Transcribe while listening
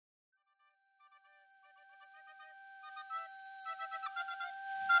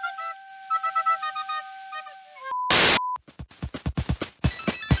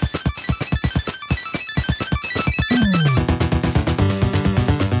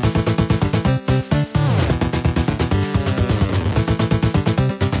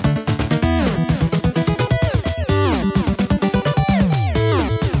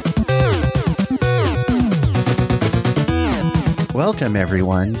Welcome,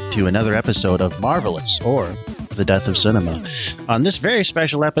 everyone, to another episode of Marvelous, or The Death of Cinema. On this very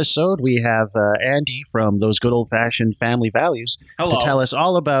special episode, we have Andy from Those Good Old-Fashioned Family Values Hello. to tell us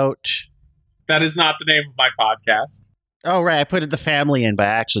all about... That is not the name of my podcast. Oh, right, I put the family in by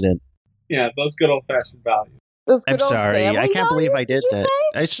accident. Yeah, Those Good Old-Fashioned Values. I'm sorry, I can't believe I did that.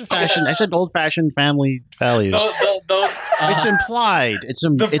 I said old-fashioned family values. It's implied. It's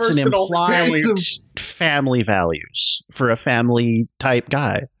an implied family values for a family-type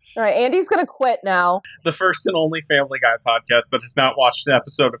guy. All right, Andy's going to quit now. The first and only Family Guy podcast that has not watched an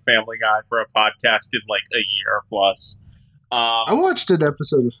episode of Family Guy for a podcast in like a year plus. I watched an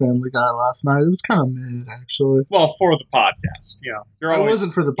episode of Family Guy last night. It was kind of mid, actually. Well, for the podcast, you know. It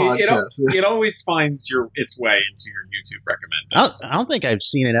wasn't for the podcast. It always finds its way into your YouTube recommendations. I don't think I've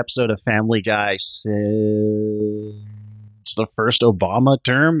seen an episode of Family Guy since the first Obama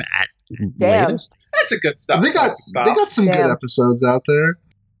term at latest. That's a good stuff. They got some good episodes out there.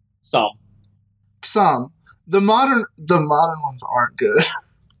 Some. The modern ones aren't good.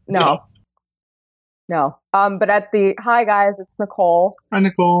 No. But hi guys, it's Nicole. Hi,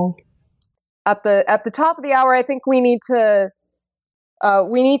 Nicole. At the top of the hour, I think we need to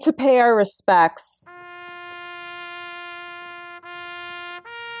pay our respects.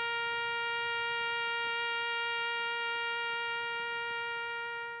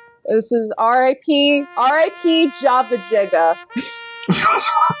 This is R.I.P. Jabba Jigga.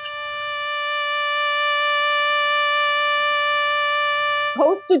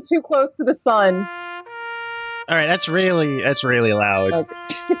 Posted too close to the sun. All right, that's really loud. Okay.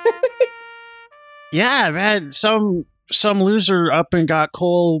 Yeah, man, some loser up and got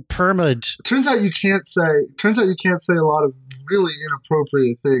coal perma'd. Turns out you can't say a lot of really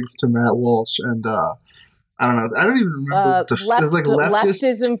inappropriate things to Matt Walsh, and I don't know. I don't even remember. It was like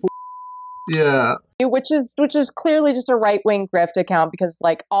leftism. Yeah, which is clearly just a right-wing grift account because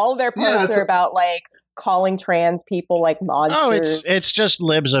like all of their posts are about like calling trans people like monsters. Oh, it's just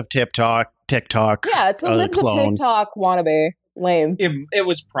libs of TikTok. Yeah, it's a libs of TikTok wannabe. Lame. It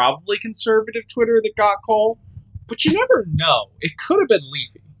was probably conservative Twitter that got coal, but you never know. It could have been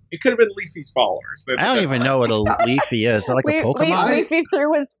Leafy. It could have been Leafy's followers. I don't even know what a Leafy is. Is it like a Pokemon? Leafy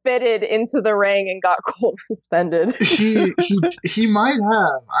threw his fitted into the ring and got coal suspended. He might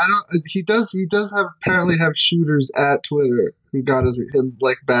have. He does apparently have shooters at Twitter who got him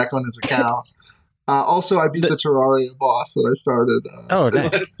like back on his account. Also, I beat the Terraria boss that I started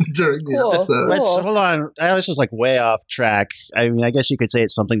during the episode. Hold on. This is like way off track. I mean, I guess you could say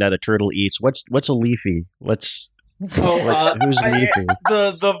it's something that a turtle eats. What's a Leafy? Who's Leafy?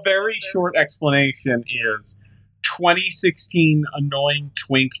 The very short explanation is 2016 annoying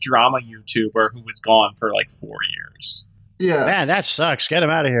twink drama YouTuber who was gone for like 4 years. Yeah. Man, that sucks. Get him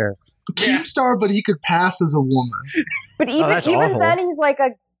out of here. Keemstar, but he could pass as a woman. But even then, he's like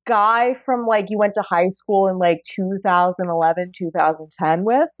a guy from like you went to high school in like 2011 2010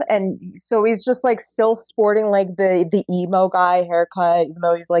 with, and so he's just like still sporting like the emo guy haircut even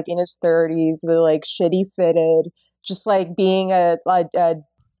though he's like in his 30s, the like shitty fitted, just like being a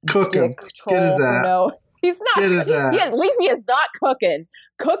cooking. Dick troll. Get his ass. No, he's not. Get his ass. Yeah, Leafy is not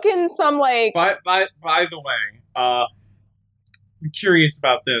cooking some like by the way, I'm curious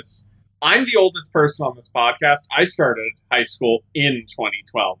about this. I'm the oldest person on this podcast. I started high school in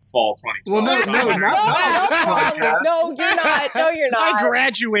 2012, fall 2012. Well, no, you're not. No, you're not. I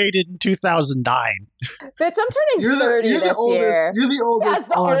graduated in 2009. Bitch, I'm turning 30 this year. You're the oldest. As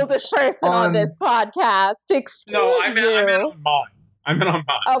the oldest person on this podcast. Excuse I meant on mine.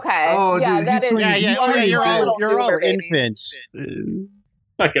 Okay. Oh, yeah, dude, that is. You're all infants.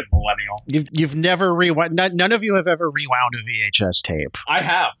 Like a millennial. You've never rewound. None of you have ever rewound a VHS tape. I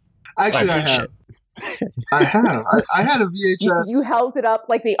have. Actually, I have. I had a VHS. You held it up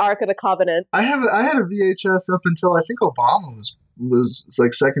like the Ark of the Covenant. I had a VHS up until I think Obama was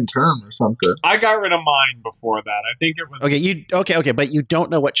like second term or something. I got rid of mine before that. I think it was okay, but you don't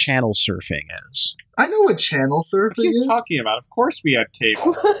know what channel surfing is. I know what channel surfing what are you is. talking about? Of course we had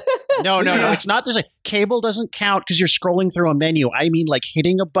cable. No, it's not the same. Cable doesn't count because you're scrolling through a menu. I mean, like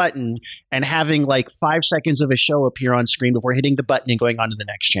hitting a button and having like 5 seconds of a show appear on screen before hitting the button and going on to the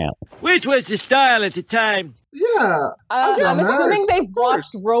next channel. Which was the style at the time. Yeah. I'm assuming they've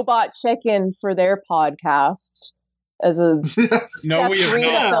watched Robot Chicken for their podcast as a No, we have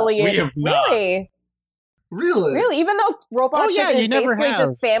not. Affiliate. We have not. Really? Even though Robot Chicken is basically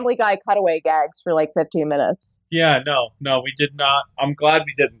just Family Guy cutaway gags for like 15 minutes. Yeah, no, we did not. I'm glad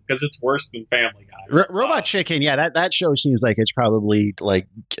we didn't because it's worse than Family Guy. Robot Chicken, yeah, that show seems like it's probably like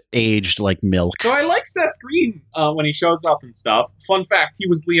aged like milk. So I like Seth Green when he shows up and stuff. Fun fact, he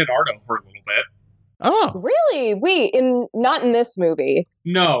was Leonardo for a little bit. Oh, really? Wait, not in this movie.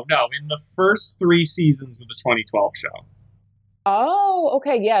 No, in the first 3 seasons of the 2012 show. Oh,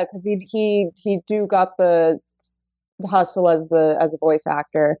 okay, yeah, because he got the hustle as a voice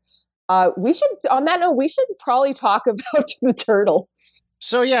actor. We should probably talk about the turtles.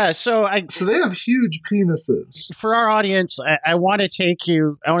 So they have huge penises. For our audience, I want to take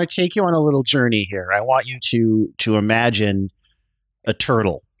you on a little journey here. I want you to imagine a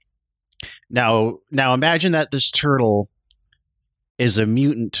turtle. Now imagine that this turtle is a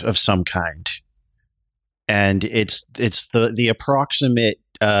mutant of some kind, and it's the approximate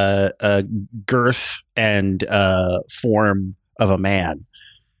girth and form of a man,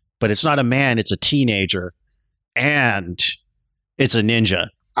 but it's not a man; it's a teenager, and it's a ninja.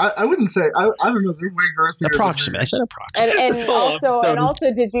 I wouldn't say I don't know. They're way girthier. Approximate. I said approximate. And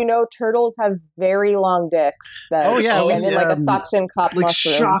also, did you know turtles have very long dicks? And then like a suction cup, like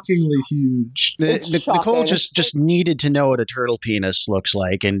mushroom. Shockingly huge. Nicole just needed to know what a turtle penis looks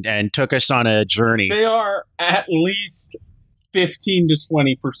like, and took us on a journey. They are at least 15 to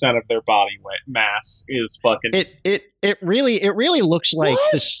 20% of their body weight mass is fucking. It really looks like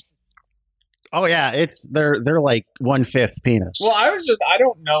this. Oh yeah, they're like 1/5 penis. Well, I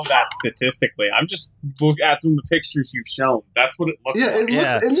don't know that statistically. I'm just looking at some of the pictures you've shown. That's what it looks like.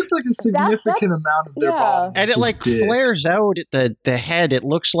 It looks like a significant amount of their body. And it like flares out at the head. It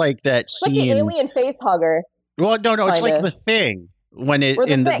looks like that scene. Like the alien face hugger. Well, no, it's like The Thing. When it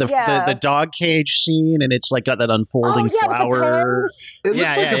in the dog cage scene, and it's like got that unfolding flower. It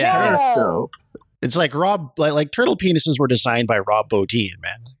looks like a periscope. It's like like turtle penises were designed by Rob Bottin,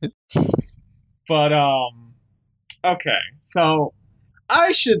 man. But okay, so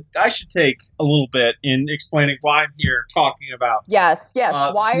I should take a little bit in explaining why I'm here talking about. Yes.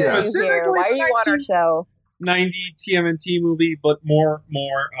 Why are you here? Why are you on our show? 90 TMNT movie, but more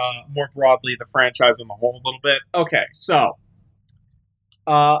broadly the franchise on the whole a little bit. Okay, so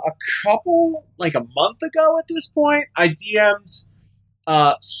a month ago at this point, I DM'd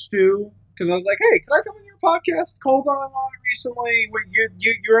Stu because I was like, "Hey, can I come on your podcast? Cole's on recently.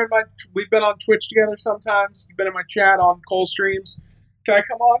 You're in my. We've been on Twitch together sometimes. You've been in my chat on Cole streams. Can I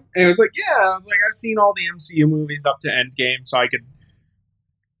come on?" And it was like, "Yeah." I was like, "I've seen all the MCU movies up to Endgame, so I could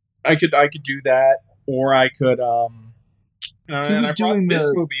do that, or I could." And I brought this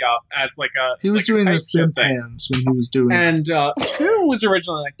movie up as like a. He was doing the simp hands when he was doing. And Stu was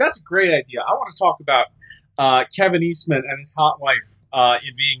originally like, "That's a great idea. I want to talk about Kevin Eastman and his hot wife."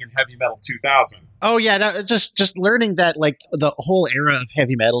 In being in Heavy Metal 2000. Oh yeah, just learning that like the whole era of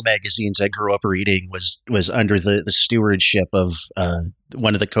heavy metal magazines I grew up reading was under the stewardship of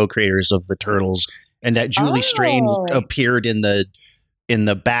one of the co-creators of the Turtles, and that Julie Strain appeared in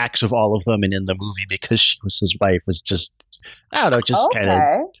the backs of all of them and in the movie because she was his wife was just I don't know, just kind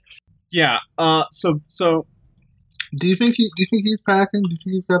of yeah. So do you think he's packing? Do you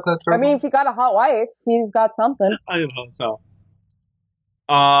think he's got that turtle? I mean, if he got a hot wife, he's got something. I don't know so.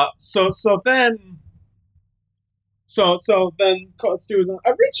 So then Stu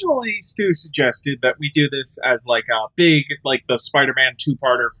suggested that we do this as like a big, like the Spider-Man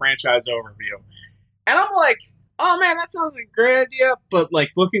 2-parter franchise overview. And I'm like, oh man, that sounds like a great idea. But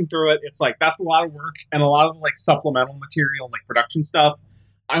like looking through it, it's like, that's a lot of work and a lot of like supplemental material, like production stuff.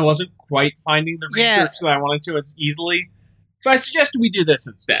 I wasn't quite finding the research that I wanted to as easily. So I suggested we do this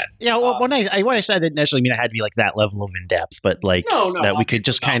instead. Yeah, well, when I said I didn't necessarily mean it had to be like that level of in depth, but like that we could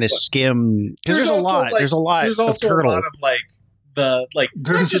just kind of skim because there's a lot. Like, there's a lot. There's also of turtle. a lot of like the like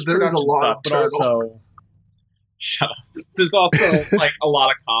there's a lot stuff, but also shut up. There's also like a lot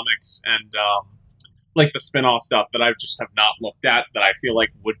of comics and like the spin-off stuff that I just have not looked at that I feel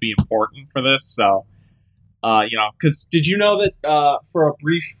like would be important for this. So because did you know that for a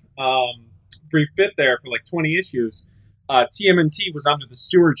brief bit there for like 20 issues. TMNT was under the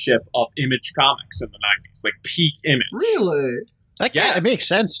stewardship of Image Comics in the 90s, like peak Image. Really? It makes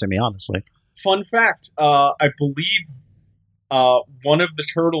sense to me, honestly. Fun fact, I believe one of the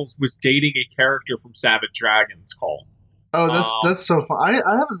Turtles was dating a character from Savage Dragon's Call. Oh, that's so fun. I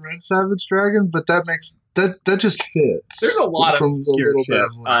haven't read Savage Dragon, but that just fits. There's a lot of obscure shit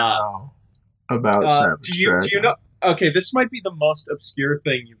about Savage Dragon. Do you know? Okay, this might be the most obscure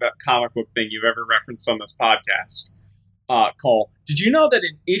comic book thing you've ever referenced on this podcast. Cole, did you know that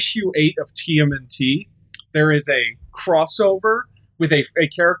in issue 8 of TMNT, there is a crossover with a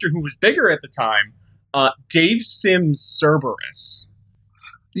character who was bigger at the time, Dave Sims Cerberus?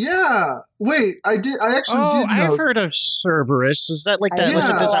 Yeah. Wait, I actually did know. I've heard of Cerberus. Is that like that?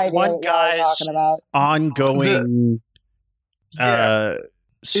 Listen, does that one guy's ongoing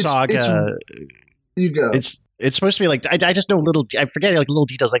saga? You go. It's supposed to be like I just know I forget like little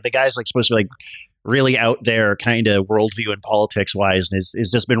details. Like the guy's like supposed to be like really out there kind of worldview and politics wise, and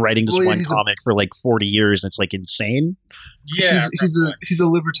has just been writing this one comic for like 40 years. And it's like insane. Yeah, he's a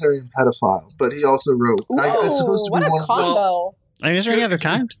libertarian pedophile, but he also wrote. It's supposed to be what a combo. I mean, is there any other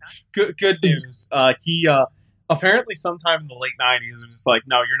kind? Good news. He apparently sometime in the late 90s was just like,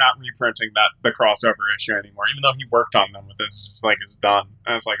 no, you're not reprinting the crossover issue anymore, even though he worked on them with this. It's just like, it's done.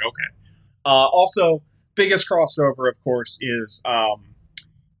 And I was like, okay. Also, biggest crossover, of course, is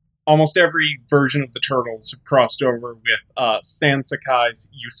almost every version of the Turtles have crossed over with Stan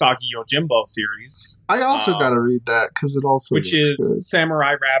Sakai's Usagi Yojimbo series. I also got to read that because it also which is good.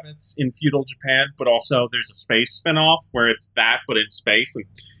 Samurai Rabbits in feudal Japan, but also there's a space spinoff where it's that, but in space, and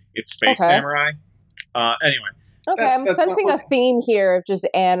it's Space Samurai. Anyway. Okay, I'm sensing a theme here of just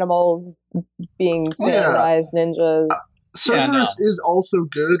animals being samurais, ninjas. Cerberus is also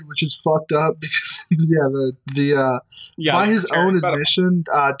good, which is fucked up because by his own admission,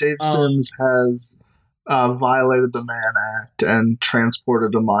 Dave Sims has violated the Mann Act and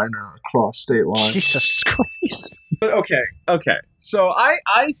transported a minor across state lines. Jesus Christ! But okay. So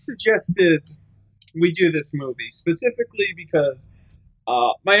I suggested we do this movie specifically because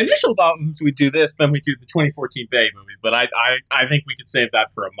my initial thought was we do this, then we do the 2014 Bay movie. But I think we could save that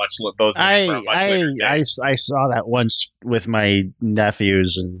for a much later day. I saw that once with my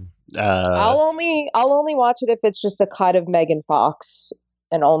nephews, and I'll only watch it if it's just a cut of Megan Fox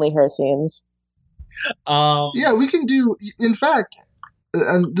and only her scenes. Yeah, we can do. In fact,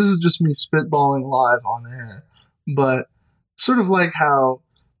 and this is just me spitballing live on air, but sort of like how.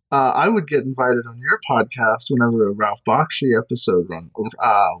 I would get invited on your podcast whenever a Ralph Bakshi episode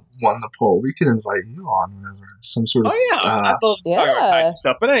won the poll. We could invite you on whenever some sort of... Oh, yeah. I'd love to talk about types of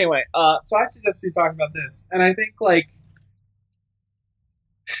stuff. But anyway, so I suggest we talk about this. And I think, like...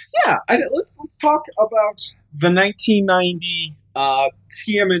 Yeah, let's talk about the 1990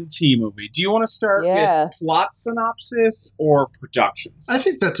 TMNT movie. Do you want to start with plot synopsis or productions? I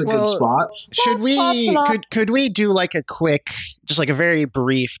think that's a good spot. Should we could we do like a quick, just like a very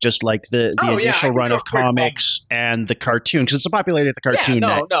brief, just like the initial run of comics and the cartoon, because it's the popularity of the cartoon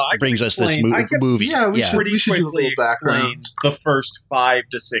that brings us this movie. Yeah, we should do a little background. The first 5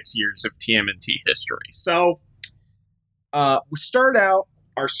 to 6 years of TMNT history. So we start out.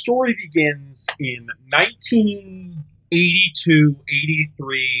 Our story begins in 1982,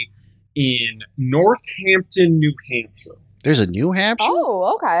 83 in Northampton, New Hampshire. There's a New Hampshire?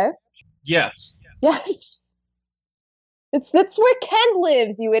 Oh, okay. Yes. Yes. That's where Ken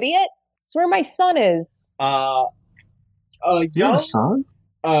lives, you idiot. It's where my son is. You have a son?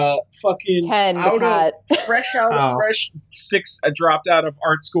 Fucking Ken, dropped out of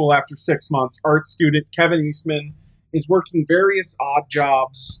art school after 6 months. Art student Kevin Eastman is working various odd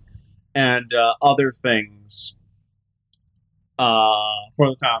jobs and other things for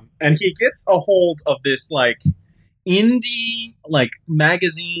the time. And he gets a hold of this, like, indie, like,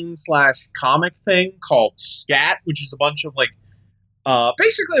 magazine/comic thing called Scat, which is a bunch of, like,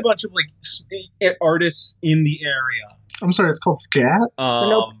 basically a bunch of, like, artists in the area. I'm sorry, it's called Scat?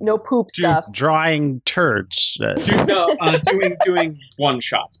 So no poop stuff. Drawing turds. Doing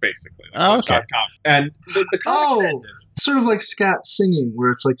one-shots, basically. Like okay. And the comic ended. Sort of like Scat singing,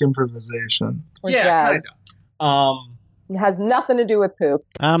 where it's like improvisation. Or jazz. It has nothing to do with poop.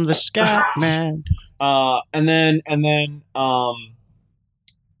 I'm the Scat man. And then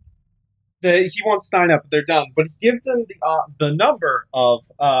he wants to sign up, but they're done. But he gives him the number of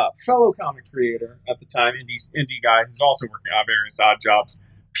fellow comic creator at the time, indie guy who's also working on various odd jobs,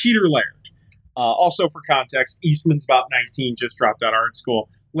 Peter Laird. Also, for context, Eastman's about 19, just dropped out of art school.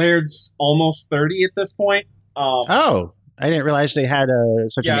 Laird's almost 30 at this point. I didn't realize they had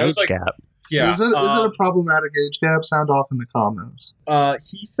such an age gap. Yeah, is it a problematic age gap? Sound off in the comments.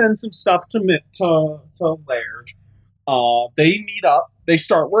 He sends some stuff to Laird. They meet up. They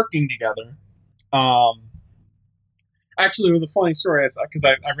start working together. Actually, with a funny story, because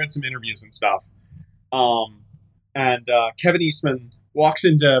I read some interviews and stuff. And Kevin Eastman walks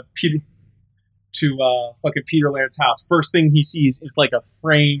into fucking Peter Laird's house. First thing he sees is like a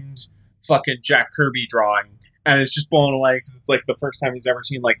framed fucking Jack Kirby drawing, and it's just blown away because it's like the first time he's ever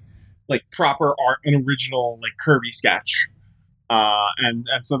seen like proper art, an original like Kirby sketch. And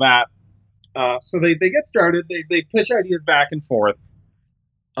so that. So they get started. They pitch ideas back and forth.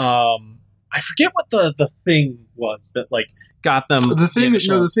 I forget what the thing was that like got them. The thing is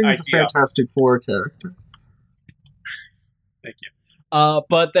a Fantastic Four character. Thank you.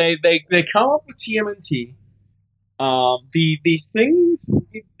 But they come up with TMNT. The things,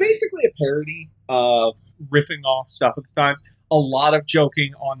 basically a parody of riffing off stuff at the times. A lot of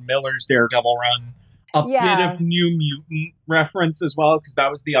joking on Miller's Daredevil run. a bit of New Mutant reference as well, because that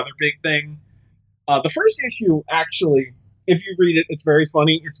was the other big thing. The first issue, actually, if you read it, it's very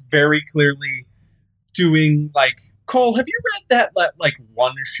funny. It's very clearly doing, like... Cole, have you read that like,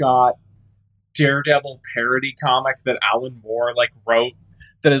 one-shot Daredevil parody comic that Alan Moore, like, wrote?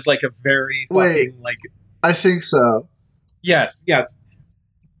 That is, like, a very fucking, like... I think so. Yes.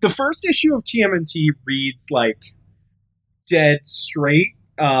 The first issue of TMNT reads, like, dead straight.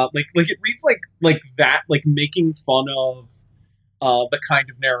 Like it reads like that, like making fun of the kind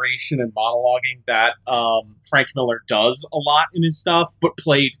of narration and monologuing that Frank Miller does a lot in his stuff, but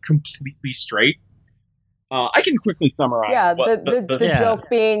played completely straight. I can quickly summarize. Yeah, the joke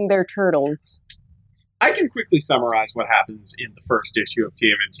being they're turtles. I can quickly summarize what happens in the first issue of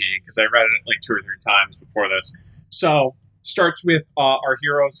TMNT, because I read it like 2 or 3 times before this. So, starts with our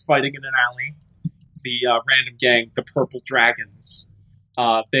heroes fighting in an alley. The random gang, the Purple Dragons.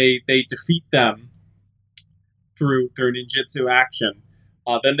 They defeat them through ninjutsu action.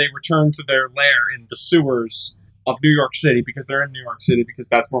 Then they return to their lair in the sewers of New York City, because they're in New York City, because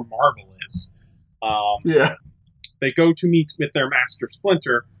that's where Marvel is. They go to meet with their master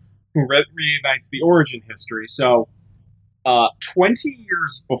Splinter, who reunites the origin history. So, 20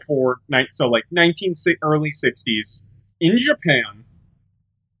 years before, so like early 60s, in Japan,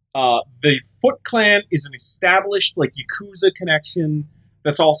 the Foot Clan is an established, like, Yakuza connection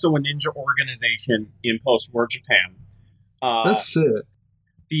that's also a ninja organization in post-war Japan. That's it.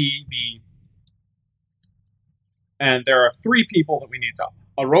 And there are 3 people that we need to...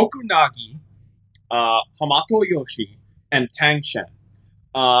 Oroku Nagi, Hamato Yoshi, and Tang Shen.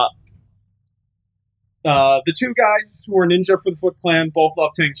 The 2 guys who are ninja for the Foot Clan both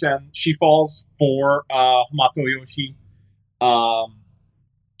love Tang Shen. She falls for Hamato Yoshi.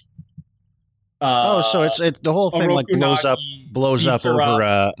 So it's the whole thing, like, blows up over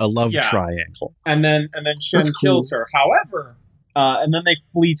a love triangle, and then Shen kills her. However, and then they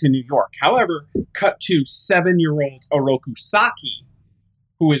flee to New York. However, cut to 7-year-old Oroku Saki,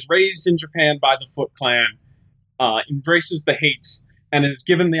 who is raised in Japan by the Foot Clan, embraces the hate, and is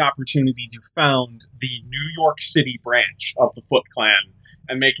given the opportunity to found the New York City branch of the Foot Clan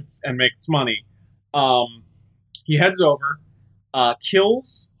and make its money. He heads over,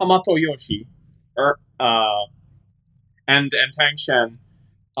 kills Hamato Yoshi, and Tang Shen,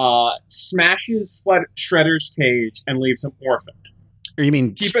 smashes Shredder's cage and leaves him orphaned. Or you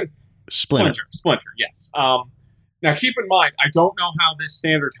mean Splinter? Splinter, yes. Now keep in mind, I don't know how this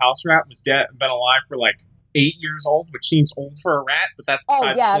standard house rat been alive for like 8 years old, which seems old for a rat, but that's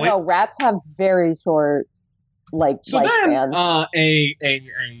beside the point. No, rats have very short lifespans. Then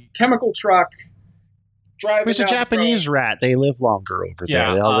a chemical truck driving. It's a Japanese rat. They live longer over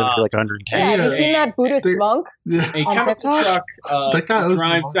there. They all live to like 110. Yeah, have you seen that Buddhist monk? A chemical truck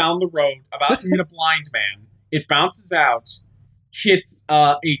drives down the road, about to hit a blind man. It bounces out, hits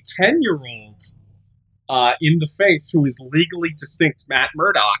a 10-year-old in the face, who is legally distinct Matt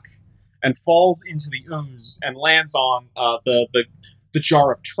Murdock, and falls into the ooze and lands on the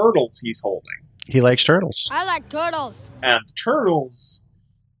jar of turtles he's holding. He likes turtles. I like turtles. And the turtles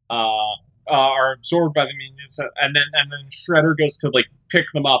are absorbed by the minions, and then Shredder goes to like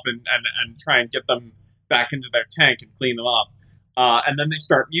pick them up and try and get them back into their tank and clean them up. And then they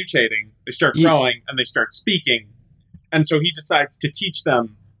start mutating, they start growing, and they start speaking. And so he decides to teach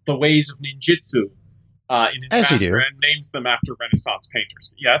them the ways of ninjutsu in his master, and names them after Renaissance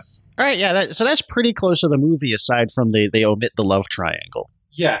painters. Yes? All right, yeah. So that's pretty close to the movie, aside from they omit the love triangle.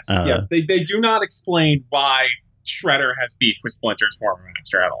 Yes, yes. They do not explain why Shredder has beef with Splinter's former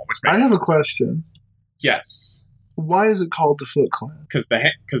master at all. Which makes I have a question. Yes. Why is it called the Foot Clan? Because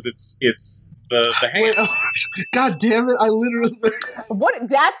it's the hand. Wait, God damn it! I literally. What?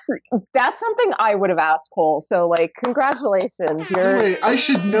 That's something I would have asked Cole. So, like, congratulations! Wait, I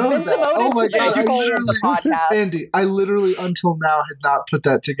should know that. Oh my God! Andy, I literally until now had not put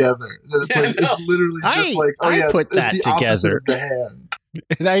that together. It's it's literally just I put that the together. Of the hand.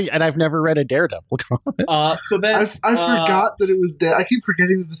 And I've never read a Daredevil comic. So then I forgot that it was. I keep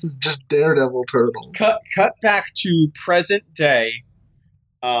forgetting that this is just Daredevil Turtles. Cut back to present day.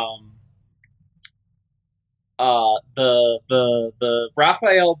 The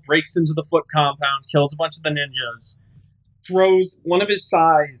Raphael breaks into the Foot compound, kills a bunch of the ninjas, throws one of his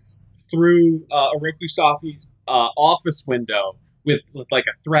sais through Oroku Saki's office window with like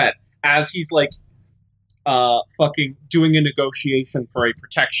a threat, as he's like fucking doing a negotiation for a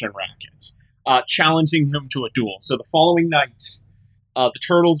protection racket, challenging him to a duel. So the following night, the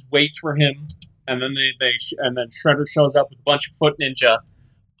turtles wait for him, and then and then Shredder shows up with a bunch of Foot ninja.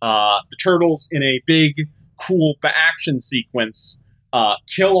 The turtles, in a big cool action sequence,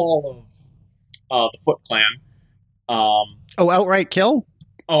 kill all the Foot Clan. Outright kill.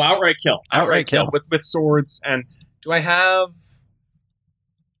 Oh, outright kill. Outright kill with swords. And do I have?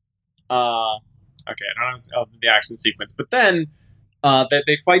 Okay, I don't know the action sequence, but then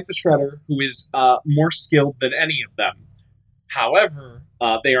they fight the Shredder, who is more skilled than any of them. However,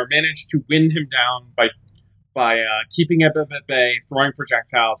 they are managed to win him down by keeping him at bay, throwing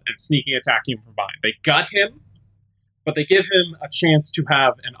projectiles, and sneaking attacking him from behind. They gut him, but they give him a chance to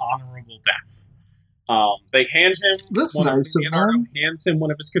have an honorable death. They hand him Leonardo hands him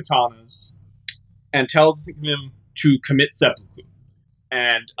one of his katanas and tells him to commit seppuku.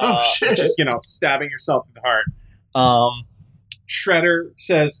 And just stabbing yourself in the heart. Shredder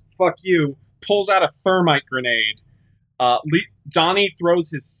says "fuck you," pulls out a thermite grenade. Donnie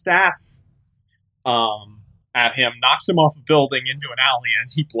throws his staff at him, knocks him off a building into an alley, and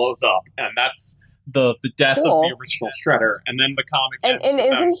he blows up. And that's the death of the original Shredder. And then the comic ends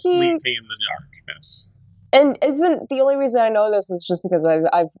with them sleeping in the darkness. And isn't the only reason I know this is just because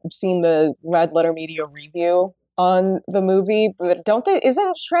I've seen the Red Letter Media review on the movie, but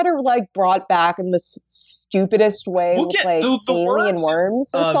isn't Shredder like brought back in the stupidest way with like alien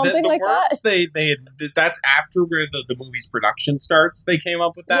worms or something like that? They that's after where the movie's production starts. They came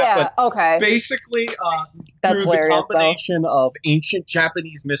up with that. Yeah, but okay. Basically, that's through the combination of ancient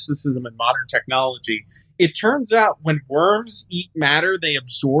Japanese mysticism and modern technology, it turns out when worms eat matter, they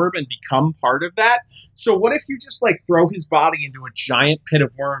absorb and become part of that. So what if you just like throw his body into a giant pit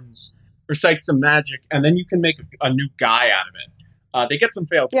of worms, recite some magic, and then you can make a new guy out of it. They get some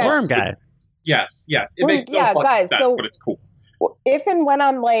failed worm guy. Yes. It makes no fucking sense, but it's cool. If and when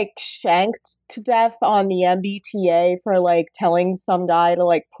I'm like shanked to death on the MBTA for like telling some guy to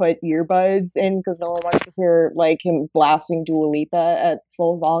like put earbuds in because no one wants to hear like him blasting Dua Lipa at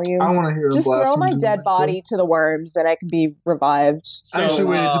full volume, I want to hear him just blasting throw my Dua dead Lipa. body to the worms and I can be revived. So, actually,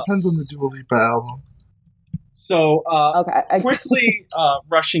 wait, it depends on the Dua Lipa album. So, okay. Quickly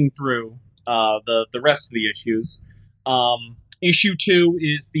rushing through the rest of the issues. Issue 2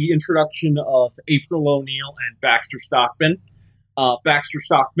 is the introduction of April O'Neil and Baxter Stockman. Baxter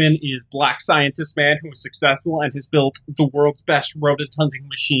Stockman is black scientist man who is successful and has built the world's best rodent hunting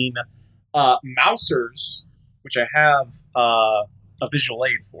machine, Mousers, which I have a visual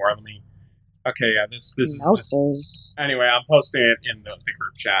aid for. This Mousers. is anyway. I'm posting it in the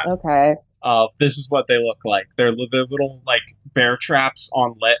group chat. Okay. This is what they look like. They're little like bear traps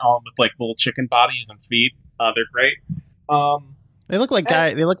on with like little chicken bodies and feet. They're great. They look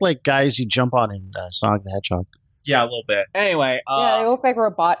like guys you jump on in Sonic the Hedgehog. Yeah, a little bit. Anyway, they look like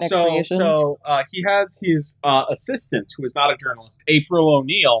Robotnik creations. So he has his assistant, who is not a journalist, April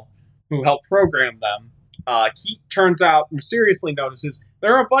O'Neil, who helped program them. He turns out mysteriously notices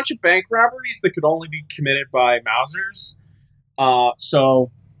there are a bunch of bank robberies that could only be committed by Mousers.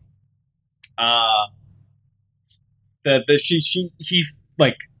 He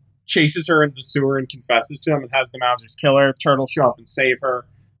like chases her into the sewer and confesses to him and has the Mousers kill her. Turtles show up and save her.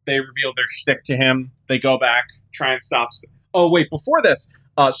 They reveal their shtick to him. They go back, try and stop. Before this,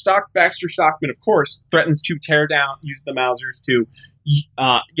 Baxter Stockman, of course, threatens to use the Mousers to,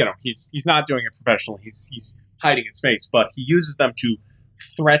 he's not doing it professionally. He's hiding his face, but he uses them to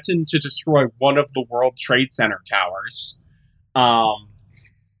threaten to destroy one of the World Trade Center towers.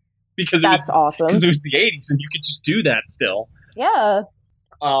 Because awesome. Because it was the 80s, and you could just do that still. Yeah.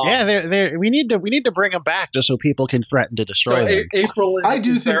 We need to bring them back just so people can threaten to destroy them. April is, I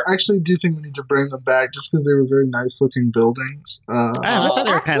do think we need to bring them back just because they were very nice looking buildings. I thought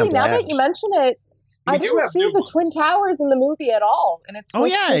they were kind of now that you mention it, I didn't see the Twin Towers in the movie at all, and it's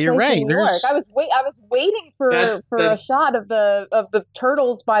you're right. In New York. I was waiting for a shot of the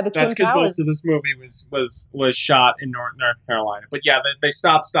turtles by the Twin Towers. That's because most of this movie was shot in North Carolina. But yeah, they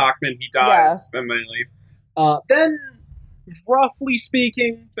stop Stockman. He dies, and they leave. Then, roughly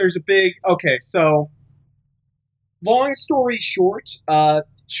speaking, there's a big so long story short,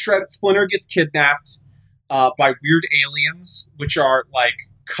 Splinter gets kidnapped by weird aliens, which are like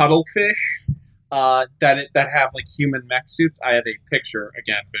cuttlefish. That have like human mech suits. I have a picture,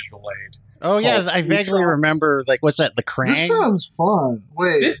 again, visual aid. Oh yeah, I vaguely remember like what's that? The Krang. This sounds fun.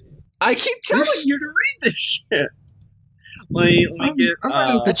 Wait, I keep telling you to read this shit. Let me get.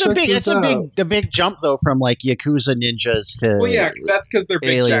 It's a big jump though from like Yakuza ninjas to. Well, yeah, that's because they're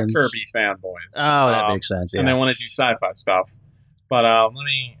big aliens. Jack Kirby fanboys. Oh, that makes sense. Yeah. And they want to do sci-fi stuff. But hold on. Let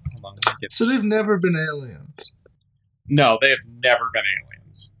me get. So they've never been aliens. No, they have never been aliens.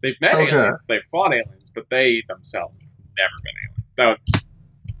 They've met aliens, they've fought aliens, but they themselves have never been aliens.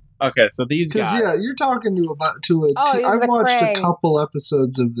 Okay, so these guys. Yeah, you're talking I've watched a couple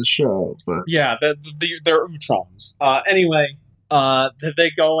episodes of the show, but yeah, they're Utrons. Anyway,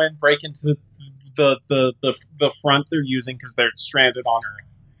 they go in, break into the front they're using because they're stranded on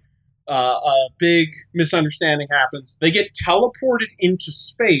Earth. A big misunderstanding happens. They get teleported into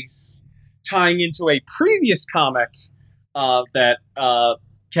space, tying into a previous comic that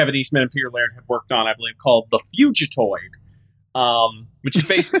Kevin Eastman and Peter Laird had worked on, I believe, called The Fugitoid, which is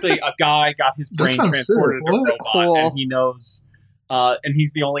basically a guy got his brain transported to a robot, cool. And he knows, and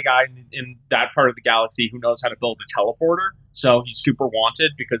he's the only guy in that part of the galaxy who knows how to build a teleporter. So he's super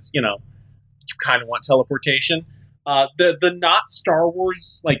wanted because, you kind of want teleportation. The not Star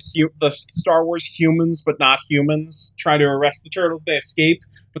Wars, the Star Wars humans but not humans try to arrest the turtles. They escape,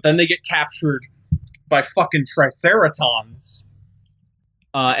 but then they get captured by fucking Triceratons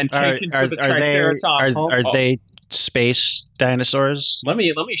and taken to the Triceraton home. Are they space dinosaurs? Let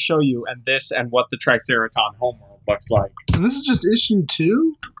me show you what the Triceraton homeworld looks like. And this is just issue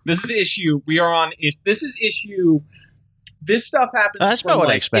 2? This is issue. We are on. This is issue. This stuff happens. That's about what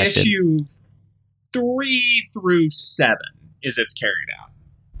I expected. Issue 3 through 7 is it's carried out.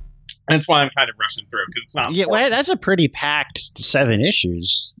 And that's why I'm kind of rushing through because it's not. Yeah, well, that's a pretty packed 7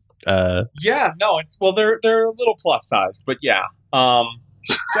 issues. Yeah, no, they're a little plus sized, but yeah. So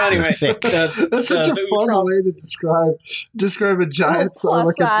anyway, that's such a fun way to describe a giant size,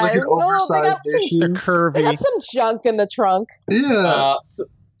 like an oversized issue. They're curvy. They got some junk in the trunk. Yeah.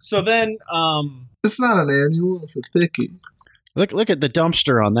 So then, it's not an annual; it's a thickie. Look at the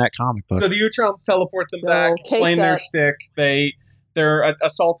dumpster on that comic book. So the Utroms teleport them back, explain their shtick. They're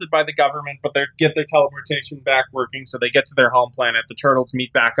assaulted by the government, but they get their teleportation back working, so they get to their home planet. The turtles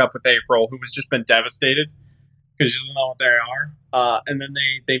meet back up with April, who has just been devastated because she doesn't know what they are. And then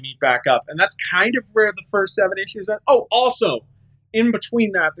they meet back up. And that's kind of where the first 7 issues are. Oh, also, in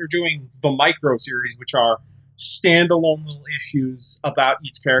between that, they're doing the micro series, which are standalone little issues about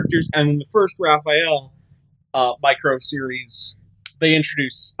each characters. And in the first Raphael micro series, they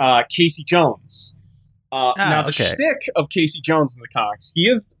introduce Casey Jones. Now, the shtick of Casey Jones in the comics, he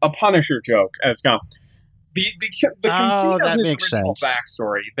is a Punisher joke, as gone. The conceit of his original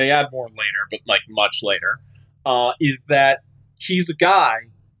backstory, they add more later, but much later, is that he's a guy,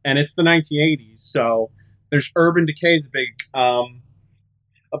 and it's the 1980s, so there's urban decay is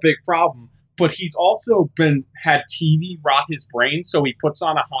a big problem. But he's also had TV rot his brain, so he puts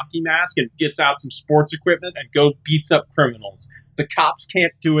on a hockey mask and gets out some sports equipment and beats up criminals. The cops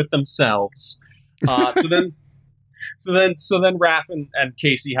can't do it themselves. So then Raph and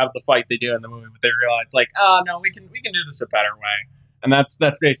Casey have the fight they do in the movie, but they realize no, we can do this a better way, and that's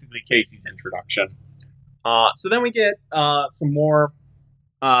basically Casey's introduction. So then we get some more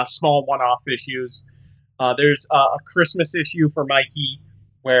small one-off issues. There's a Christmas issue for Mikey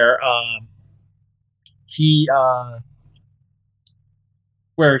where he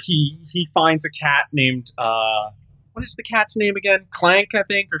finds a cat named what is the cat's name again? Clank, I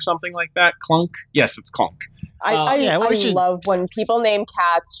think, or something like that. Clunk? Yes, it's Clunk. I love when people name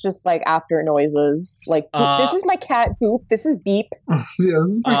cats just after noises. This is my cat, Boop. This is Beep. Yeah,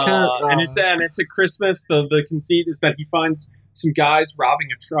 this is my cat. And it's a Christmas. The conceit is that he finds some guys robbing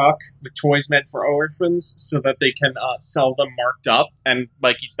a truck with toys meant for orphans so that they can sell them marked up, and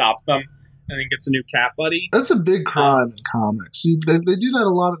Mikey stops them and then gets a new cat buddy. That's a big crime in comics. They do that a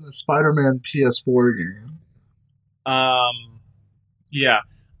lot in the Spider-Man PS4 game. Yeah.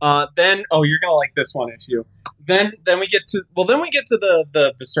 Then you're gonna like this one issue. Then we get to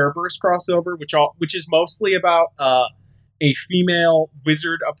the Cerberus crossover, which is mostly about a female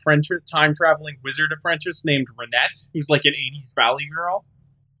wizard apprentice, time traveling wizard apprentice named Renette, who's like an 80s Valley girl.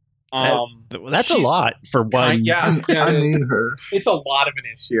 That's a lot for one. I need her. It's a lot of an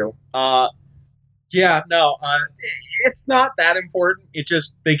issue. It's not that important. It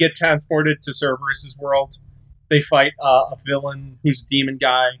just they get transported to Cerberus's world. They fight a villain who's a demon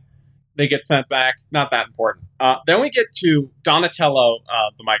guy. They get sent back. Not that important. Then we get to Donatello,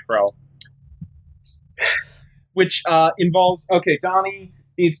 the micro, which involves, Donnie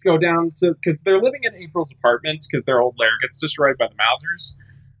needs to go down to, because they're living in April's apartment because their old lair gets destroyed by the Mousers.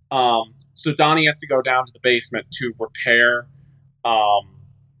 So Donnie has to go down to the basement to repair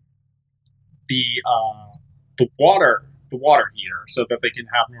the water heater so that they can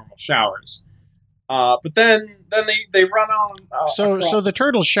have normal showers. But then they run on. So the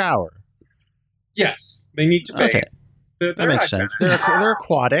turtles shower. Yes, they need to bathe. Okay, that makes sense. They're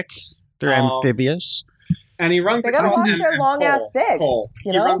aquatic. They're amphibious. And he runs. They gotta wash their long ass dicks.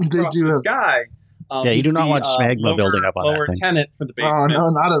 He runs across this guy. You do not want smegma building up on that thing. Lower tenant for the basement. Oh, no,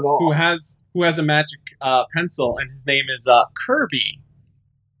 not at all. Who has a magic pencil, and his name is Kirby.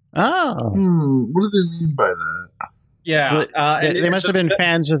 Oh. What do they mean by that? Yeah, they must have been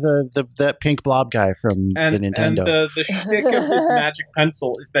fans of the pink blob guy from the Nintendo. And the shtick of his magic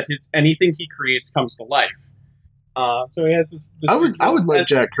pencil is that anything he creates comes to life. So he has this I would let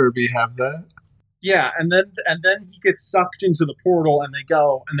Jack Kirby have that. Yeah, and then he gets sucked into the portal, and they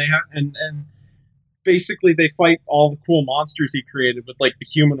go, and they have, and basically they fight all the cool monsters he created with like the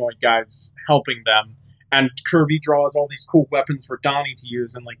humanoid guys helping them, and Kirby draws all these cool weapons for Donnie to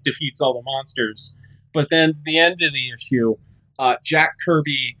use and like defeats all the monsters. But then at the end of the issue, Jack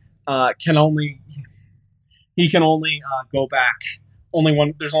Kirby can only go back.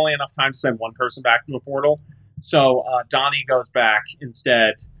 There's only enough time to send one person back to a portal. So Donnie goes back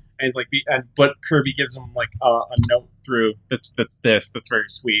instead, and he's like, but Kirby gives him like a note through that's very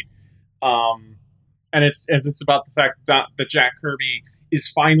sweet. And it's about the fact that Jack Kirby is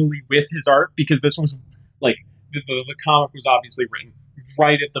finally with his art, because this was like the comic was obviously written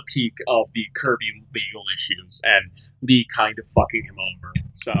right at the peak of the Kirby legal issues, and Lee kind of fucking him over.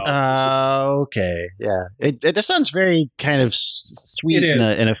 So okay, yeah, it just sounds very kind of sweet in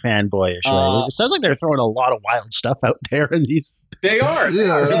a fanboyish way. It sounds like they're throwing a lot of wild stuff out there in these. They are.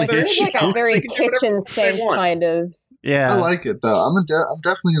 It's like a very kitchen sink kind of. Yeah, I like it though. I'm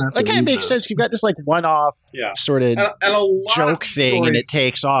definitely gonna have to. That kind of makes sense. You've got this like one-off sort of and a joke thing, and it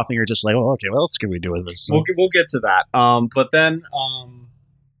takes off, and you're just like, well, okay, what else can we do with this? We'll get to that. But then,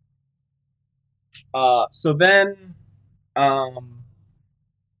 so then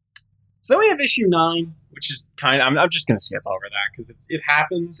we have issue 9, which is kind of. I'm just gonna skip over that because it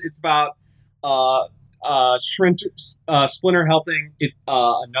happens. It's about Splinter helping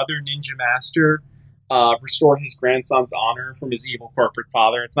another ninja master restore his grandson's honor from his evil corporate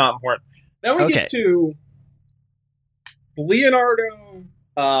father. It's not important. Then we get to the Leonardo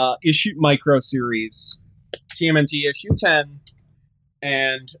issue micro series, TMNT issue 10,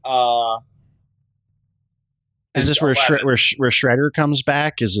 and is this where Shredder comes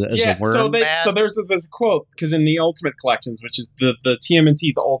back as a worm? So there's a quote, because in the Ultimate Collections, which is the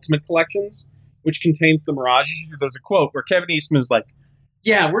TMNT, the Ultimate Collections, which contains the Mirage issue, there's a quote where Kevin Eastman is like,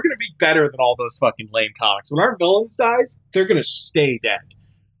 yeah, we're going to be better than all those fucking lame comics. When our villains dies, they're going to stay dead.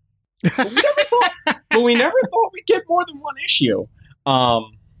 But we never thought we'd get more than one issue.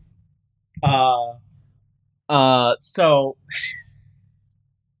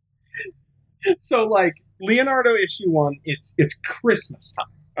 So like Leonardo issue 1, it's Christmas time,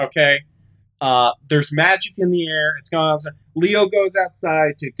 okay? There's magic in the air. It's going outside. Leo goes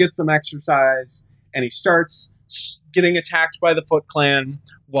outside to get some exercise, and he starts getting attacked by the Foot Clan,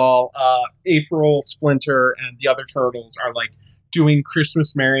 while April, Splinter, and the other turtles are like doing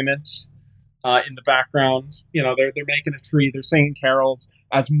Christmas merriment in the background. You know, they're making a tree, they're singing carols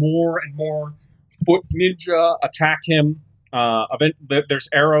as more and more Foot Ninja attack him. There's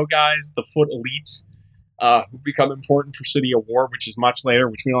Arrow guys, the Foot Elite, who become important for City of War, which is much later,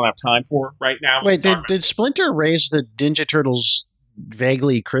 which we don't have time for right now. Wait, did Splinter raise the Ninja Turtles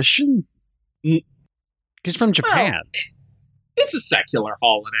vaguely Christian? He's from Japan. Well, it's a secular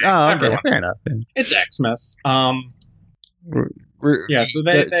holiday. Oh, okay, fair enough. It's Xmas. Yeah, so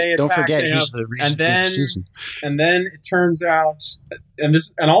they don't attack, forget he's the reason for the season. And then it turns out, and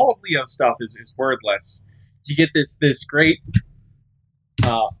all of Leo's stuff is wordless. You get this great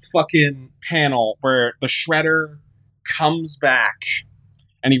fucking panel where the Shredder comes back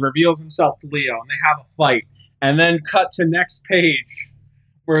and he reveals himself to Leo, and they have a fight, and then cut to next page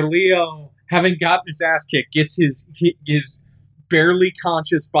where Leo, having gotten his ass kicked, gets his barely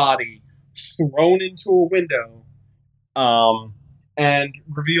conscious body thrown into a window, and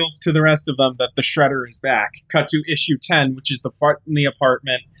reveals to the rest of them that the Shredder is back. Cut to issue 10, which is the fight in the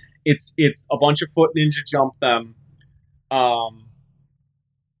apartment. It's a bunch of Foot Ninja jump them.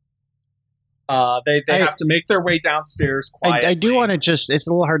 They have to make their way downstairs quietly. I do want to it's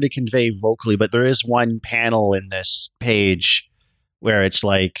a little hard to convey vocally, but there is one panel in this page where it's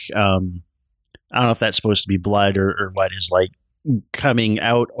like, I don't know if that's supposed to be blood or what, is like coming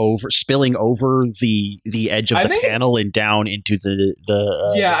out spilling over the edge of the panel and down into the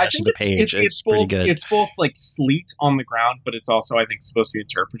rest of the page. It's pretty good. It's both like sleet on the ground, but it's also, I think, supposed to be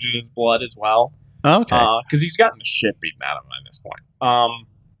interpreted as blood as well. Okay. Because he's gotten the shit beaten out of him at this point.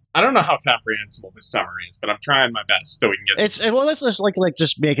 I don't know how comprehensible this summary is, but I'm trying my best so we can get. Let's just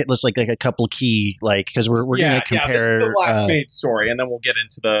just make it like a couple key, because we're going to compare. Yeah, this is the last page story, and then we'll get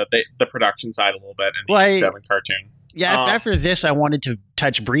into the production side a little bit and the 7 cartoon. Yeah, after this, I wanted to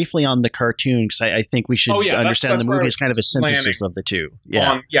touch briefly on the cartoon because I think we should understand the movie is kind of a synthesis of the two.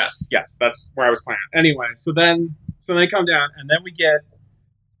 Yeah. Yes, that's where I was planning. Anyway, so they come down, and then we get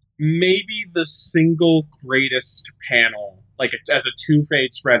maybe the single greatest panel, like as a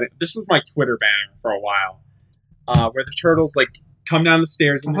 2-page spread. This was my Twitter banner for a while. where the turtles like come down the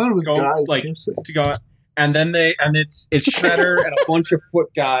stairs and I thought it was go, guys like kissing. to go, and then it's Shredder and a bunch of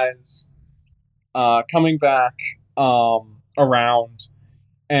foot guys coming back around,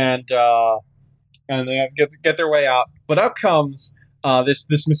 and they get their way out. But out comes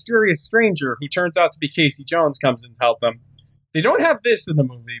this mysterious stranger who turns out to be Casey Jones, comes in to help them. They don't have this in the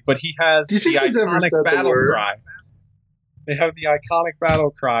movie, but he has the iconic battle cry. They have the iconic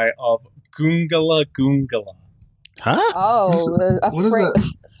battle cry of Goongala Goongala. Huh? Oh, what is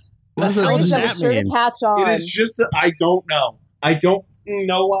that? What does that mean? Catch on. It is just I don't know. I don't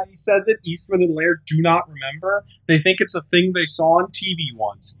know why he says it. Eastman and Laird do not remember. They think it's a thing they saw on TV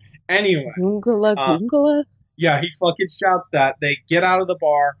once. Anyway. Goongala Goongala? Yeah, he fucking shouts that. They get out of the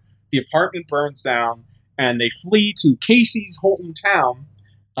bar. The apartment burns down. And they flee to Casey's hometown,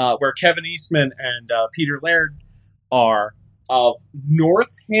 where Kevin Eastman and Peter Laird are, of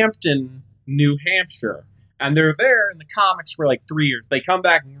Northampton, New Hampshire. And they're there in the comics for like 3 years. They come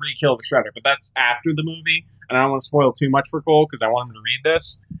back and re-kill the Shredder, but that's after the movie. And I don't want to spoil too much for Cole because I want him to read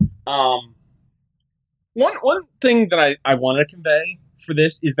this. One thing that I want to convey for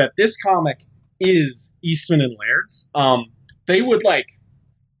this is that this comic is Eastman and Laird's. They would like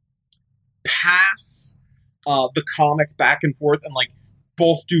pass the comic back and forth and like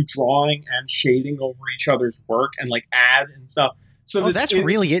both do drawing and shading over each other's work and like add and stuff. So that's a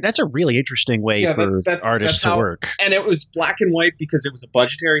really interesting way for artists to work. And it was black and white because it was a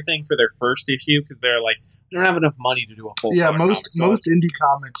budgetary thing for their first issue because they're like, we don't have enough money to do a full. Yeah, most indie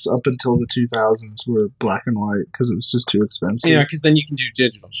comics up until the 2000s were black and white because it was just too expensive. Yeah, because then you can do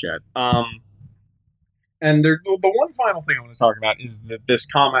digital shit. And the one final thing I want to talk about is that this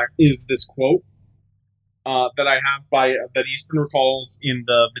comic is this quote that I have that Eastman recalls in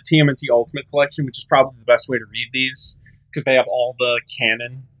the TMNT Ultimate Collection, which is probably the best way to read these because they have all the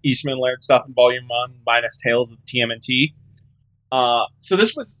canon Eastman and Laird stuff in Volume 1 minus Tales of the TMNT. So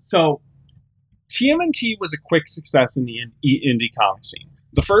TMNT was a quick success in the indie comic scene.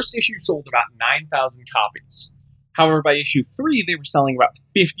 The first issue sold about 9,000 copies. However, by issue 3, they were selling about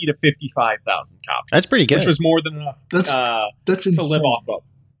 50 to 55,000 copies. That's pretty good. Which was more than enough that's to live off of.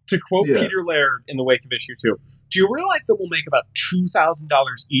 To quote Peter Laird in the wake of issue 2, do you realize that we'll make about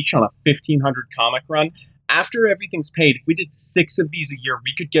 $2,000 each on a 1,500 comic run? After everything's paid, if we did 6 of these a year,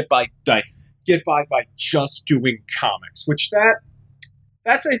 we could get by by just doing comics.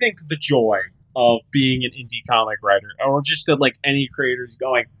 That's I think the joy of being an indie comic writer, or just like any creators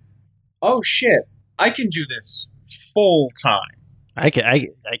going, oh shit, I can do this full time. I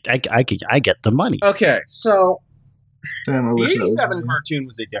get the money. Okay, so the 87 cartoon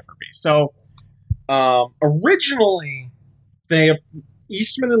was a different beast. So originally,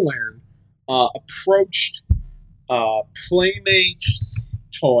 Eastman and Laird approached Playmates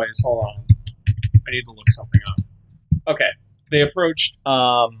Toys. Hold on, I need to look something up. Okay, they approached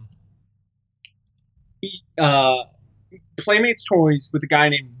Playmates Toys with a guy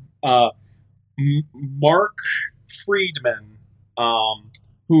named Mark Friedman,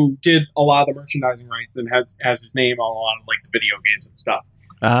 who did a lot of the merchandising rights and has his name on a lot of like the video games and stuff.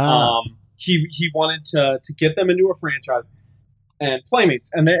 He wanted to get them into a franchise, and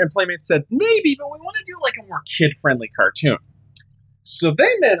Playmates said maybe, but we want to do like a more kid friendly cartoon. So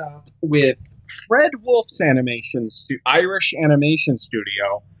they met up with Fred Wolf's Irish animation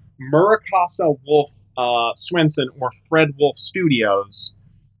studio, Murakasa Wolf Swenson, or Fred Wolf Studios,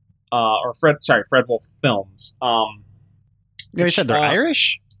 Fred Wolf Films. You said they're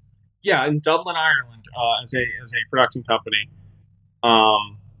Irish? Yeah, in Dublin, Ireland, as a production company,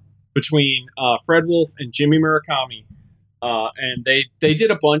 between Fred Wolf and Jimmy Murakami, and they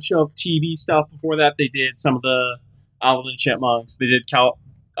did a bunch of TV stuff before that. They did some of the Alvin and Chipmunks. They did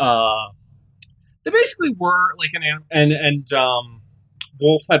they basically were like and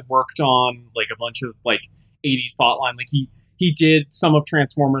Wolf had worked on like a bunch of like 80s plotline. Like he did some of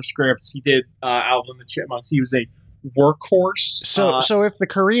Transformers scripts. He did Alvin and the Chipmunks. He was a workhorse. So if the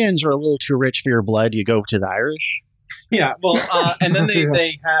Koreans are a little too rich for your blood, you go to the Irish? Yeah, well, and then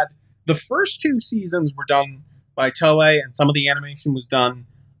they had the first 2 seasons were done by Toei, and some of the animation was done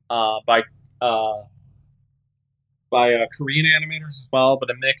by Korean animators as well, but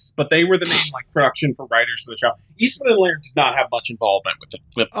a mix. But they were the main like production for writers for the show. Eastman and Laird did not have much involvement with the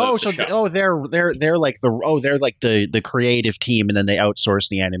show. They're like the creative team, and then they outsource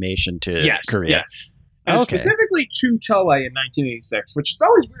the animation to Korea. Yes. And specifically to Toei in 1986, which is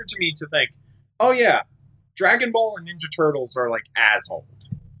always weird to me to think, oh yeah, Dragon Ball and Ninja Turtles are like as old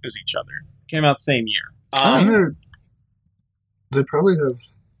as each other. Came out same year. They probably have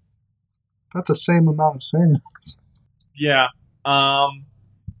about the same amount of fans. Yeah.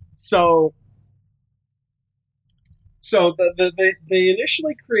 So So they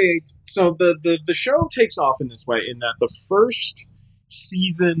initially create. So the show takes off in this way, in that the first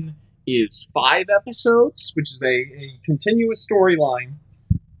season is 5 episodes, which is a continuous storyline.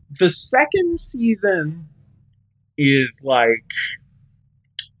 The second season is like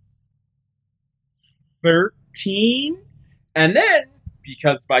 13, and then,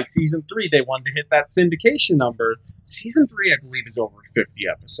 because by season 3 they wanted to hit that syndication number, season 3 I believe is over 50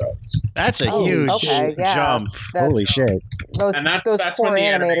 episodes. That's a huge jump. Holy shit! That's when the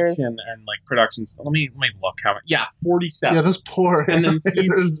animation and like productions. Let me look how much. Yeah, 47. Yeah, those poor. And then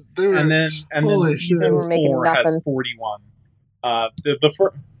season, and then season 4 has 41.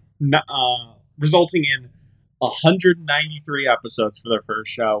 Resulting in 193 episodes for their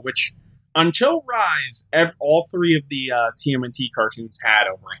first show, which until Rise, all 3 of the TMNT cartoons had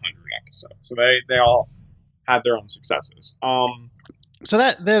over 100 episodes. So they all had their own successes. So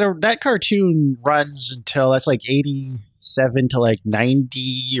that cartoon runs until that's like 87 to like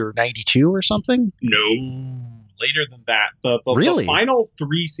 90 or 92 or something? No, later than that. Really? The final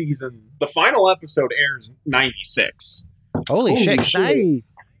 3 seasons, the final episode airs 96. Holy shit.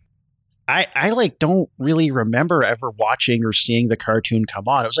 I like don't really remember ever watching or seeing the cartoon come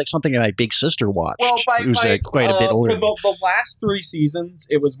on. It was like something that my big sister watched. Well, quite a bit older. For the last 3 seasons,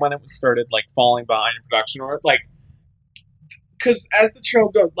 it was when it was started like falling behind in production, or like, because as the show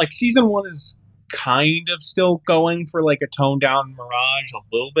goes, like season 1 is kind of still going for like a toned down Mirage a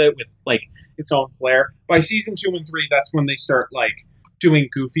little bit with like its own flair. By season 2 and 3, that's when they start like doing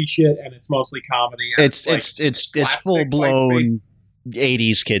goofy shit, and it's mostly comedy. And it's full blown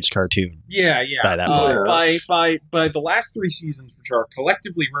 80s kids cartoon. Yeah. By that point. By the last 3 seasons, which are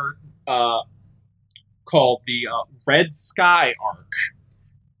collectively called the Red Sky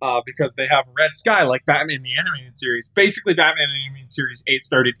arc, because they have Red Sky like Batman the Animated Series. Basically, Batman the Animated Series 8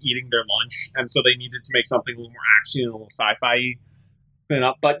 started eating their lunch, and so they needed to make something a little more action and a little sci-fi.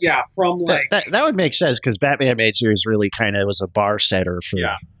 But yeah, from like that would make sense, because Batman Animated Series really kind of was a bar setter for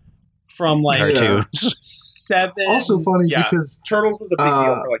from like cartoons. 7. Also funny because Turtles was a big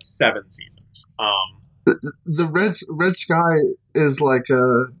deal for like 7 seasons. The Red Sky is like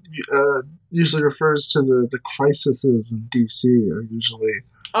usually refers to the crises in DC are usually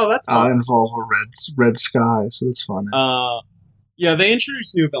that's fun. Involve a red sky, so that's funny. Yeah, they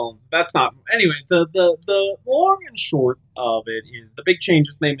introduced new villains. That's not anyway. The long and short of it is the big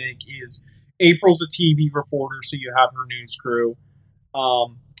changes they make is April's a TV reporter, so you have her news crew.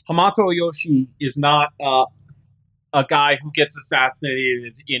 Hamato Yoshi is not a guy who gets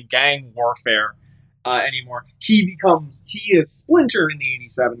assassinated in gang warfare anymore. He is Splinter in the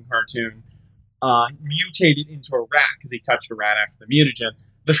 87 cartoon, mutated into a rat because he touched a rat after the mutagen.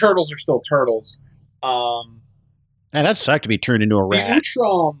 The Turtles are still Turtles. And that sucked to be turned into a rat. The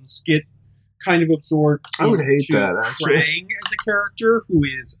Utroms get kind of absorbed. I would hate that, actually. Krang as a character who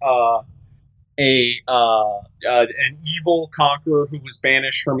is an evil conqueror who was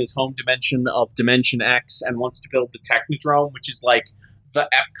banished from his home dimension of Dimension X and wants to build the Technodrome, which is like the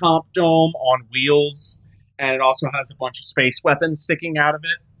Epcomp Dome on wheels, and it also has a bunch of space weapons sticking out of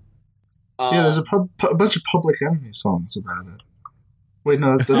it. There's a bunch of Public Enemy songs about it. Wait,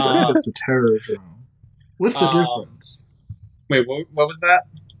 no, I think it's the Terror Drone. What's the difference? Wait, what was that?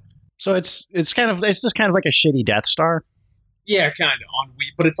 So it's just kind of like a shitty Death Star. Yeah, kind of on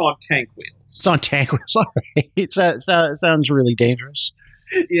wheels, but it's on tank wheels. It's on tank wheels. All right. It sounds really dangerous.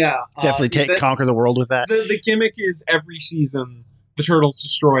 Yeah, definitely conquer the world with that. The gimmick is every season the Turtles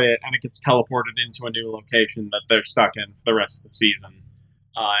destroy it, and it gets teleported into a new location that they're stuck in for the rest of the season.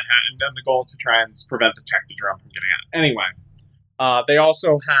 And then the goal is to try and prevent the Technodrome from getting out. Anyway, they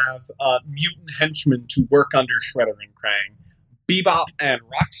also have mutant henchmen to work under Shredder and Krang. Bebop and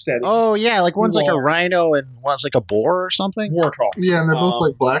Rocksteady. Oh, yeah, like one's like a rhino and one's like a boar or something? Warthog. Yeah, and they're both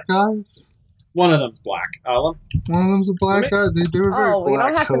like black guys? One of them's black. One of them's a black guy? They were very black. We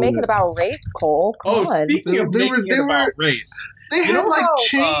don't have to make it about race, Cole. Come on. Speaking of making it about race. They had like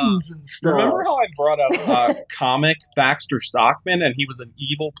chains and stuff. Remember how I brought up comic Baxter Stockman and he was an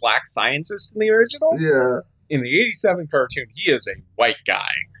evil black scientist in the original? Yeah. In the 87 cartoon, he is a white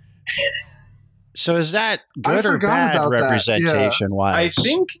guy. So is that good or bad representation-wise? I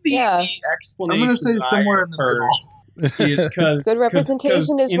think the explanation I'm going to say somewhere in the middle. Is because good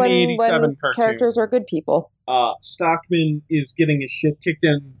representation is when characters are good people. Stockman is getting his shit kicked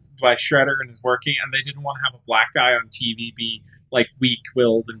in by Shredder and is working, and they didn't want to have a black guy on TV be like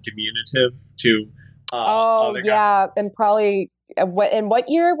weak-willed and diminutive to. And probably in what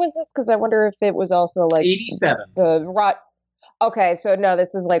year was this? Because I wonder if it was also like 87. Okay, so no,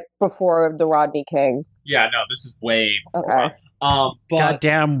 this is like before the Rodney King Yeah, no, this is way before. Okay. But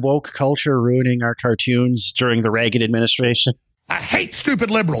goddamn woke culture ruining our cartoons during the Reagan administration. I hate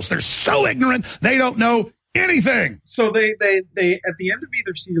stupid liberals. They're so ignorant. They don't know anything. So they at the end of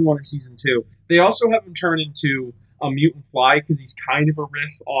either season 1 or season 2, they also have him turn into a mutant fly because he's kind of a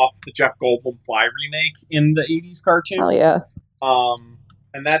riff off the Jeff Goldblum Fly remake in the 80s cartoon. Oh yeah.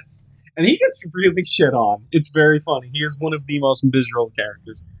 And he gets really shit on. It's very funny. He is one of the most miserable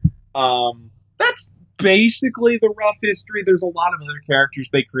characters. That's basically the rough history. There's a lot of other characters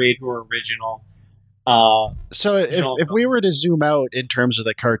they create who are original. So if we were to zoom out in terms of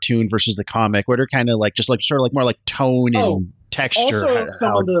the cartoon versus the comic, what are kind of like sort of more like tone and texture? Also,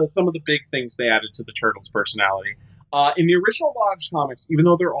 some of the big things they added to the Turtles' personality. In the original Watch comics, even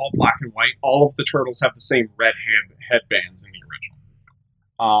though they're all black and white, all of the Turtles have the same red headbands in the original.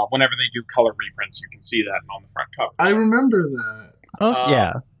 Whenever they do color reprints, you can see that on the front cover. I remember that.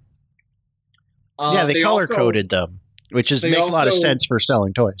 Yeah. Yeah, they color coded them, which makes a lot of sense for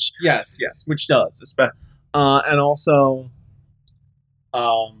selling toys. Yes, which does. And also,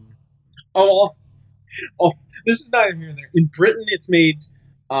 this is neither here nor there. In Britain, it's made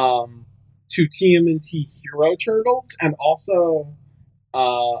two TMNT Hero Turtles, and also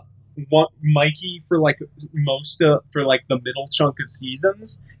Mikey for like the middle chunk of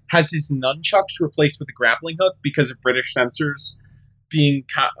seasons has his nunchucks replaced with a grappling hook because of British censors being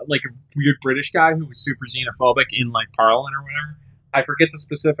like a weird British guy who was super xenophobic in like Parliament or whatever. I forget the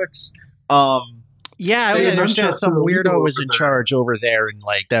specifics. Yeah, I understand some weirdo was in charge over there, and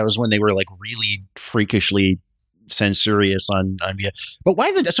like that was when they were like really freakishly censorious on media. But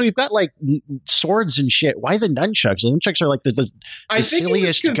why so you've got like swords and shit. Why the nunchucks? The nunchucks are like the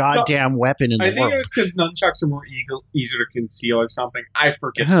silliest goddamn weapon in the world. I think it was because nunchucks are more easier to conceal or something. I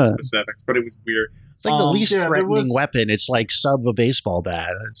forget the specifics, but it was weird. It's like the least threatening weapon. It's like sub a baseball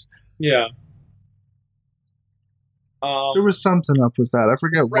bat. Yeah. There was something up with that. I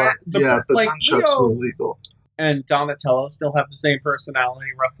forget what. But like nunchucks Leo were illegal. And Donatello still have the same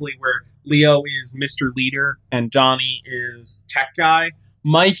personality, roughly, where Leo is Mr. Leader and Donnie is Tech Guy.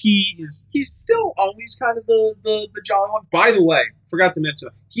 Mikey he's still always kind of the jolly one. By the way, forgot to mention,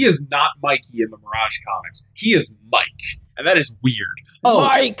 he is not Mikey in the Mirage comics. He is Mike. And that is weird.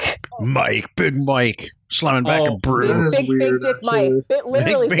 Mike, Big Mike, slamming back a broom. Big Dick Mike.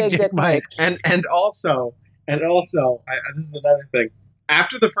 Literally Big Dick Mike. And also, this is another thing.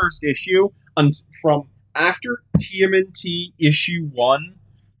 After the first issue, after TMNT issue 1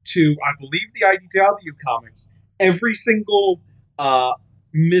 to, I believe, the IDW comics, every single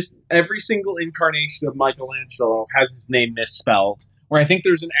incarnation of Michelangelo has his name misspelled. Where I think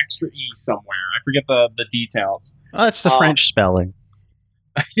there's an extra E somewhere. I forget the details. Oh, that's the French spelling.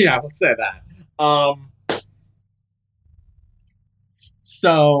 Yeah, let's say that.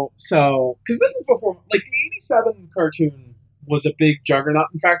 So, because this is before, like, the 87 cartoon was a big juggernaut.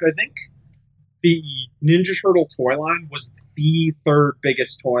 In fact, I think the Ninja Turtle toy line was the third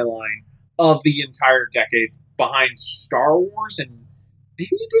biggest toy line of the entire decade, behind Star Wars and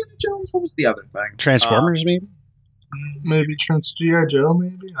maybe Indiana Jones. What was the other thing? Transformers, maybe? Maybe G.I. Joe,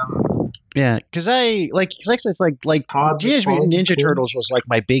 maybe? I don't know. Yeah, because it's like Teenage Mutant Ninja Turtles was like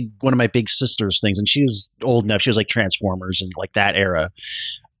one of my big sister's things, and she was old enough. She was like Transformers and like that era.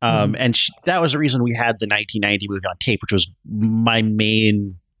 And that was the reason we had the 1990 movie on tape, which was my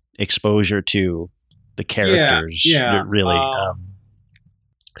main exposure to the characters. Yeah. Really.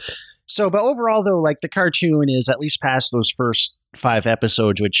 So, but overall, though, like the cartoon is at least past those first 5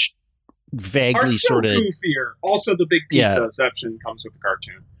 episodes, which vaguely sort of goofier. Also, the big pizza exception comes with the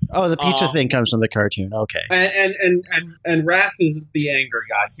cartoon. Oh, the pizza thing comes from the cartoon. Okay. And Raph isn't the angry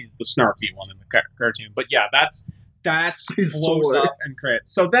guy. He's the snarky one in the cartoon. But yeah, that's blows up and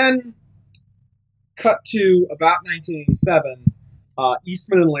creates. So then, cut to about 1987.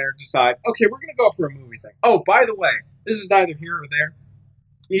 Eastman and Laird decide, okay, we're going to go for a movie thing. Oh, by the way, this is neither here or there.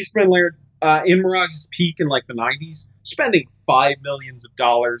 Eastman and Laird, in Mirage's peak in like the 90s, spending $5 million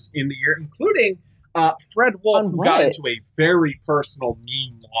in the year, including Fred Wolf, who got into a very personal,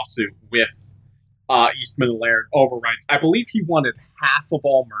 mean lawsuit with Eastman and Laird over rights. I believe he wanted half of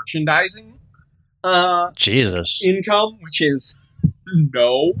all merchandising income, which is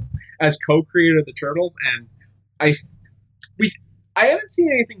no, as co-creator of the Turtles. And I haven't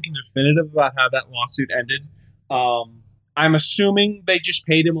seen anything definitive about how that lawsuit ended. I'm assuming they just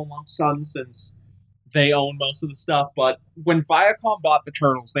paid him a lump sum since they own most of the stuff. But when Viacom bought the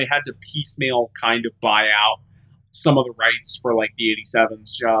Turtles, they had to piecemeal kind of buy out some of the rights for like the 87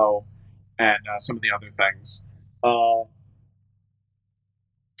 show and some of the other things.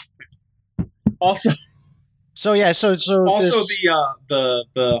 Also, the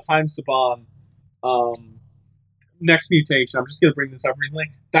Haim Saban Next Mutation, I'm just going to bring this up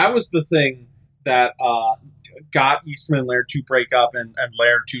briefly. That was the thing that got Eastman and Laird to break up and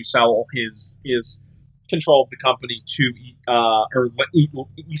Laird to sell his control of the company to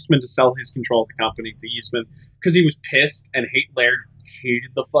Eastman to sell his control of the company to Eastman because he was pissed and Laird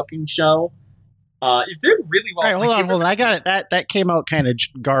hated the fucking show. It did really well. All right, hold on. I got it. That came out kind of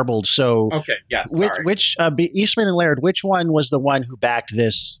garbled. So okay, yes. Which Eastman and Laird? Which one was the one who backed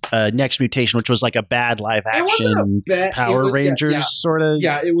this Next Mutation, which was like a bad live action Power Rangers sort of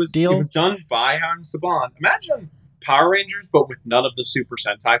deal? It was done by Haim Saban. Imagine Power Rangers, but with none of the Super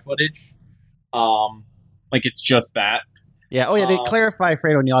Sentai footage. Like it's just that. Yeah. Oh yeah. To clarify for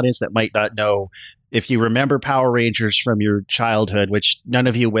anyone in the audience that might not know. If you remember Power Rangers from your childhood, which none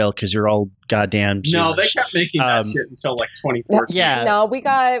of you will because you're all goddamn Zoomers. No, they kept making that shit until like 2014. Yeah. No, we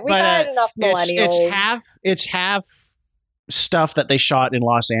got enough millennials. It's half stuff that they shot in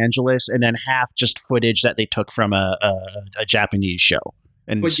Los Angeles and then half just footage that they took from a Japanese show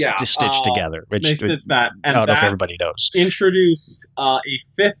and stitched together. Which they stitched that. And I don't know if everybody knows. Introduced a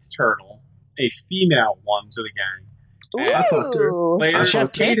fifth turtle, a female one to the gang.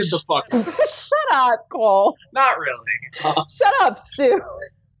 Laird hated the fuck. Shut up, Cole. Not really. Shut up, Stu.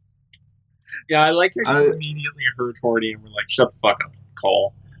 Yeah, I like how you immediately heard horny and we're like, shut the fuck up,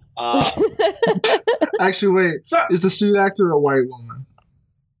 Cole. Actually, wait. Is the suit actor a white woman?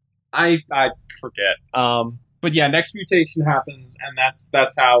 I forget. But yeah, Next Mutation happens, and that's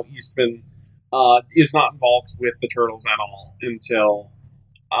how Eastman is not involved with the Turtles at all until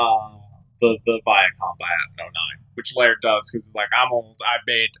the Viacom buyout in 09. Which Laird does because he's like, I'm old. I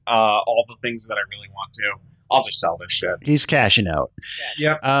made all the things that I really want to. I'll just sell this shit. He's cashing out.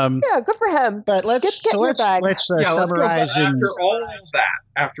 Yep. Yeah, good for him. But let's summarize.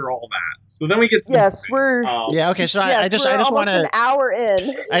 After all that. So then we get to okay. So I just want to an hour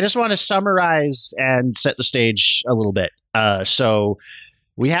in. I just want to summarize and set the stage a little bit. So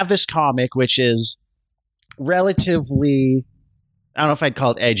we have this comic which is relatively, I don't know if I'd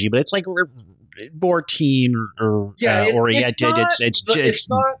call it edgy, but it's like more teen or oriented. It's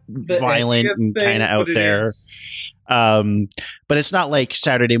not violent and kind of out there. But it's not like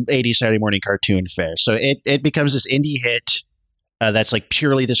 80s Saturday morning cartoon fare. So it becomes this indie hit that's like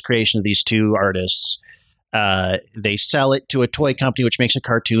purely this creation of these two artists. They sell it to a toy company, which makes a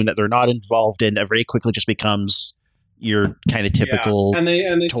cartoon that they're not involved in. That very quickly just becomes your kind of typical and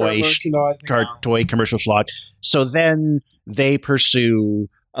they toy commercial schlock. So then they pursue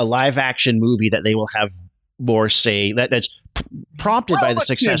a live action movie that they will have more say that's prompted by the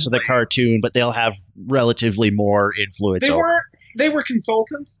success of the cartoon, but they'll have relatively more influence. They were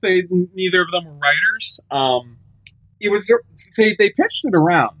consultants. Neither of them were writers. They pitched it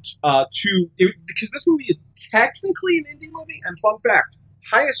around because this movie is technically an indie movie, and fun fact,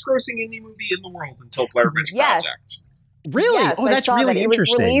 highest grossing indie movie in the world until Blair Witch Project. Really? Yes, that's really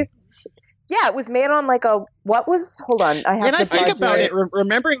interesting. It was made on like hold on. I think about it,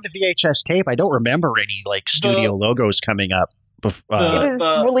 remembering the VHS tape, I don't remember any like studio logos coming up. It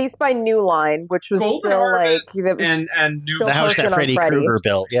was released by New Line, which was Golden still Harvest like the house that Freddy Krueger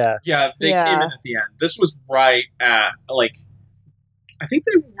built. Yeah, they came in at the end. This was right at like, I think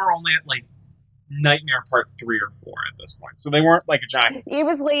they were only at like Nightmare Part 3 or 4 at this point, so they weren't like a giant. It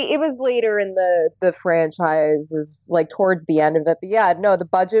was later in the franchise, is like towards the end of it. But yeah, no, the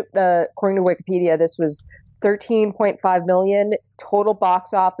budget according to Wikipedia, this was $13.5 million total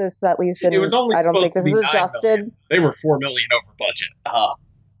box office. At least it was only. I don't think this is adjusted. Million. They were $4 million over budget.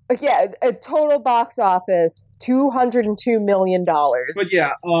 Yeah, a total box office $202 million. But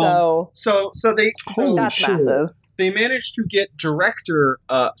yeah, so that's massive. They managed to get director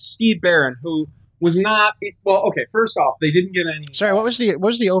Steve Barron, who was not okay. First off, they didn't get any. Sorry, what was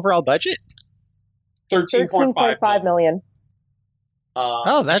the overall budget? $13.5 million.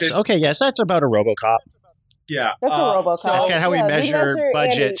 That's okay. Yes, that's about a RoboCop. Yeah, that's a RoboCop. So that's kind of how we measure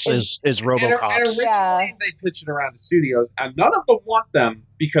budgets is RoboCops. And originally, they pitched it around to studios, and none of them want them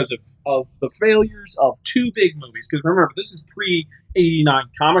because of the failures of two big movies. Because remember, this is pre-'89.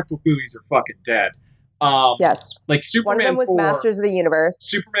 Comic book movies are fucking dead. Yes. Like Superman 4. One of them was Masters of the Universe.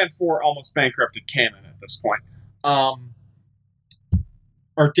 Superman 4 almost bankrupted canon at this point. Or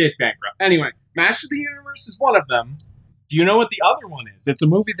did bankrupt. Anyway, Masters of the Universe is one of them. Do you know what the other one is? It's a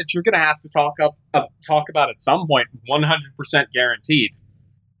movie that you're going to have to talk about at some point, 100% guaranteed.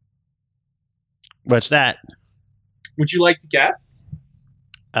 What's that? Would you like to guess?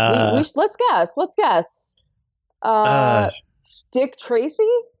 Let's guess. Dick Tracy?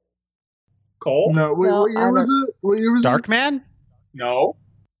 Cole? No, what year was it? What year was Darkman? No.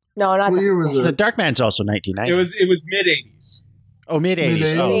 No, not what year was it? The Darkman's also 1990. It was mid-'80s. Oh,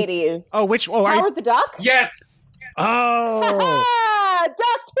 mid-80s. Mid-80s. Oh, which? Oh, Howard the Duck? Yes. Oh. Duck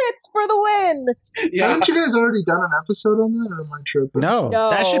tits for the win. Yeah. Haven't you guys already done an episode on that, or am I tripping? No,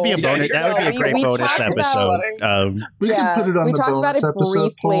 that should be a bonus. That would be a great bonus episode. We can put it on the bonus episode. We talked about it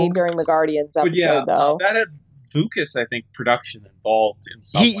briefly during the Guardians episode, though. That had Lucas, I think, production involved in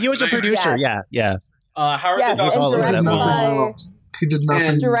some He was a producer. Yes. Yeah. Howard the Duck all over that movie. He did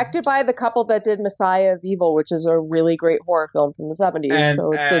nothing. Directed by the couple that did Messiah of Evil, which is a really great horror film from the 70s.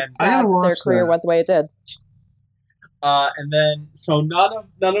 So it's sad that their career went the way it did. And then, so none of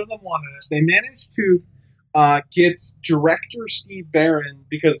them wanted it. They managed to get director Steve Barron,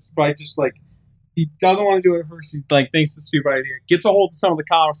 because by just like, he doesn't want to do it at first. He like thinks it's a stupid idea. Gets a hold of some of the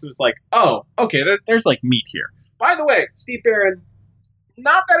comics and is like, oh, okay, there's like meat here. By the way, Steve Barron,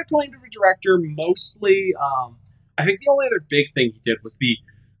 not that acclaimed of a director, mostly, I think the only other big thing he did was the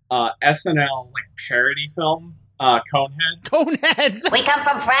SNL like parody film, Coneheads. Coneheads! We come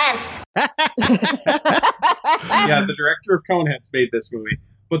from France. Yeah, the director of Coneheads made this movie.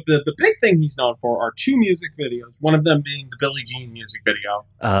 But the big thing he's known for are 2 music videos, one of them being the Billie Jean music video.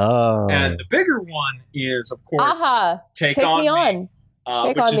 Oh. And the bigger one is, of course, Take Me On.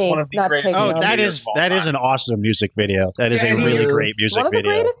 Take which On is Me, one of the not greatest Take Me music On. videos that is an awesome music video. That is a really great music video.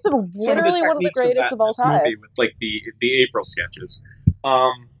 One of the greatest, literally one of the greatest of all time. Movie with like the April sketches.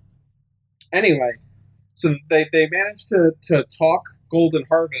 Anyway, so they managed to talk Golden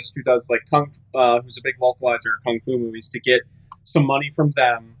Harvest, who does like who's a big localizer of kung fu movies, to get some money from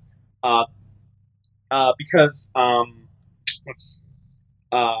them, because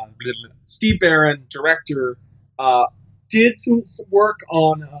Steve Barron, director, did some work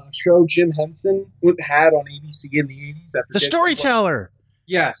on a show Jim Henson had on ABC in the 80s. The Storyteller.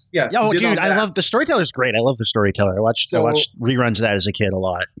 Yes. Oh, dude, I love The Storyteller's great. I love The Storyteller. I watched reruns of that as a kid a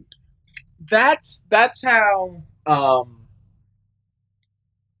lot. That's how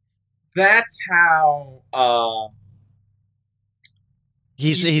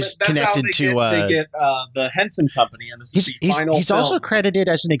he's connected to they get the Henson Company, and this is the final. He's also credited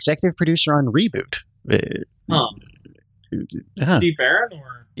as an executive producer on Reboot. Steve Barron,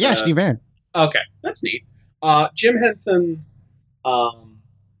 or Steve Barron. Okay, that's neat. Jim Henson,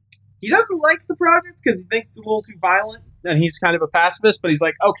 he doesn't like the project because he thinks it's a little too violent, and he's kind of a pacifist. But he's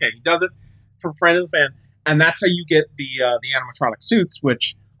like, okay, he does it for friend of the fan, and that's how you get the animatronic suits,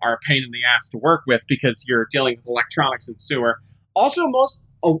 which are a pain in the ass to work with because you're dealing with electronics and sewer. Also,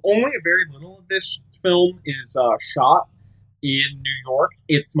 only a very little of this film is shot in New York.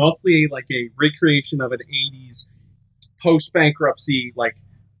 It's mostly like a recreation of an 80s post-bankruptcy like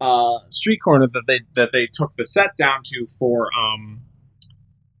street corner that they took the set down to for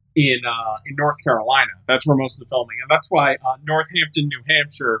in North Carolina. That's where most of the filming, and that's why Northampton, New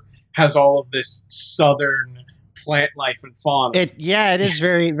Hampshire, has all of this southern plant life and fauna. It is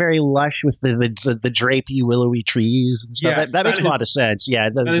very, very lush with the drapey, willowy trees and stuff. Yes, that makes a lot of sense. Yeah,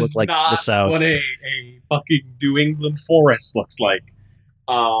 it does look like the South. What a fucking New England forest looks like.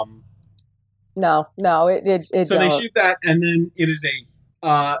 No, it so don't. They shoot that, and then it is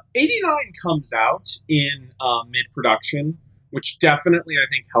 89 comes out in mid-production, which definitely, I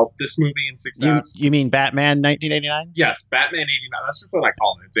think, helped this movie in success. You mean Batman 1989? Yes, Batman 89. That's just what I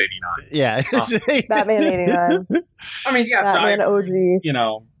call it. It's 89. Yeah. Batman 89. I mean, yeah. Batman OG. You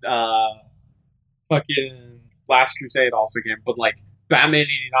know, fucking Last Crusade also came, but like, Batman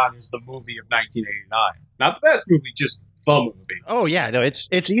 89 is the movie of 1989. Not the best movie, just the movie. Oh, yeah. No, it's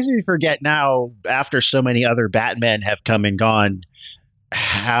easy to forget now, after so many other Batmen have come and gone,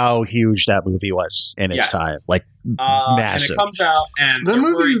 how huge that movie was in its time. Like, massive. And it comes out, and that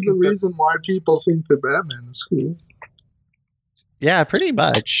movie is the reason why people think that Batman is cool. Yeah, pretty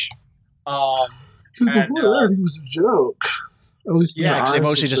much. Before that, he was a joke. At least because they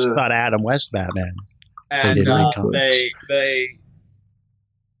mostly just thought Adam West Batman. And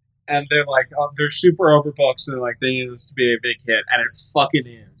they're like, they're super overbooked, and like, they need this to be a big hit, and it fucking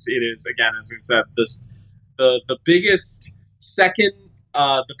is. It is, again, as we said, the biggest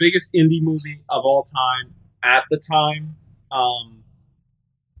the biggest indie movie of all time at the time,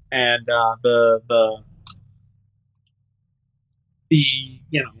 and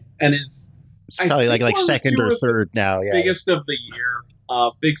and is probably like second or third now. Yeah, biggest of the year,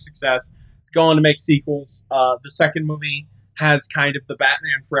 big success. Going to make sequels. The second movie has kind of the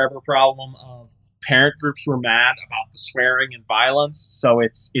Batman Forever problem of parent groups were mad about the swearing and violence, so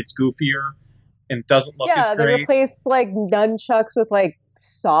it's goofier and doesn't look as great. They replaced like nunchucks with like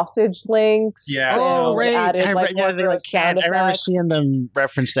sausage links. Yeah. Oh, right. Added, I remember seeing them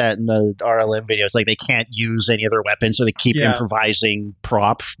reference that in the RLM videos. Like, they can't use any other weapons, so they keep improvising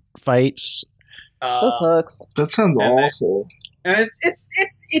prop fights. Those hooks. That sounds awful. And it's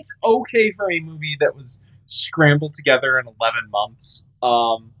okay for a movie that was scrambled together in 11 months.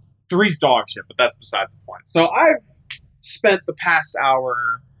 3's dog shit, but that's beside the point. So I've spent the past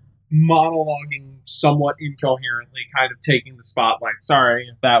hour monologuing somewhat incoherently, kind of taking the spotlight. Sorry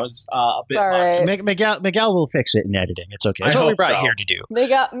if that was a bit much. Miguel will fix it in editing. It's okay. That's what we brought here to do.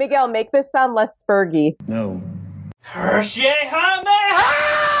 Miguel, make this sound less spurgy. No. I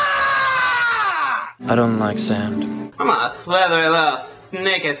don't like sand. I'm a slithery little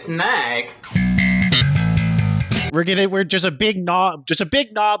sneaky snake. We're just a big knob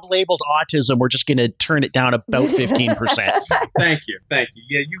labeled autism. We're just gonna turn it down about 15%. Thank you. Yeah,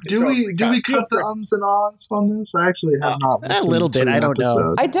 you can do we cut the ums and ahs on this? I actually have not listened a little bit. I don't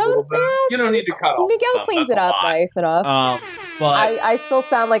know. I don't. You don't need to cut off. Miguel cleans it up nice enough. But I still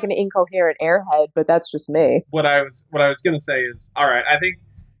sound like an incoherent airhead, but that's just me. What I was gonna say is, all right. I think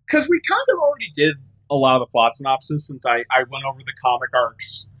because we kind of already did a lot of the plot synopsis since I went over the comic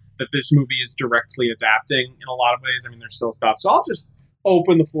arcs that this movie is directly adapting in a lot of ways. I mean, there's still stuff. So I'll just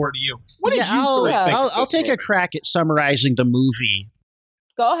open the floor to you. What did you think? I'll take a crack at summarizing the movie.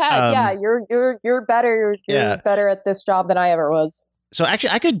 Go ahead. You're better. You're better at this job than I ever was. So actually,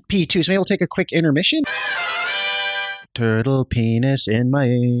 I could pee too. So maybe we'll take a quick intermission. Turtle penis in my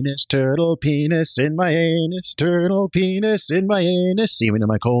anus. Turtle penis in my anus. Turtle penis in my anus. Semen in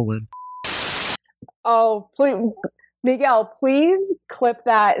my colon. Oh, please. Miguel, please clip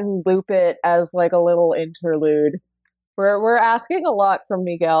that and loop it as like a little interlude. We're asking a lot from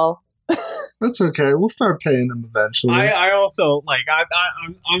Miguel. That's okay. We'll start paying him eventually. I also like.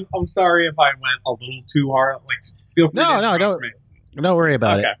 I'm sorry if I went a little too hard. Like, feel free. Don't worry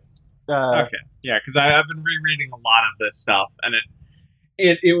about it. Okay, yeah, because I've been rereading a lot of this stuff, and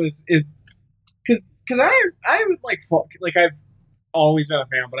it because I would like I've always been a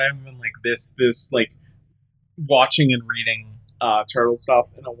fan, but I haven't been like this like watching and reading Turtle stuff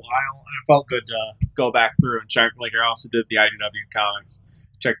in a while, and it felt good to go back through and check. Like, I also did the IDW comics,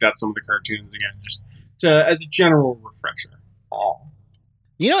 checked out some of the cartoons again, just as a general refresher.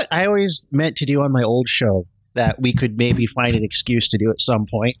 You know what I always meant to do on my old show that we could maybe find an excuse to do at some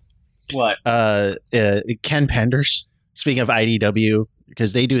point? What? Ken Penders. Speaking of IDW,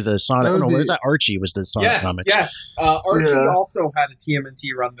 because they do the Sonic. What was that? Archie was the Sonic comics. Yes. Archie also had a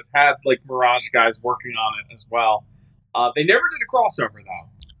TMNT run that had like Mirage guys working on it as well. They never did a crossover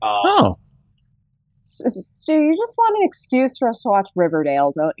though. Stu, you just want an excuse for us to watch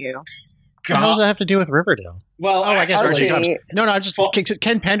Riverdale, don't you? What does that have to do with Riverdale? Well, I guess Archie. No, just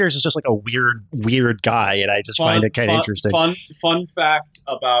Ken Penders is just like a weird guy, and I just find it kind of interesting. Fun fact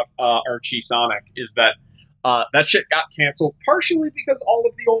about Archie Sonic is that that shit got canceled partially because all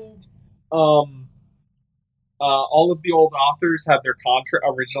of the old authors had their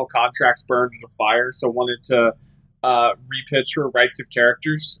original contracts burned in a fire, so wanted to repitch for rights of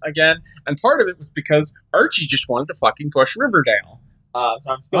characters again, and part of it was because Archie just wanted to fucking push Riverdale.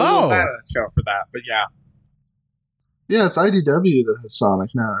 So I'm still a little mad at the show for that, but yeah. Yeah, it's IDW that has Sonic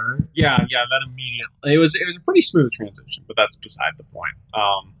now, right? Yeah, that immediately. It was a pretty smooth transition, but that's beside the point.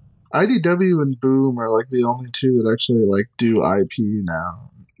 IDW and Boom are like the only two that actually like do IP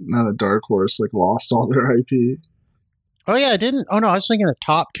now. Now that Dark Horse like lost all their IP. Oh yeah, I didn't. Oh no, I was thinking of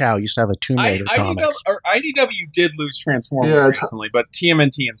Top Cow used to have a Tomb Raider comic. IDW did lose Transformers recently, but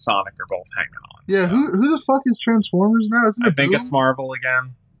TMNT and Sonic are both hanging on. Yeah, so. Who the fuck is Transformers now? Isn't it I think it's Marvel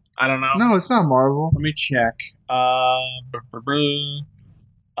again. I don't know. No, it's not Marvel. Let me check.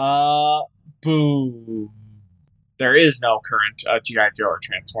 Boo. There is no current G.I. Joe or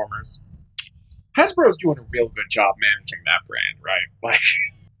Transformers. Hasbro's doing a real good job managing that brand, right? Like,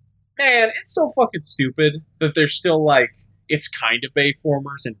 man, it's so fucking stupid that they're still like, it's kind of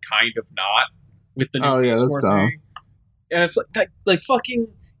Bayformers and kind of not with the new Beast Wars movie. And it's like fucking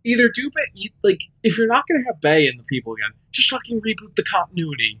either do like if you're not gonna have Bay and the people again, just fucking reboot the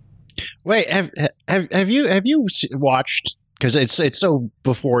continuity. Wait, have you watched? Because it's so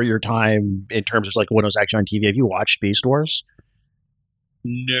before your time in terms of like when it was actually on TV. Have you watched Beast Wars?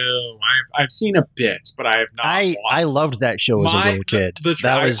 No, I've seen a bit, but I have not. I loved that show as a little kid.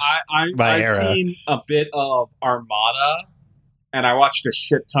 I've seen a bit of Armada, and I watched a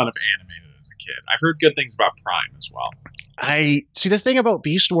shit ton of animated as a kid. I've heard good things about Prime as well. I see. The thing about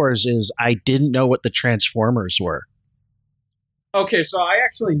Beast Wars is I didn't know what the Transformers were. Okay, so I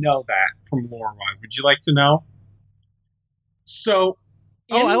actually know that from lore-wise. Would you like to know? So,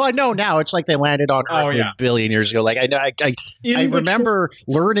 I know now. It's like they landed on Earth a billion years ago. Like I remember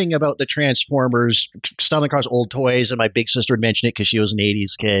learning about the Transformers, stumbling across old toys, and my big sister would mention it because she was an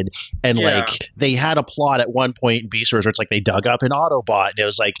 '80s kid. And like they had a plot at one point in Beast Wars where it's like they dug up an Autobot, and it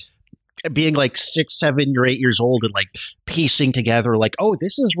was like being like 6, 7, or 8 years old and like piecing together like, oh,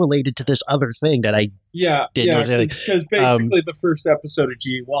 this is related to this other thing that I didn't know. Because basically the first episode of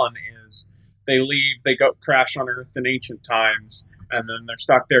G1 is they leave, they go crash on Earth in ancient times, and then they're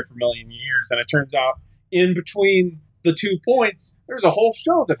stuck there for a million years, and it turns out in between the 2 points, there's a whole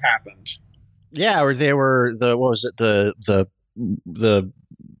show that happened. Yeah, or they were the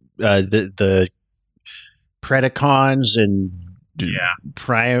Predacons and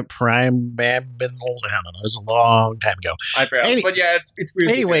prime minerals. I don't know. It was a long time ago. But yeah, it's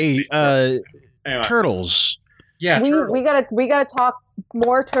weird. Anyway, turtles. Yeah, we gotta talk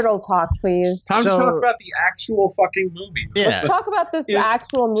more turtle talk, please. Time to talk about the actual fucking movie. Yeah. Let's talk about this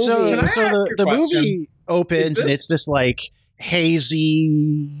actual movie. So the movie opens and it's this like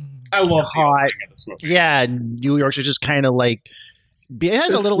hazy. I love hot. The of this movie. Yeah, New York's just kind of like it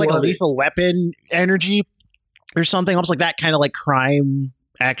has a little like a Lethal Weapon energy or something, almost like that kind of like crime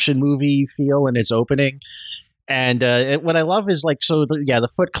action movie feel in its opening. And what I love is like the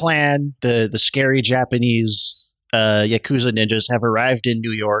Foot Clan, the scary Japanese Yakuza ninjas have arrived in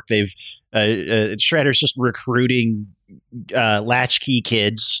New York. They've Shredder's just recruiting latchkey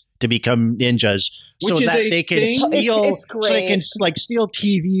kids to become ninjas. So that they can steal, steal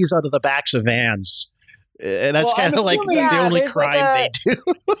TVs out of the backs of vans, and that's kind of like the only crime they do.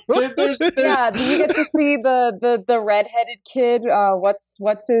 You get to see the redheaded kid.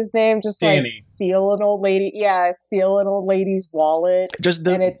 What's his name? Just Danny. Like steal an old lady. Yeah, steal an old lady's wallet.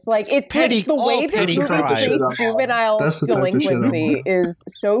 And it's like the way this movie treats juvenile delinquency is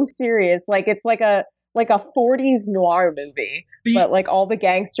so serious. Like it's like a 40s noir movie, but like all the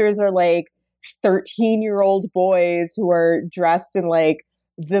gangsters are like 13-year-old boys who are dressed in like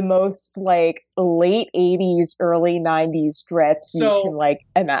the most like late 80s, early 90s drips you can like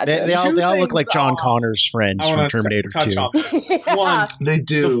imagine. They all look like John Connor's friends from Terminator 2. One, they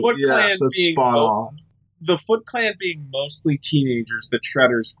do. The Foot Clan that's spot on. The Foot Clan being mostly teenagers that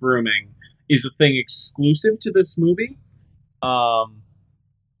Shredder's grooming is a thing exclusive to this movie. Why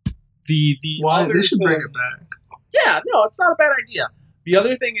they should bring it back? Yeah, no, it's not a bad idea. The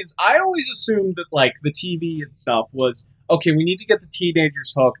other thing is, I always assumed that, like, the TV and stuff was, okay, we need to get the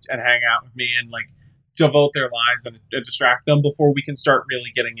teenagers hooked and hang out with me and, like, devote their lives and distract them before we can start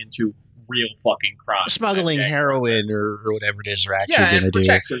really getting into real fucking crime. Smuggling heroin or whatever it is they're actually going to do.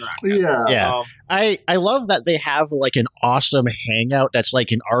 Protection rackets. Yeah. I love that they have, like, an awesome hangout that's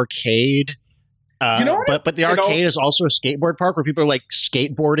like an arcade. But the arcade is also a skateboard park where people are like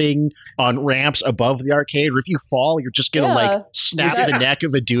skateboarding on ramps above the arcade. Or if you fall, you're just gonna like snap the neck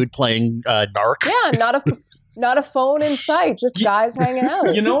of a dude playing Narc. Yeah, not a phone in sight, just guys hanging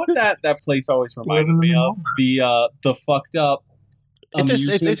out. You know what that place always reminded me of? The fucked up.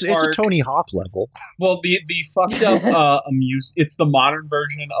 It's a Tony Hawk level. Well, the fucked up it's the modern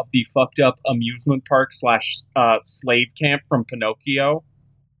version of the fucked up amusement park / slave camp from Pinocchio.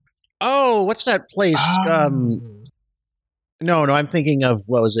 Oh, what's that place? No, I'm thinking of,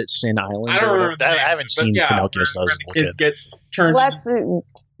 what was it, Sin Island? I don't remember. I haven't seen Pinocchio, so I was kids get turned. Continue.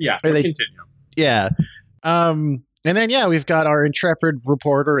 Yeah. And then, we've got our intrepid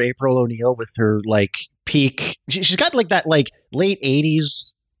reporter, April O'Neil, with her, like, peak. She's got, like, that, like, late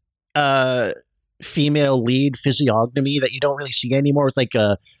 80s female lead physiognomy that you don't really see anymore with, like,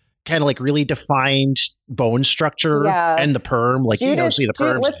 a kind of like really defined bone structure and the perm. Like, you don't see the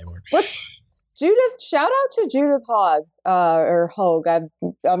perms anymore. Shout out to Judith Hogg, or Hogue. I'm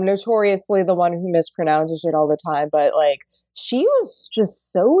notoriously the one who mispronounces it all the time, but like, she was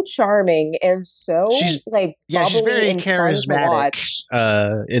just so charming and so bubbly she's very and charismatic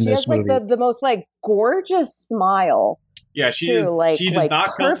in this movie. She has like the most like gorgeous smile. Yeah, she does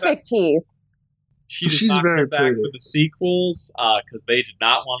not perfect teeth. She's not come back for the sequels because they did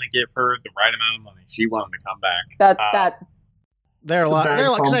not want to give her the right amount of money. She wanted to come back. They're a lot.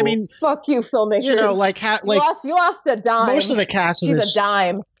 Because I mean, fuck you, filmmakers. You know, like you lost a dime. Most of the cast of this a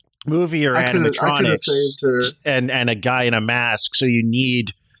dime. movie are animatronics and a guy in a mask. So you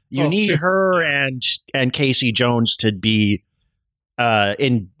need her and Casey Jones to be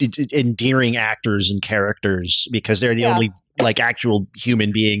endearing actors and characters because they're the only like actual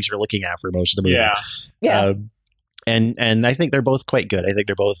human beings you're looking at for most of the movie. Yeah. And I think they're both quite good. I think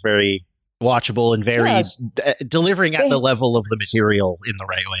they're both very watchable and very delivering at the level of the material in the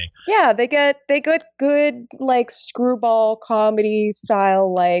right way. Yeah, they get good like screwball comedy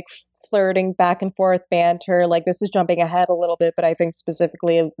style, like flirting back and forth banter. Like, this is jumping ahead a little bit, but I think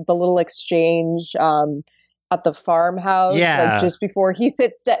specifically the little exchange at the farmhouse, like just before he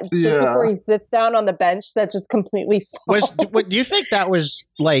sits down on the bench, that just completely falls. Do you think that was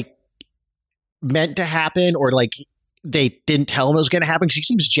like meant to happen, or like they didn't tell him it was going to happen because he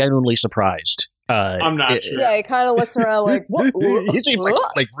seems genuinely surprised. I'm not sure. Yeah, he kind of looks around like, what? He seems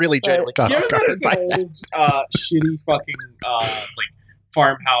like really genuinely caught off guard by that. Old, shitty fucking like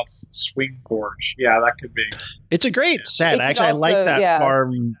farmhouse swing porch. Yeah, that could be. It's a great set. Actually, I like that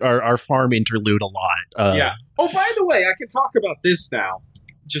farm, our farm interlude a lot. Yeah. Oh, by the way, I can talk about this now.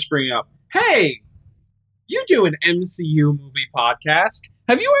 Just bring up. Hey, you do an MCU movie podcast.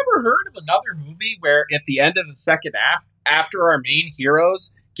 Have you ever heard of another movie where at the end of the second act, after our main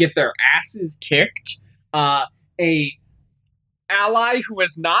heroes get their asses kicked, a ally who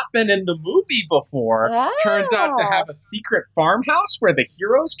has not been in the movie before turns out to have a secret farmhouse where the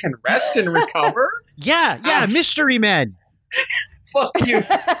heroes can rest and recover? Yeah, Mystery Men. Fuck you.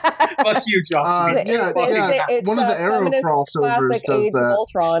 Fuck you, Justin. One of the Arrow crossovers does that.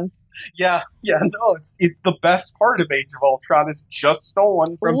 Ultron. Yeah, no, it's the best part of Age of Ultron. It's just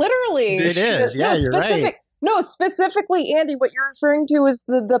stolen from literally. It is. Yeah, you're right. No, specifically, Andy, what you're referring to is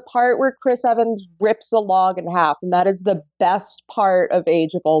the part where Chris Evans rips a log in half, and that is the best part of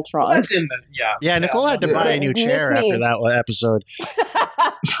Age of Ultron. Well, that's in the Yeah, Nicole had to buy a new chair after that episode.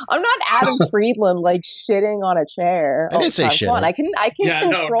 I'm not Adam Friedland like shitting on a chair. I didn't say shit. I can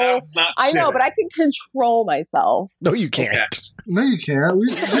control. No, I know, but I can control myself. No, you can't. Okay. No, you can't.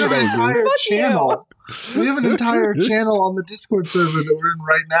 We have an entire channel. We have an entire channel on the Discord server that we're in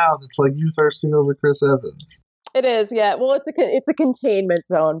right now that's like you thirsting over Chris Evans. It is, yeah. Well, it's a containment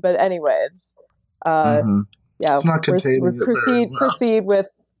zone, but anyways, yeah. It's not containing proceed with.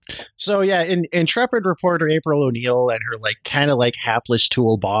 So yeah, intrepid reporter April O'Neil and her kind of hapless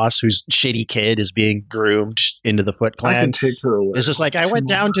tool boss, whose shitty kid is being groomed into the Foot Clan. I can take her away. It's just I went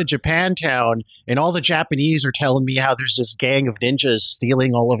down to Japantown and all the Japanese are telling me how there's this gang of ninjas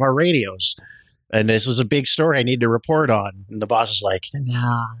stealing all of our radios. And this is a big story I need to report on. And the boss is like,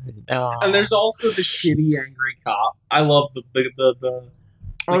 no. And there's also the shitty angry cop. I love the the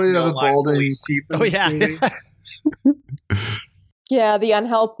balding police chief in this movie. Yeah, the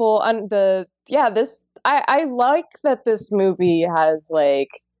unhelpful I like that this movie has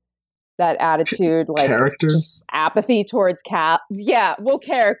that attitude, characters, just apathy towards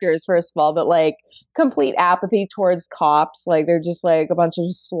characters first of all, but complete apathy towards cops. They're just a bunch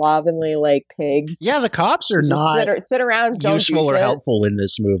of slovenly pigs. Yeah, the cops are not sit around, useful or helpful in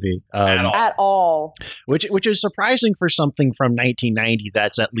this movie at all. Which is surprising for something from 1990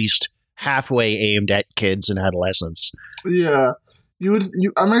 that's at least halfway aimed at kids and adolescents. Yeah.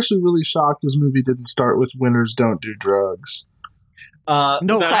 I'm actually really shocked this movie didn't start with "Winners Don't Do Drugs."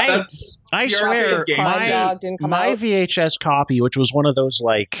 No, I swear, my VHS copy, which was one of those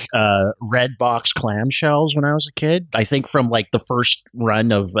red box clamshells when I was a kid, I think from the first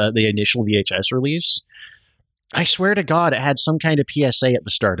run of the initial VHS release. I swear to God, it had some kind of PSA at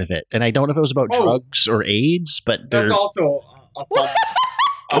the start of it, and I don't know if it was about drugs or AIDS, but that's also a fun.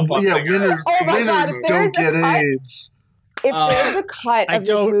 Winners don't get AIDS. If there's a cut of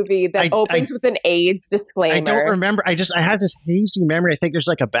this movie that opens with an AIDS disclaimer, I don't remember. I have this hazy memory. I think there's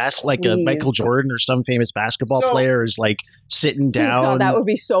a Michael Jordan or some famous basketball player is sitting down. God, that would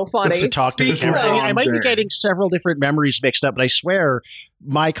be so funny to talk to the camera. I might be getting several different memories mixed up, but I swear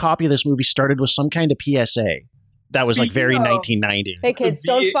my copy of this movie started with some kind of PSA that was very 1990. Hey kids,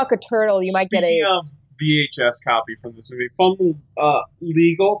 don't fuck a turtle. You might get AIDS. VHS copy from this movie. Fun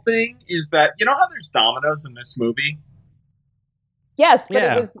legal thing is that you know how there's dominoes in this movie. Yes, but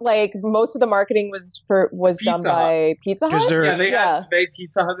it was most of the marketing was done by Pizza Hut. They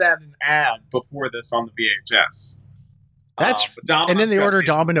Pizza Hut had an ad before this on the VHS. And then they order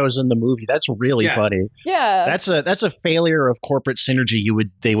Domino's in the movie. That's really funny. Yeah, that's a failure of corporate synergy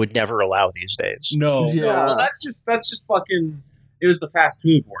they would never allow these days. No, well, that's just fucking. It was the fast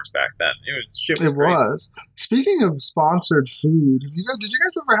food wars back then. It was. Speaking of sponsored food, did you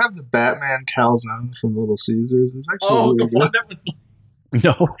guys ever have the Batman calzone from Little Caesars? It was actually really good. One that was.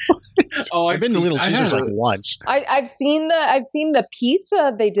 No. I've been to Little Caesars once. I've seen the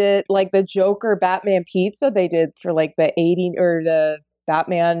pizza they did, the Joker Batman pizza they did for the 80 or the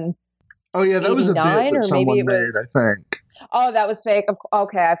Batman. Oh yeah, that was a bit that someone made, I think. Oh, that was fake.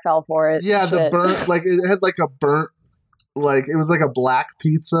 Okay, I fell for it. Yeah, the burnt it had a burnt it was a black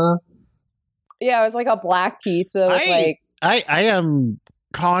pizza. Yeah, it was a black pizza with I am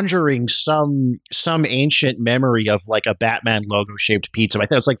conjuring some ancient memory of a Batman logo shaped pizza. I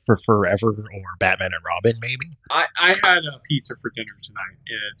thought it was for Forever or Batman and Robin, maybe. I had a pizza for dinner tonight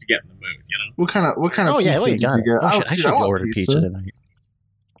to get in the mood. What kind of pizza did you get? I should order pizza tonight.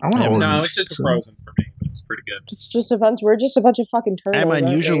 I want to order. No, it's just a frozen for me. But it's pretty good. We're just a bunch of fucking turtles. I'm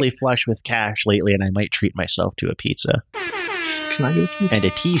unusually flush with cash lately, and I might treat myself to a pizza. Can I get a pizza? And a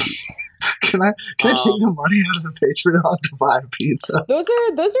TV. Can I take the money out of the Patreon to buy a pizza? Those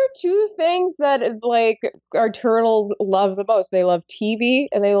are two things that like our turtles love the most. They love TV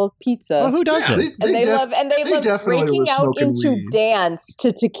and they love pizza. Well, who doesn't? They love breaking out into weed. dance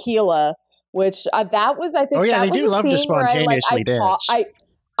to tequila, which that was I think. Oh yeah, that they was do a love to scene where spontaneously dance.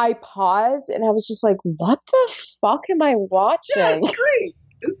 I paused and I was just like, "What the fuck am I watching?" Yeah, it's great.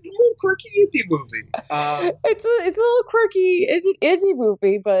 It's a little quirky indie movie. It's a little quirky indie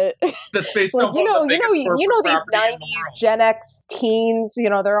movie, but that's based like, on these '90s Gen X teens.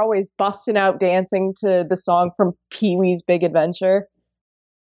 They're always busting out dancing to the song from Pee-wee's Big Adventure.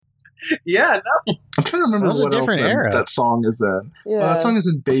 Yeah, no. I'm trying to remember what else that song is in. Yeah. That song is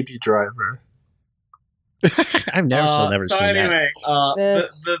in Baby Driver. I've never seen anyway,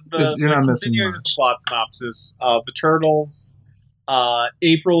 that. You're not missing continuing much. Plot synopsis: the Turtles.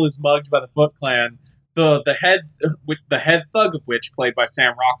 April is mugged by the Foot Clan. The head thug of which played by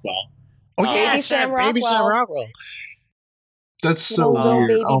Sam Rockwell. Oh yeah, baby Sam Rockwell. That's so weird.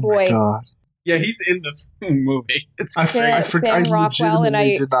 Baby oh boy. My god. Yeah, he's in this movie. It's I Sam Rockwell, and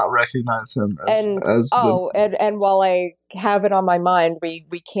I did not recognize him and while I have it on my mind,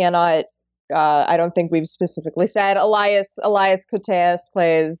 we cannot. I don't think we've specifically said Elias Koteas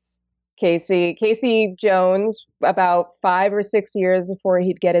plays Casey Jones about 5 or 6 years before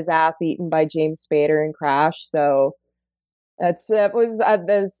he'd get his ass eaten by James Spader in Crash. So that was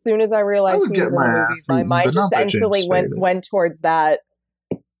as soon as I realized he was in the movie, my mind just instantly went towards that.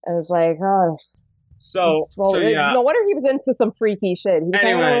 I was like, oh. So yeah. No wonder he was into some freaky shit. He was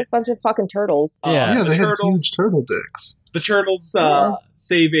hanging out with a bunch of fucking turtles. Yeah, they had huge turtle dicks. The turtles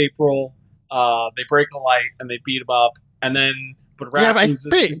save April. They break a light and they beat him up, and then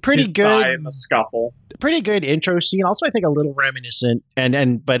pretty good in the scuffle. Pretty good intro scene. Also, I think a little reminiscent,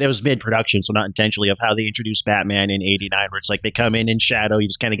 but it was mid-production, so not intentionally, of how they introduced Batman in '89, where it's like they come in shadow, you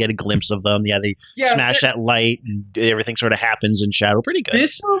just kind of get a glimpse of them. Yeah, they smash that light, and everything sort of happens in shadow. Pretty good.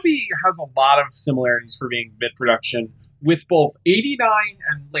 This movie has a lot of similarities for being mid-production with both '89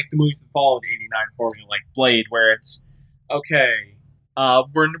 and like the movies that followed '89 formula, like Blade, where it's okay.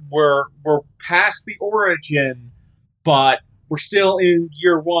 We're past the origin, but we're still in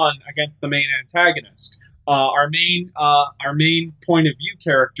year one against the main antagonist. Our main point of view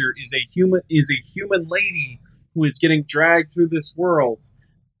character is a human lady who is getting dragged through this world.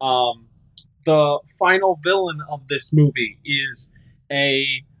 The final villain of this movie is a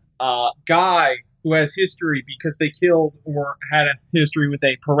guy who has history because they killed or had a history with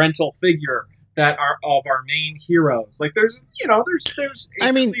a parental figure that are of our main heroes. Like there's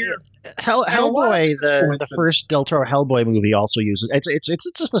I mean, Hellboy, the first Del Toro Hellboy movie also uses it's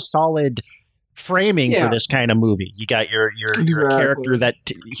just a solid framing for this kind of movie. You got your character, that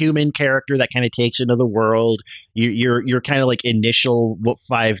human character that kind of takes into the world. Your kind of like initial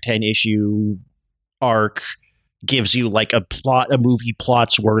 5-10 issue arc gives you like a movie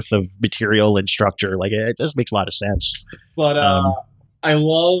plot's worth of material and structure. Like it just makes a lot of sense. But I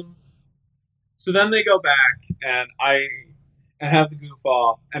love. So then they go back, and I have the goof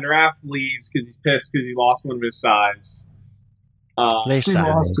off, and Raph leaves because he's pissed because he lost one of his size. He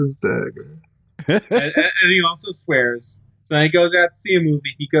lost his dagger. and he also swears. So then he goes out to see a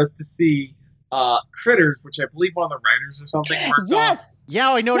movie. He goes to see Critters, which I believe one of the writers or something worked on.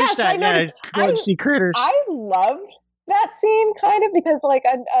 Yeah, I noticed that. Going to see Critters. I loved that scene kind of because like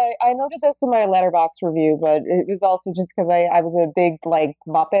I noted this in my Letterboxd review, but it was also just because I was a big like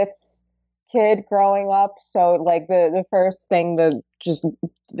Muppets kid growing up, so like the first thing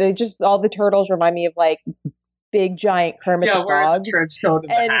all the turtles remind me of like big giant Kermit the Frogs. The trench coat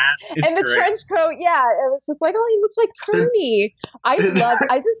and the hat. And the trench coat, it was just like, oh, he looks like Kermit.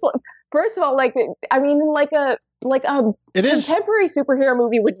 First of all, like I mean, like a contemporary superhero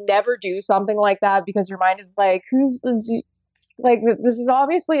movie would never do something like that because your mind is like, like this is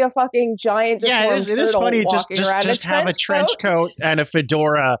obviously a fucking giant. Yeah, it is funny. Just have a trench coat and a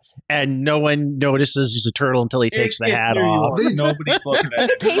fedora, and no one notices he's a turtle until he takes the hat off. Nobody's looking at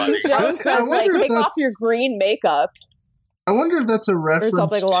it. Casey Jones says, like, take off your green makeup. I wonder if that's a reference or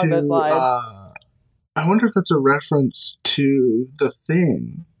something along those lines. I wonder if that's a reference to The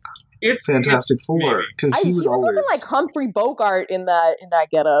Thing. It's Fantastic Four because he was looking like Humphrey Bogart in that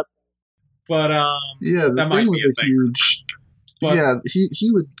getup. But The Thing was a huge. But, he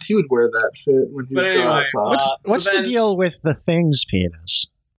would wear that fit when he would go outside. What's the deal with The Thing's penis?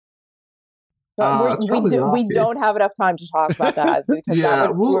 We don't have enough time to talk about that because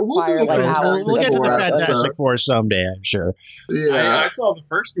that would require like hours. We'll get to the Fantastic Four someday, I'm sure. Yeah, I saw the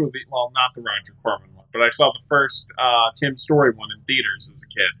first movie. Well, not the Roger Corman one, but I saw the first Tim Story one in theaters as a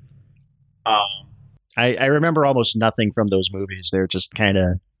kid. I remember almost nothing from those movies. They're just kind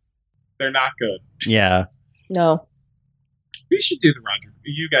of. They're not good. Yeah. No. We should do the Roger.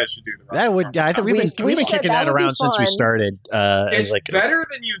 You guys should do the Roger. That would. I think we've been kicking that around since we started. It's better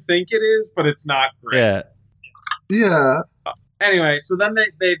than you think it is, but it's not great. Yeah. Yeah. Anyway, so then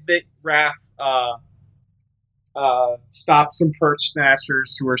they Raph stop some purse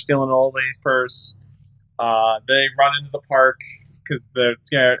snatchers who are stealing an old lady's purse. They run into the park because they're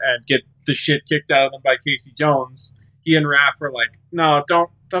scared and get the shit kicked out of them by Casey Jones. He and Raph are like, no, don't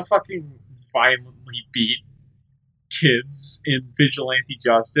fucking violently beat kids in vigilante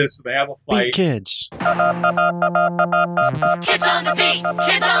justice. So they have a fight. Beat kids. Kids on the beat.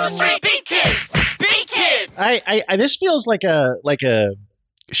 Kids on the street. Beat kids. Beat kids. I this feels like a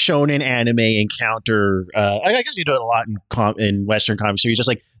shonen anime encounter. I guess you do it a lot in Western comics. So you're just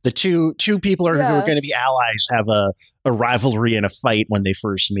like the two people who are going to be allies have a rivalry and a fight when they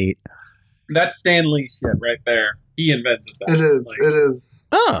first meet. That's Stan Lee shit right there. He invented that. It is. It is.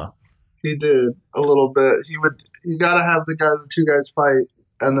 Oh. He did a little bit. You gotta have the two guys fight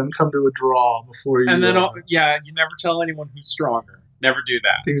and then come to a draw before you. And then you never tell anyone who's stronger. Never do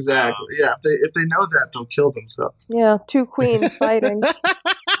that. Exactly. If they know that, they'll kill themselves. Yeah, two queens fighting.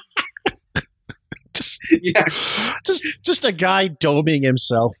 Just a guy doming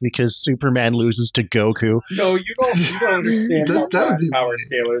himself because Superman loses to Goku. No, you don't understand how power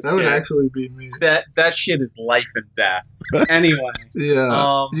scalers. That would actually be me. That shit is life and death. Anyway,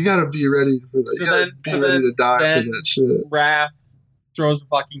 yeah, you gotta be ready for that. You gotta be ready to die for that shit. Raph throws a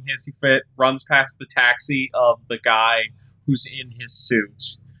fucking hissy fit, runs past the taxi of the guy who's in his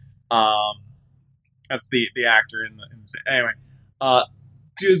suit. That's the actor in the anyway.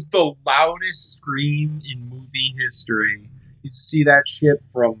 Does the loudest scream in movie history. You see that shit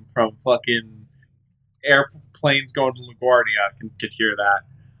from fucking airplanes going to LaGuardia. Could hear that.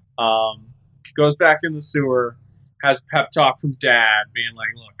 Goes back in the sewer, has a pep talk from Dad, being like,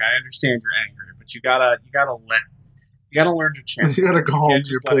 "Look, I understand you're angry, but you gotta learn to channel. You gotta go home to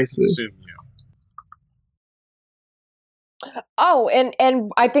your places." Oh,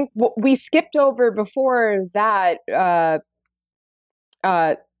 and I think we skipped over before that.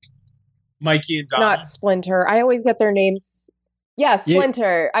 Mikey and Donnie. Not Splinter. I always get their names. Yeah,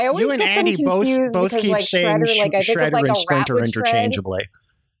 Splinter. I always get them confused both because keep like saying Shredder, like I think of like and a Splinter rat interchangeably.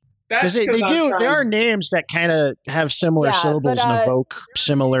 Because they do. There are names that kind of have similar syllables and evoke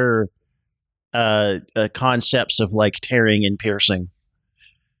similar concepts of like tearing and piercing.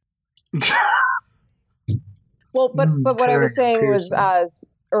 Well, but what I was saying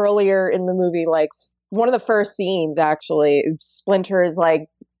was earlier in the movie, like one of the first scenes, actually, Splinter is like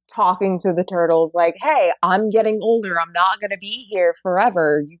talking to the turtles, like, "Hey, I'm getting older. I'm not going to be here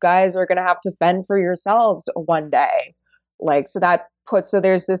forever. You guys are going to have to fend for yourselves one day." Like, so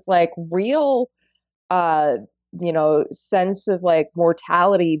there's this like real, sense of like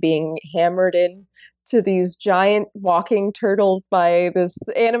mortality being hammered in to these giant walking turtles by this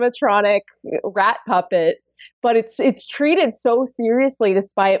animatronic rat puppet. But it's treated so seriously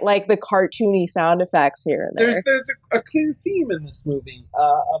despite like the cartoony sound effects here and there. There's a clear theme in this movie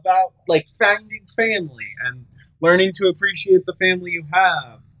about like finding family and learning to appreciate the family you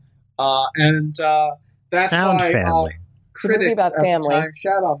have, and that's why family. Critics about at family. the time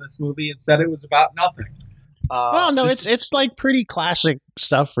shat on this movie and said it was about nothing. Well, no, it's like pretty classic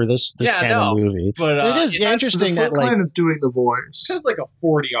stuff for this kind of movie. But it is interesting that Clan is doing the voice. It has like a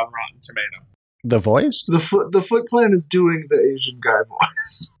 40 on Rotten Tomato. The voice? The Foot Clan is doing the Asian guy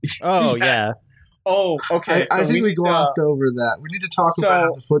voice. Oh, yeah. Oh, okay. I think we glossed over that. We need to talk about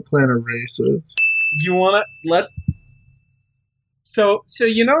how the Foot Clan are racist. You want to So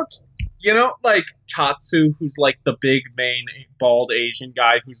like Tatsu, who's like the big main bald Asian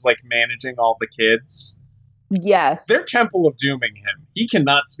guy who's like managing all the kids? Yes. They're Temple of Dooming him. He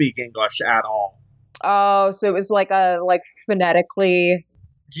cannot speak English at all. Oh, so it was like phonetically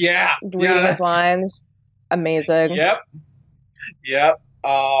reading his lines. Amazing. Yep.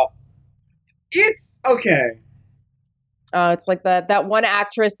 It's okay. It's like that one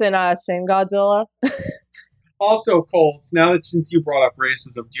actress in Shin Godzilla. Also, Colts, now that since you brought up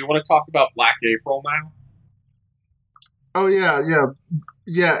racism, do you want to talk about Black April now? Oh, yeah.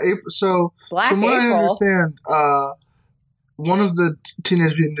 So, from what I understand, one of the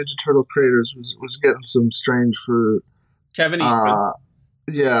Teenage Mutant Ninja Turtle creators was getting some strange fruit. Kevin Eastman.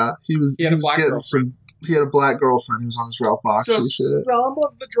 Yeah, he had a black girlfriend who was on his Ralph Bakshi shit. Some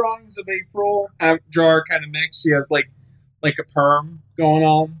of the drawings of April are kind of mixed. She has like a perm going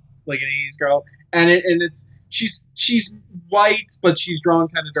on, like an 80s girl, and it's she's white, but she's drawn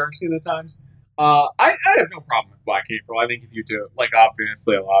kind of dark skin at times. I have no problem with Black April. I think if you do it, like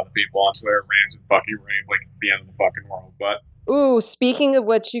obviously a lot of the people on Twitter rant and fucking rave like it's the end of the fucking world, but Ooh, speaking of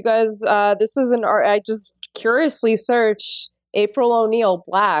which, you guys, this is I just curiously searched April O'Neil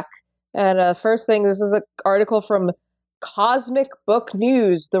Black. And first thing, this is an article from Cosmic Book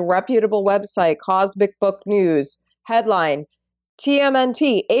News, the reputable website, Cosmic Book News. Headline,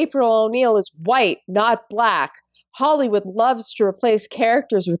 TMNT, April O'Neil is white, not black. Hollywood loves to replace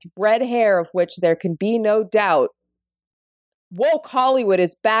characters with red hair, of which there can be no doubt. Woke Hollywood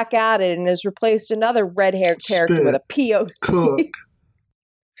is back at it and has replaced another red-haired character with a POC.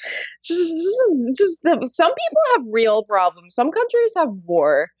 Some people have real problems. Some countries have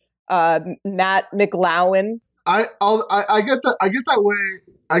war. Matt McLowan. I get that. I get that way.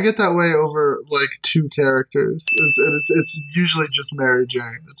 I get that way over like two characters. It's usually just Mary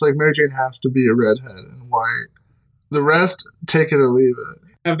Jane. It's like Mary Jane has to be a redhead and white. The rest, take it or leave it.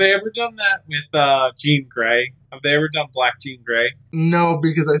 Have they ever done that with Jean Grey? Have they ever done Black Jean Grey? No,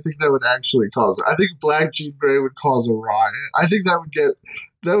 because I think that would actually cause. I think Black Jean Grey would cause a riot. I think that would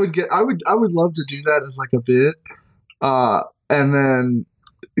get. I would love to do that as like a bit, and then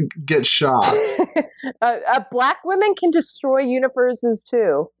get shot. Black women can destroy universes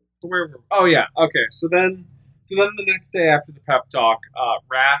too. Oh yeah. Okay. So then the next day after the pep talk,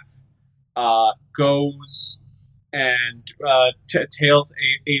 Raph goes and tails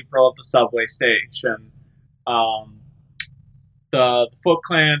April at the subway station. The Foot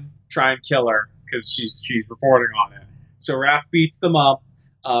Clan try and kill her because she's reporting on it. So Raph beats them up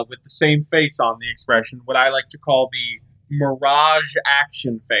with the same face on the expression, what I like to call the Mirage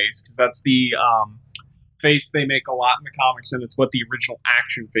action face, because that's the face they make a lot in the comics, and it's what the original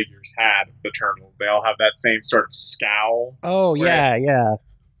action figures had of the Turtles. They all have that same sort of scowl. Oh, right? Yeah.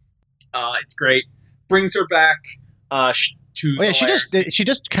 It's great. Brings her back to yeah, she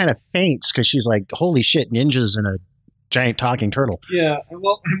just kind of faints because she's like, holy shit, ninjas and a giant talking turtle. Yeah,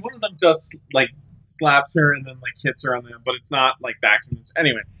 well, and one of them just like slaps her and then like hits her on the, but it's not like that convincing.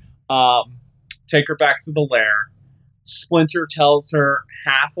 Anyway, take her back to the lair. Splinter tells her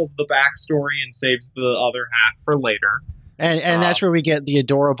half of the backstory and saves the other half for later. And that's where we get the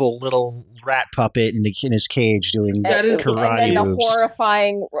adorable little rat puppet in his cage doing karate and then the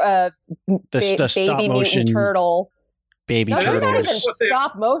horrifying baby mutant turtle. Baby turtle. They're not even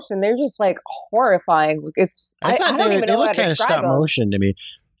stop motion. They're just like horrifying. It's I don't even know how to describe them. They look kind of stop motion to me.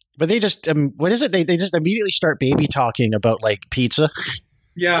 But they just what is it? They just immediately start baby talking about like pizza.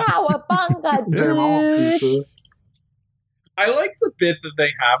 Yeah. Cowabunga, dude. I like the bit that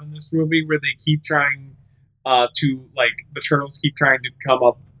they have in this movie where they keep trying to, like, the Turtles keep trying to come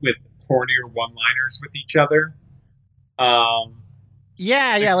up with cornier one-liners with each other.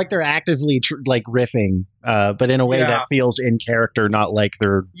 Yeah, like they're actively riffing, but in a way that feels in character, not like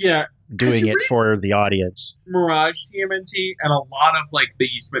they're doing it for the audience. Mirage TMNT and a lot of like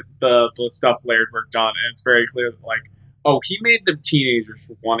the stuff Laird worked on, and it's very clear that like, oh, he made them teenagers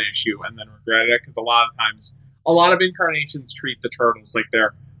for one issue and then regretted it, because a lot of times, a lot of incarnations treat the Turtles like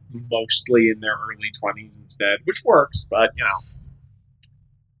they're mostly in their early 20s instead, which works, but you know.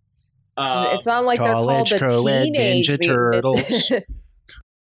 It's not like they're called the Teenage Ninja Turtles.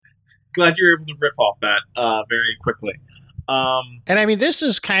 Glad you were able to riff off that very quickly. And I mean, this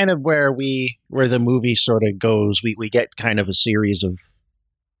is kind of where the movie sort of goes. We get kind of a series of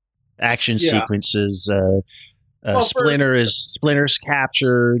action sequences. Splinter's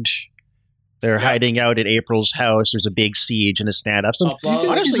captured. They're hiding out at April's house. There's a big siege and a standoff. So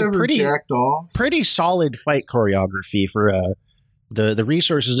honestly, pretty solid fight choreography for the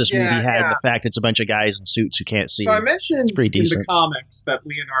resources this movie had. And the fact it's a bunch of guys in suits who can't see. So I mentioned in the comics that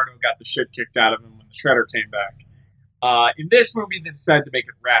Leonardo got the shit kicked out of him when the Shredder came back. In this movie, they decided to make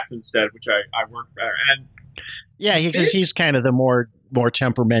it Raph instead, which I worked better. And he's kind of the more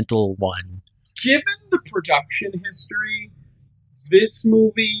temperamental one. Given the production history, this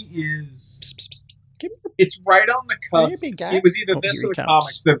movie it's right on the cusp. It was either this or the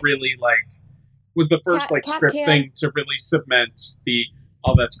comics that really was the first script thing to really cement the.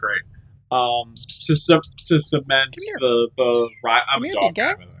 Oh, that's great. To cement the right. I'm a dog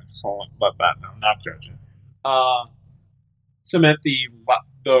guy, by the way. Just let that know. Not judging. Cement the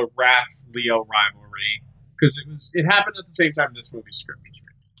Raph Leo rivalry, because it happened at the same time this movie's script was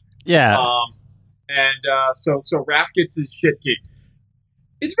written. Yeah. So Raph gets his shit kicked.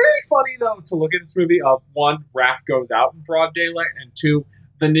 It's very funny, though, to look at this movie of, one, Raph goes out in broad daylight, and two,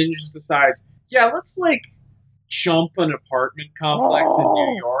 the ninjas decide, let's, jump an apartment complex in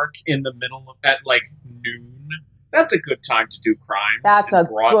New York in the middle of, at, noon. That's a good time to do crimes. That's a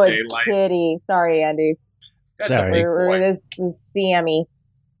broad good daylight. Kitty. Sorry, Andy. That's a big boy. This is Sammy.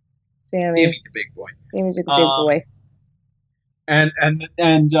 Sammy's a big boy. Sammy's a big boy.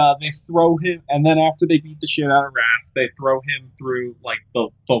 They throw him, and then after they beat the shit out of Wrath, they throw him through like the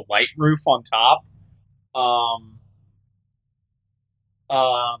light roof on top.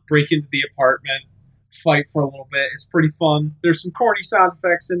 Break into the apartment, fight for a little bit. It's pretty fun. There's some corny sound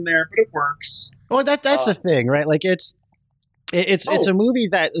effects in there, but it works. Well, that's the thing, right? Like it's a movie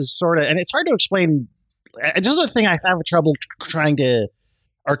that is sort of, and it's hard to explain. This is the thing I have trouble trying to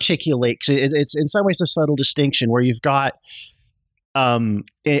articulate, because it's in some ways a subtle distinction where you've got an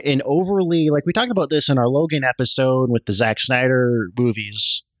overly, like we talked about this in our Logan episode with the Zack Snyder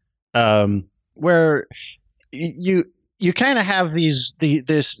movies, where you kind of have you've got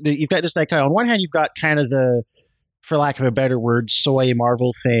this dichotomy. On one hand, you've got kind of the, for lack of a better word, soy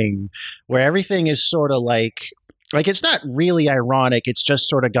Marvel thing, where everything is sort of like it's not really ironic. It's just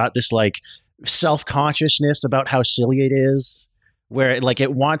sort of got this like self-consciousness about how silly it is, where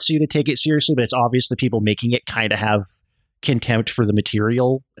it wants you to take it seriously, but it's obvious the people making it kind of have contempt for the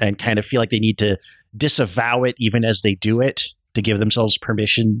material and kind of feel like they need to disavow it even as they do it to give themselves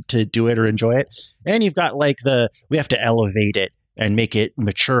permission to do it or enjoy it. And you've got we have to elevate it and make it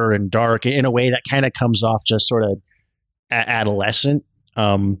mature and dark in a way that kind of comes off just sort of adolescent.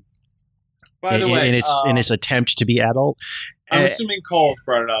 By the way, in its attempt to be adult. I'm assuming Cole's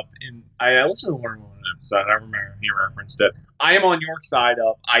brought it up. I listened to Wonder Woman episode. I remember he referenced it. I am on your side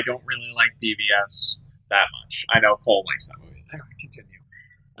of I don't really like BVS that much. I know Cole likes that movie. Anyway, continue.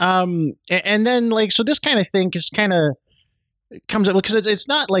 And then so this kind of thing is kind of comes up because it's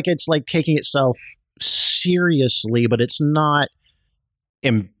not like it's like taking itself seriously, but it's not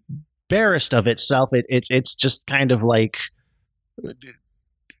embarrassed of itself. It's just kind of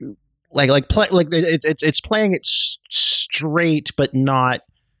it's playing it straight, but not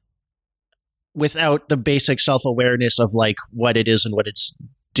without the basic self-awareness of what it is and what it's.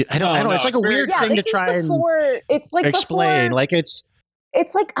 I don't know. It's like a weird thing to try and explain.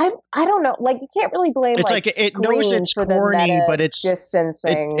 It's like I don't know. You can't really blame. It's it knows it's corny, but it's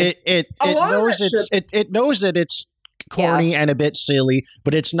distancing. It knows that it's corny and a bit silly,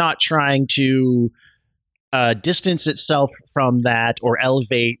 but it's not trying to distance itself from that or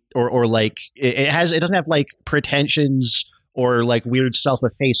elevate or it doesn't have pretensions or weird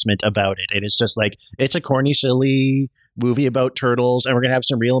self-effacement about it. And it's just it's a corny, silly movie about turtles, and we're gonna have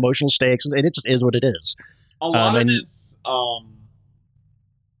some real emotional stakes, and it just is what it is. A lot of this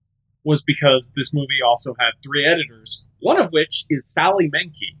was because this movie also had 3 editors, one of which is Sally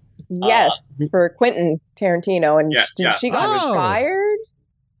Menke. Yes, for Quentin Tarantino, and she got retired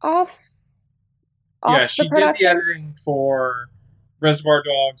off she did the editing for Reservoir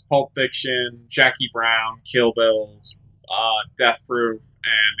Dogs, Pulp Fiction, Jackie Brown, Kill Bills, Death Proof,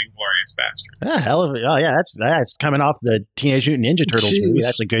 and Inglourious Basterds. Hell of it! Oh yeah, that's coming off the Teenage Mutant Ninja Turtles movie.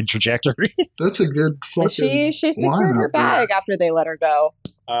 That's a good trajectory. That's a good fucking. She secured her bag after they let her go.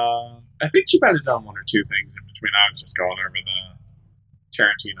 I think she might have done 1 or 2 things in between. I was just going over the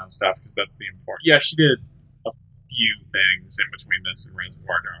Tarantino stuff because that's the important. Yeah, she did a few things in between this and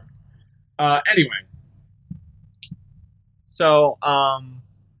Reservoir Dogs. Anyway, so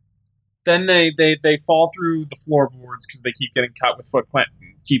then they fall through the floorboards because they keep getting cut with Foot Clinton.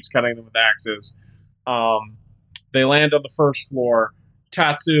 Keeps cutting them with axes. They land on the first floor.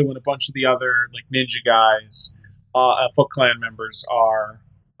 Tatsu and a bunch of the other ninja guys, Foot Clan members, are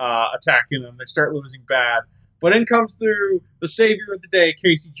attacking them. They start losing bad, but in comes through the savior of the day,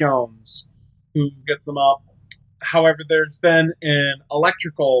 Casey Jones, who gets them up. However, there's then an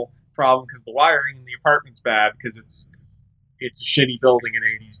electrical problem because the wiring in the apartment's bad because it's a shitty building in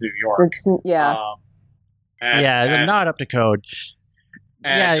 80s New York. Not up to code.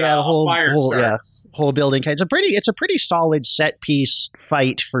 The whole building. It's a pretty solid set piece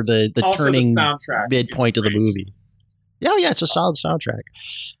fight for the turning midpoint of the movie. It's a solid soundtrack.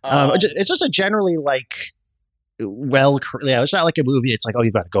 It's just a generally it's not like a movie. It's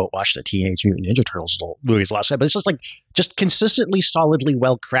you've got to go watch the Teenage Mutant Ninja Turtles movies last night, but it's just consistently, solidly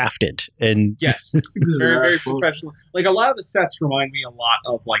well crafted. And yes, very, very professional. A lot of the sets remind me a lot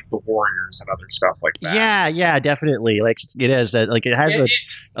of the Warriors and other stuff like that. Yeah, definitely. It is it has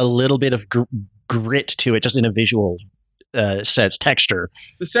a little bit of grit to it, just in a visual sense, texture.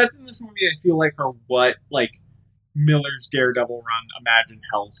 The sets in this movie, I feel are what Miller's Daredevil run imagined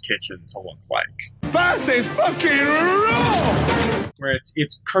Hell's Kitchen to look like. Boss is fucking raw! Where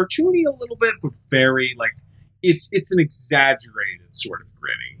it's cartoony a little bit, but very it's an exaggerated sort of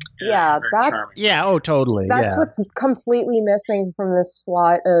gritty. Yeah, that's charming. Yeah, totally. That's what's completely missing from this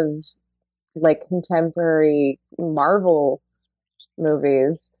slot of contemporary Marvel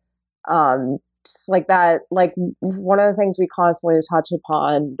movies. just like that, like one of the things we constantly touch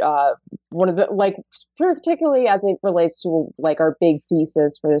upon, one of the, like, particularly as it relates to like our big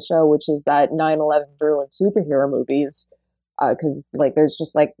thesis for the show, which is that 9/11 ruined superhero movies, because like there's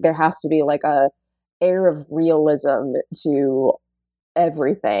just like there has to be like a air of realism to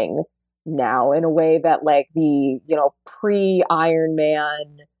everything now in a way that like the pre-Iron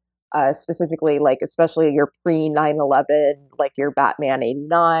Man, specifically, like especially your pre 9/11, like your Batman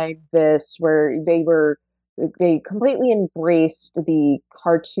 89, this where they completely embraced the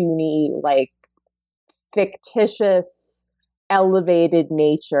cartoony, like fictitious, elevated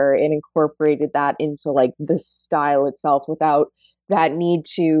nature and incorporated that into like the style itself without that need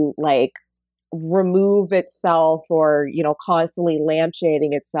to like remove itself or constantly lampshading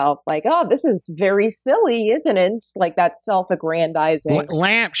itself like, oh, this is very silly, isn't it? Like that self-aggrandizing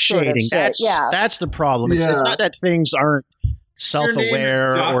lampshading sort of that's the problem. It's not that things aren't self-aware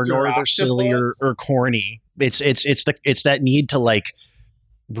or nor they're silly or corny. It's that need to like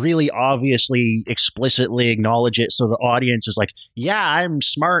really obviously explicitly acknowledge it so the audience is like, yeah, I'm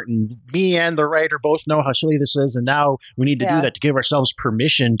smart and me and the writer both know how silly this is, and now we need to do that to give ourselves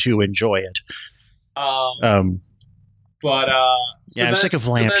permission to enjoy it. I'm sick of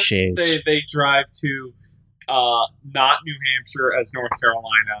lampshades. They drive to not New Hampshire as North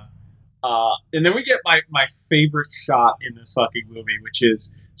Carolina, and then we get my favorite shot in this fucking movie, which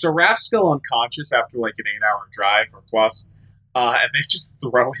is so Raph's still unconscious after like an 8-hour drive or plus. And they just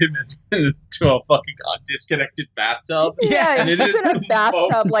throw him into a fucking disconnected bathtub. Yeah, and he's in a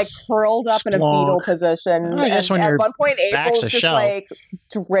bathtub, like curled up in a fetal position. I guess and at one point, April's just like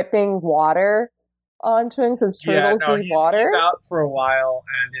dripping water onto him because turtles need water. He's out for a while,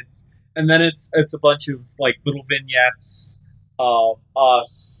 and then it's a bunch of like little vignettes of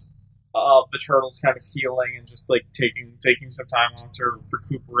us, of the turtles kind of healing and just like taking some time on to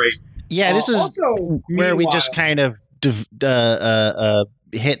recuperate. Yeah, this is also where we just kind of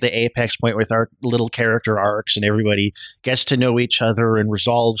hit the apex point with our little character arcs, and everybody gets to know each other and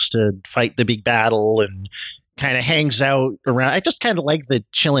resolves to fight the big battle and kind of hangs out around. I just kind of like the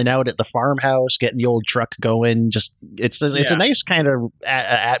chilling out at the farmhouse, getting the old truck going. Just it's a nice kind of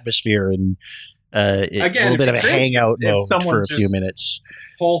atmosphere and again, a little bit of a hangout mode for a few minutes.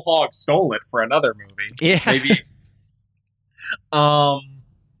 Whole hog stole it for another movie. Yeah, maybe. And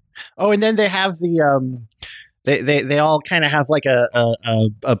then they have the They all kind of have like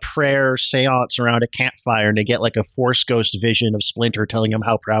a prayer seance around a campfire, and they get like a Force Ghost vision of Splinter telling him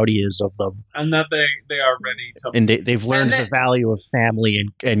how proud he is of them, and that they are ready to. And they've learned the value of family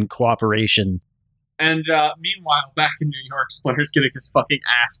and cooperation. And meanwhile, back in New York, Splinter's getting his fucking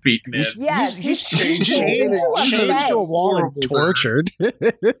ass beaten in. He's chained to a wall and tortured.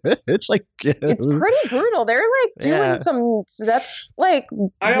 It's like it's pretty brutal. They're like doing some. That's like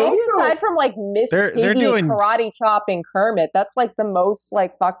aside from like Miss Piggy doing karate chopping Kermit, that's like the most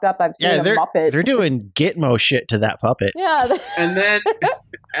like fucked up I've seen a Muppet. They're doing Gitmo shit to that puppet. Yeah,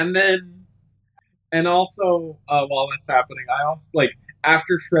 and also while that's happening, I also like.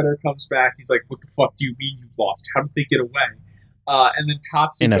 After Shredder comes back, he's like, "What the fuck do you mean you lost? How did they get away?" And then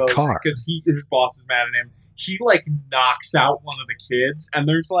Topsy goes because his boss is mad at him. He like knocks out one of the kids, and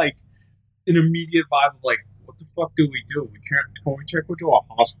there's like an immediate vibe of like, "What the fuck do we do? Can we check to a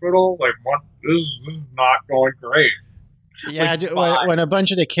hospital? Like, what? This is not going great." Yeah, like, when a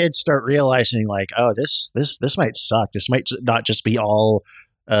bunch of the kids start realizing like, "Oh, this might suck. This might not just be all."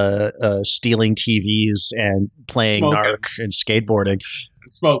 Stealing TVs and playing narc and skateboarding and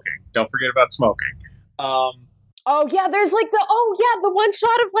smoking. Don't forget about smoking. There's like the one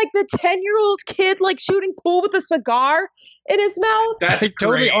shot of like the 10-year-old kid like shooting pool with a cigar in his mouth. That's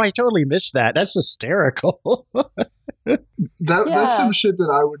great. I totally missed that. That's hysterical. That's some shit that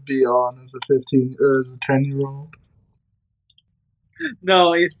I would be on as a 15 or as a 10-year-old.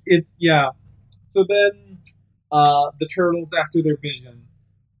 No, it's yeah. So then the turtles, after their vision.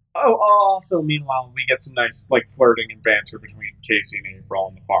 Also, meanwhile, we get some nice like flirting and banter between Casey and April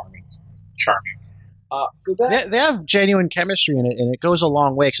on the farm. It's charming. So they have genuine chemistry in it, and it goes a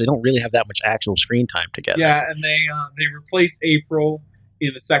long way because they don't really have that much actual screen time together. Yeah, and they replace April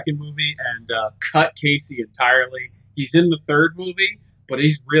in the second movie and cut Casey entirely. He's in the third movie, but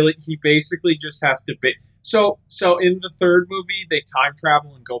he basically just has to be. So in the third movie, they time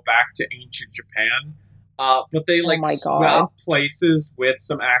travel and go back to ancient Japan. But they swap places with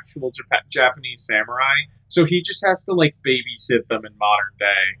some actual Japanese samurai. So he just has to like babysit them in modern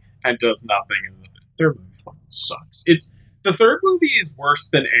day and does nothing. And the third movie fucking sucks. The third movie is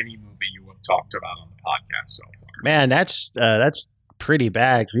worse than any movie you have talked about on the podcast so far. Man, that's pretty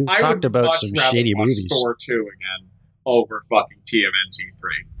bad. We've talked about some shitty movies. Thor 2 again over fucking TMNT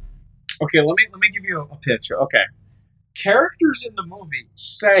 3. Okay, let me give you a pitch. Okay, characters in the movie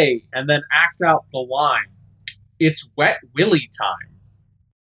say and then act out the line, "It's Wet Willy time."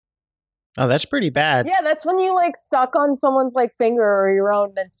 Oh, that's pretty bad. Yeah, that's when you like suck on someone's like finger or your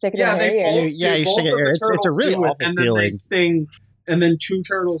own, then stick it in their ear. You stick it. It's a really awful and feeling. Then they sting, and then two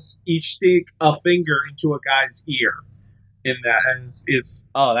turtles each stick a finger into a guy's ear. In that, and it's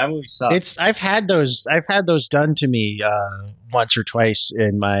that movie sucks. I've had those done to me once or twice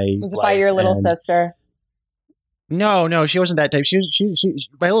in my. Was it by your little sister? No, she wasn't that type. She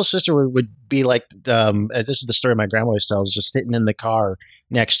my little sister would be like, this is the story my grandma always tells, just sitting in the car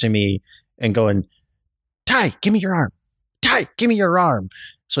next to me and going, "Ty, give me your arm. Ty, give me your arm,"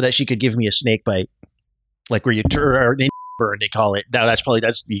 so that she could give me a snake bite, like where you turn or they call it. Now I just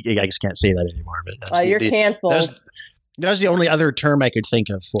can't say that anymore. But you're canceled. That was the only other term I could think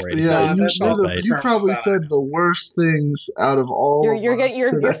of for it. Yeah, you probably said the worst things out of all. You're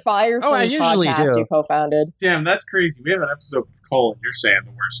fired from the podcast you co-founded. Damn, that's crazy. We have an episode with Cole, and you're saying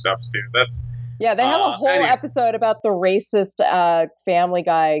the worst stuff too. They have a whole episode about the racist Family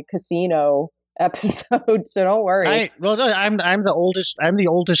Guy casino episode, so don't worry. I'm the oldest. I'm the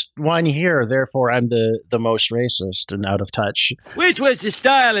oldest one here, therefore I'm the most racist and out of touch. Which was the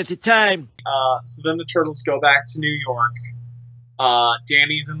style at the time. So then the turtles go back to New York.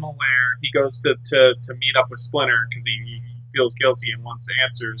 Danny's in the lair. He goes to meet up with Splinter because he feels guilty and wants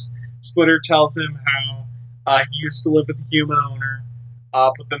answers. Splinter tells him how he used to live with a human owner,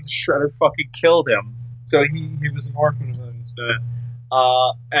 but then the Shredder fucking killed him. So he was an orphan instead.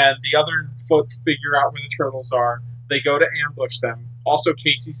 And the other folk figure out where the turtles are. They go to ambush them. Also,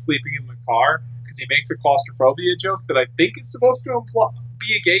 Casey's sleeping in the car because he makes a claustrophobia joke that I think is supposed to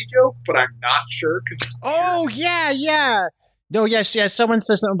be a gay joke, but I'm not sure. Yeah. No, yes. Someone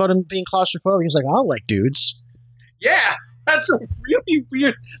says something about him being claustrophobic. He's like, I like dudes. Yeah, that's a really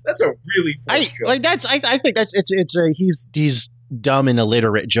weird. That's a really I think he's dumb and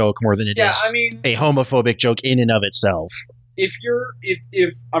illiterate joke more than it is a homophobic joke in and of itself. If to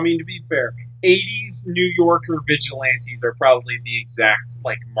be fair, 80s New Yorker vigilantes are probably the exact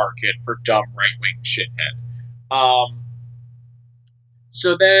market for dumb right-wing shithead.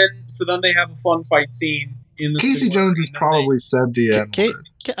 So then they have a fun fight scene in the Casey Jones has probably said the N-word.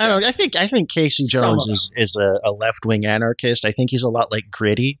 I don't know. I think Casey Jones is a left-wing anarchist. I think he's a lot like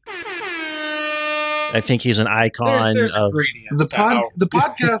Gritty. I think he's an icon of the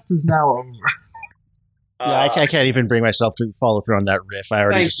podcast is now over. Yeah, I can't even bring myself to follow through on that riff. I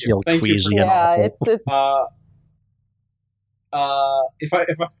already just feel queasy and awful. It's if I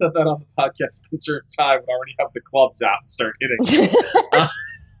said that on the podcast, Spencer and Ty would already have the clubs out and start hitting.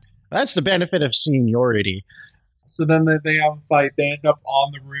 That's the benefit of seniority. So then they have a fight. They end up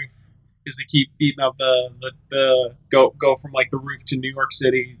on the roof because they keep beating up the go from the roof to New York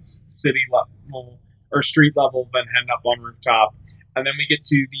City level or street level, then end up on rooftop, and then we get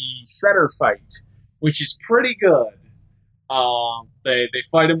to the Shredder fight, which is pretty good. They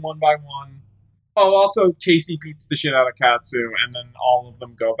fight him one by one. Oh, also Casey beats the shit out of Katsu, and then all of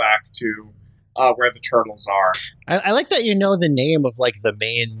them go back to where the turtles are. I like that you know the name of the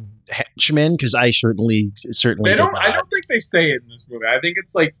main henchman, because I certainly they don't. I don't think they say it in this movie. I think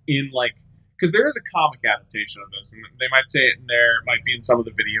it's because there is a comic adaptation of this, and they might say it in there. It might be in some of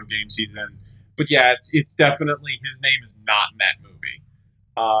the video games he's in. But yeah, it's definitely his name is not in that movie.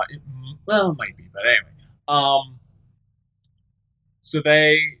 It might be, but anyway. So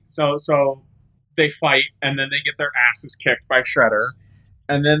they fight, and then they get their asses kicked by Shredder,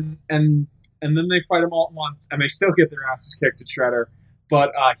 and then they fight them all at once, and they still get their asses kicked at Shredder.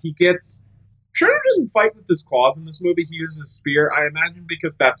 But Shredder doesn't fight with his claws in this movie. He uses a spear. I imagine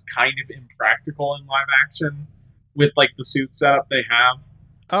because that's kind of impractical in live action with the suit setup they have.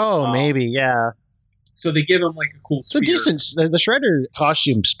 Oh, maybe, yeah. So they give him a cool spear. So decent. The Shredder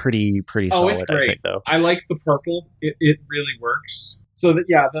costume's pretty solid, it's great. I think, though. I like the purple. It really works. So then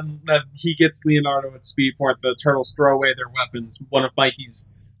he gets Leonardo at speed point. The turtles throw away their weapons. One of Mikey's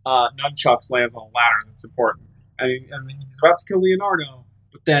nunchucks lands on a ladder that's important. And he's about to kill Leonardo.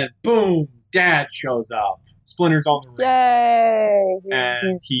 But then, boom, Dad shows up. Splinter's on the roof. Yay!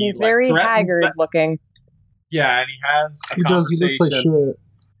 He's very haggard looking. Yeah, and he has a conversation. He looks like shit.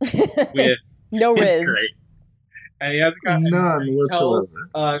 With no riz. It's great. And he has a none whatsoever.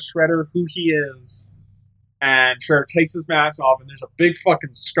 Tells Shredder who he is, and Shredder takes his mask off, and there's a big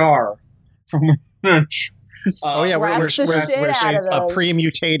fucking scar from where a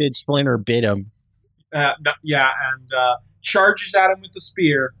pre-mutated Splinter bit him. And charges at him with the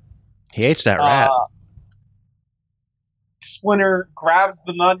spear. He hates that rat. Splinter grabs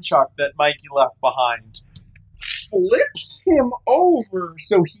the nunchuck that Mikey left behind, flips him over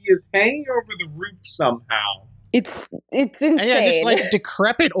so he is hanging over the roof somehow. It's insane. And yeah, this like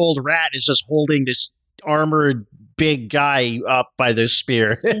decrepit old rat is just holding this armored big guy up by this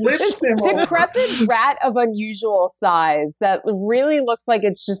spear. This decrepit rat of unusual size that really looks like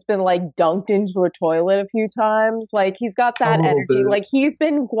it's just been like dunked into a toilet a few times. Like he's got that energy. Bit. Like he's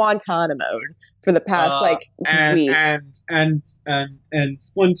been Guantanamo'd for the past week. And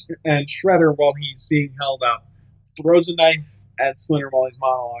Splinter and Shredder, while he's being held up, throws a knife at Splinter while he's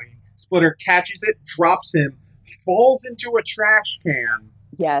monologuing. Splinter catches it, drops him, falls into a trash can.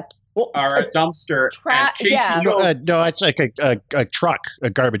 Yes. Or a dumpster. No, it's like a truck, a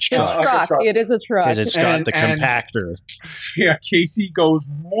garbage truck. It's a truck. It is a truck. Because it's got the compactor. Yeah, Casey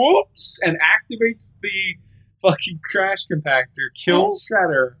goes, whoops, and activates the fucking crash compactor, kills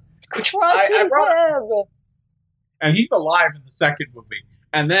Shredder. Crushes him. And he's alive in the second movie.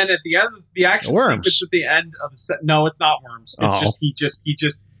 And then at the end of the action sequence at the end of the no, it's not Worms. It's just he just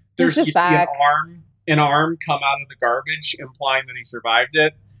there's you back. see an arm come out of the garbage, implying that he survived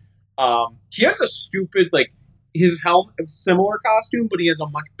it. He has a stupid his helmet, similar costume, but he has a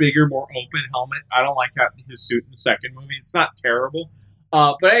much bigger, more open helmet. I don't like his suit in the second movie. It's not terrible.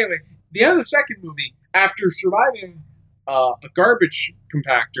 But anyway, the end of the second movie, after surviving a garbage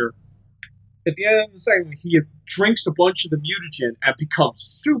compactor, at the end of the second movie, he drinks a bunch of the mutagen and becomes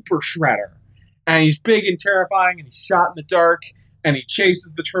Super Shredder. And he's big and terrifying, and he's shot in the dark, and he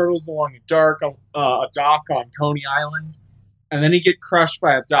chases the turtles along a dock on Coney Island. And then he gets crushed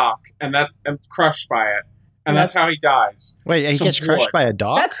by a dock, and crushed by it. And that's how he dies. Wait, he gets crushed by a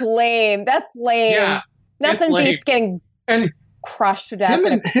dock? That's lame. Yeah, nothing beats getting crushed to death. Him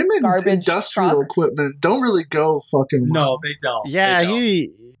and industrial truck. Equipment don't really go fucking well. No, they don't. Yeah, they don't.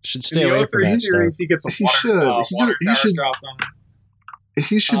 He should stay away from that series, stuff. He gets a water tower dropped on him.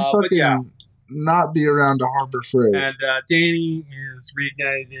 He should fucking not be around a Harbor Freight. And Danny is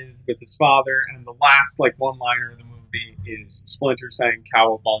reunited with his father, and the last one-liner of the movie is Splinter saying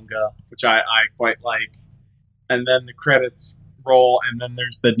 "Cowabunga," which I quite like. And then the credits roll, and then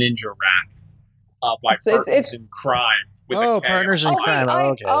there's the Ninja Rat by Partners in Crime. Partners in Crime.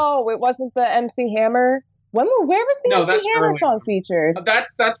 Okay. It wasn't the MC Hammer. Where was the MC Hammer song featured?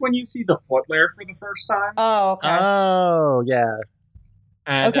 That's when you see the footwear for the first time. Oh, okay. Oh, yeah.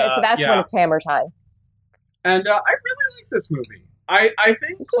 And, okay, so that's when it's Hammer time. And I really like this movie. I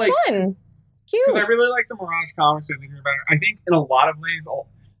think this was fun. It's cute. Because I really like the Mirage comics. I think they're better. I think in a lot of ways,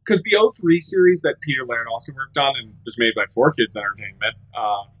 because the 03 series that Peter Laird also worked on and was made by 4Kids Entertainment.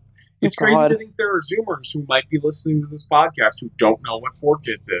 It's crazy to think there are Zoomers who might be listening to this podcast who don't know what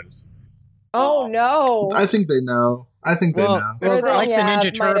 4Kids is. Oh no! I think they know. They know. Well, like the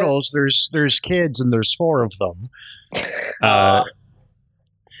Ninja Turtles, there's kids and there's 4 of them.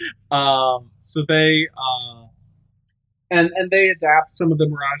 So they and they adapt some of the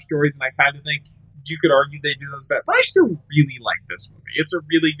Mirage stories, and I kind of think you could argue they do those better. But I still really like this movie. It's a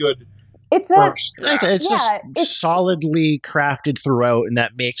really good. It's just solidly crafted throughout, and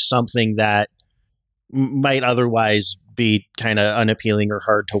that makes something that might otherwise be kind of unappealing or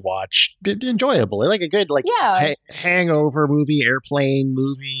hard to watch enjoyable. Like a good hangover movie, airplane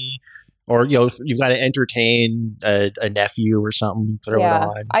movie, or you've got to entertain a nephew or something. Throw it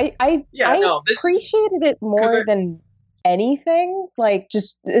on. I appreciated it more than anything,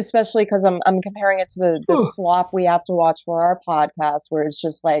 just especially because I'm comparing it to the slop we have to watch for our podcast, where it's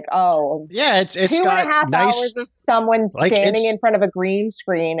just it's 2.5 hours of someone standing in front of a green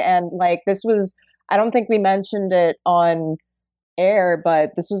screen, and this was, I don't think we mentioned it on air,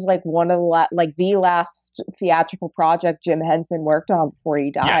 but this was one of the last theatrical project Jim Henson worked on before he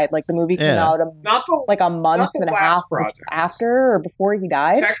died. Yes. The movie came out a month and a half after or before he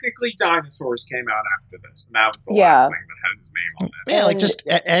died. Technically, Dinosaurs came out after this, and that was the last thing that had his name on it. Yeah, just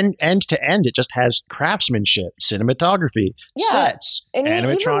end to end, it just has craftsmanship, cinematography, sets, and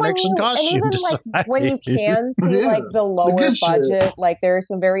animatronics, and costume design. When you can see the lower budget, there are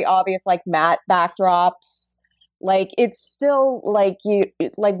some very obvious matte backdrops. It's still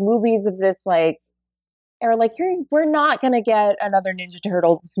movies of this we're not gonna get another Ninja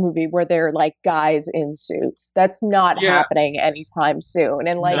Turtles movie where they're guys in suits. That's not happening anytime soon.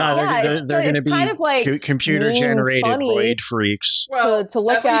 And they're gonna be kind of computer generated roid freaks. To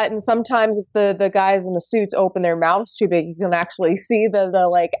look at, and sometimes if the guys in the suits open their mouths too big, you can actually see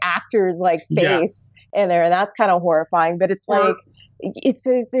the actor's face in there, and that's kind of horrifying. But it's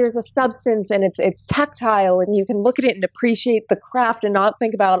there's a substance, and it's tactile, and you can look at it and appreciate the craft and not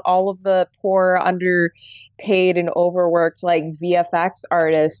think about all of the poor, underpaid and overworked VFX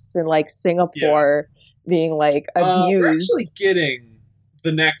artists in Singapore being abused. We're actually getting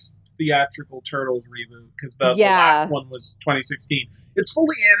the next theatrical Turtles reboot, because the last one was 2016. It's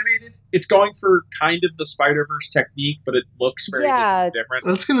fully animated. It's going for kind of the Spider-Verse technique, but it looks very different.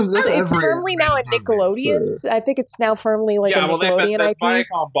 It's firmly now a Nickelodeon. I think it's now firmly like a Nickelodeon IP.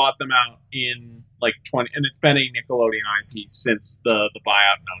 Viacom bought them out in like 20, and it's been a Nickelodeon IP since the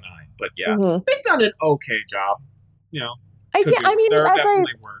buyout in 09. But yeah, they've done an okay job. You know,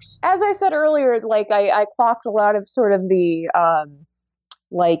 as I said earlier, like I clocked a lot of sort of the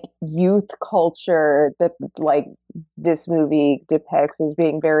like youth culture that like this movie depicts as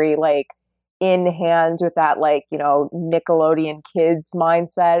being very like in hand with that, like, you know, Nickelodeon kids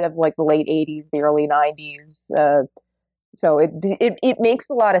mindset of like the late 80s, the early 90s. So it makes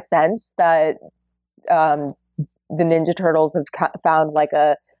a lot of sense that the Ninja Turtles have found like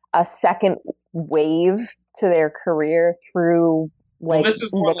a second wave to their career through like this is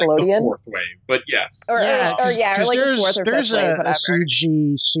more Nickelodeon. Like the fourth wave, but yes. Or like the fourth or there's fifth wave, a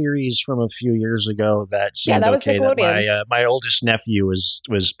CG series from a few years ago that seemed okay that my oldest nephew was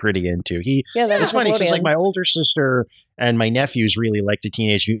pretty into. It's funny because like my older sister and my nephews really liked the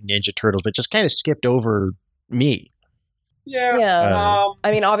Teenage Mutant Ninja Turtles, but just kind of skipped over me. Yeah.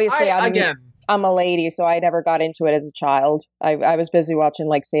 I mean, obviously, I'm a lady, so I never got into it as a child. I was busy watching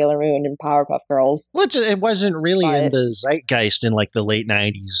like Sailor Moon and Powerpuff Girls. Well, it wasn't really in the zeitgeist in like the late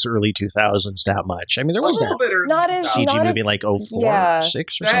 90s, early 2000s that much. I mean, there was that CG movie like 04,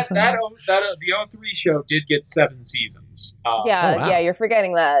 06 or something. The 03 show did get 7 seasons. You're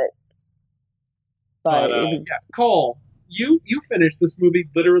forgetting that. But it was... Cole, you finished this movie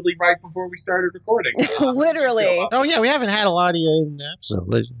literally right before we started recording. Literally. Oh yeah, we haven't had a lot of you in the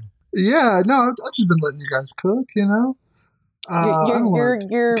episode. Yeah, no, I've just been letting you guys cook, you know. You're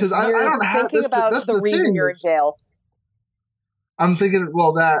thinking about the reason you're in jail. I'm thinking,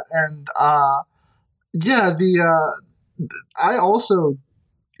 well, that and I also,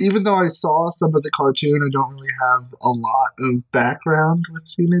 even though I saw some of the cartoon, I don't really have a lot of background with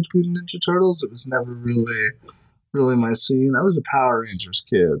Teenage Mutant Ninja Turtles. It was never really my scene. I was a Power Rangers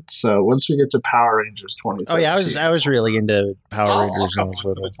kid, so once we get to Power Rangers 2017. Oh yeah, I was really into Power Rangers. I'll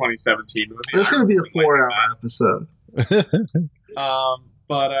come the 2017 movie. It's going to be a 4-hour episode.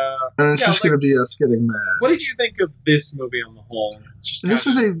 And it's just going to be us getting mad. What did you think of this movie on the whole? This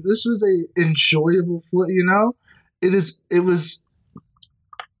was a enjoyable flick. You know, it was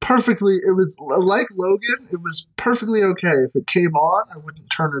perfectly. It was like Logan. It was perfectly okay. If it came on, I wouldn't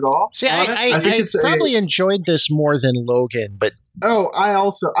turn it off. See, I think I probably enjoyed this more than Logan, but I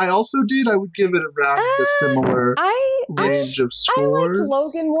also did. I would give it around the similar range of scores. I liked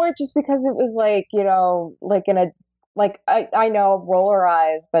Logan more just because it was like, you know, like I know roller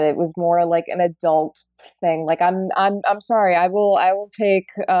eyes, but it was more like an adult thing. Like I'm sorry. I will take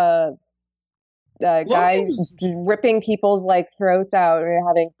guys ripping people's like throats out and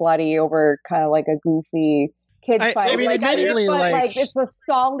having bloody over kind of like a goofy kids fight. I mean, admittedly, like it's a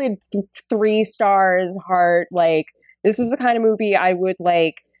solid 3 stars. Heart. Like this is the kind of movie I would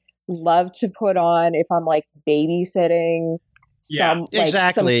like love to put on if I'm like babysitting some kids.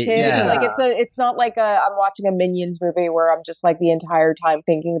 Like it's not like I'm watching a Minions movie where I'm just like the entire time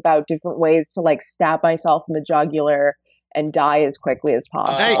thinking about different ways to like stab myself in the jugular and die as quickly as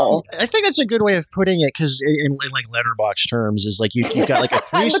possible. I think that's a good way of putting it, because in like letterbox terms is like you've got like a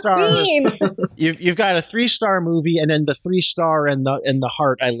 3-star. you've got a 3-star movie, and then the 3-star and the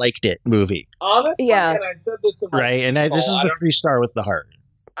heart. I liked it movie. Honestly, and I said this in this is the 3-star with the heart.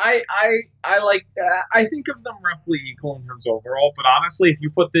 I like. I think of them roughly equal in terms overall, but honestly, if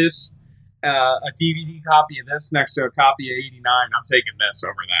you put this a DVD copy of this next to a copy of 89, I'm taking this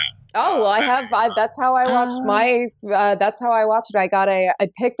over that. Oh, well, that's how I watched that's how I watched it. I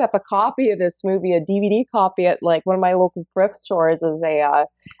picked up a copy of this movie, a DVD copy at like one of my local thrift stores as a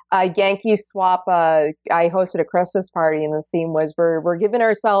Yankee swap. I hosted a Christmas party, and the theme was we're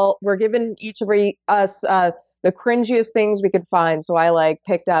giving each of us the cringiest things we could find. So I like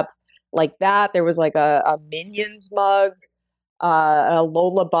picked up like that. There was like a Minions mug, a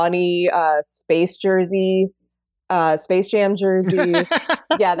Lola Bunny Space jersey. Space Jam jersey.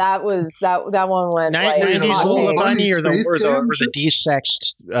 Yeah, that one went 90s Lola Bunny or the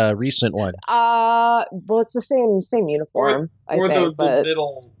desexed recent one. Well, it's the same uniform. The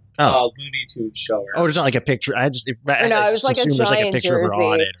middle Looney Tunes show. Oh, it's not like a picture. It was like a giant picture jersey. of her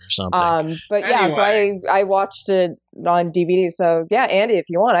on it or something. But anyway. So I watched it on DVD. So yeah, Andy, if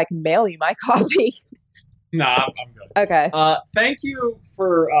you want, I can mail you my copy. Nah, I'm good. Okay. Thank you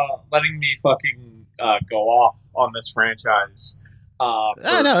for letting me fucking go off on this franchise.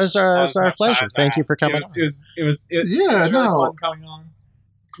 It's our pleasure. Thank you for coming. It was really fun coming on.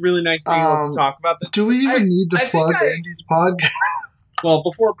 It's really nice being able to talk about this. Do we even need to plug Andy's podcast? Well,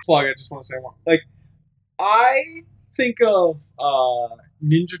 before plug, I just want to say one. Like, I think of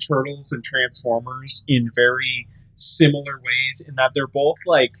Ninja Turtles and Transformers in very similar ways in that they're both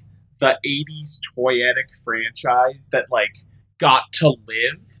like the 80s toyetic franchise that like got to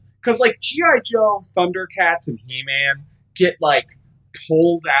live. Because like G.I. Joe, Thundercats, and He-Man get like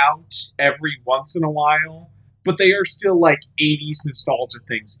pulled out every once in a while, but they are still like 80s nostalgia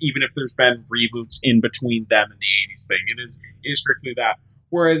things, even if there's been reboots in between them and the 80s thing. It is strictly that.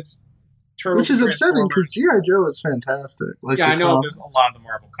 Whereas Turtles, which is upsetting because G.I. Joe is fantastic. Like, yeah, I know there's a lot of the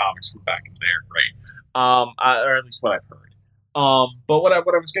Marvel comics from back in there, right? Or at least what I've heard. But what I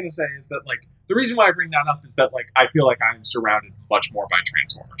was going to say is that like the reason why I bring that up is that like I feel like I'm surrounded much more by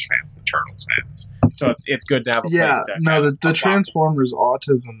Transformers fans than Turtles fans, so it's good to have a place to the Transformers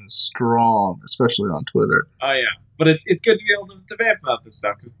autism is strong, especially on Twitter. Oh yeah, but it's good to be able to debate about this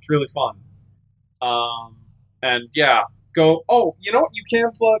stuff because it's really fun. And yeah, go. Oh, you know what you can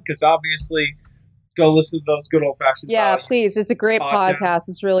plug because obviously go listen to those good old fashioned. Yeah, please. It's a great podcast.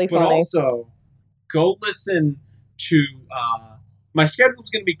 It's really funny. But also go listen to. My schedule's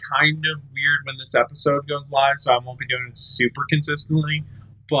going to be kind of weird when this episode goes live, so I won't be doing it super consistently.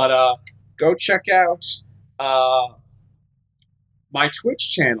 But go check out my Twitch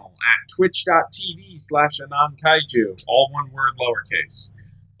channel at twitch.tv/AnonKaiju, all one word, lowercase.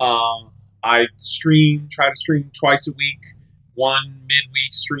 I try to stream twice a week, one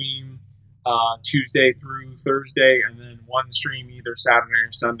midweek stream Tuesday through Thursday, and then one stream either Saturday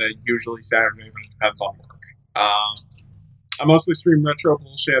or Sunday, usually Saturday, but it depends on work. I mostly stream retro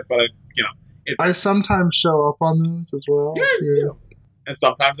bullshit, but I sometimes show up on those as well. Yeah, you do. And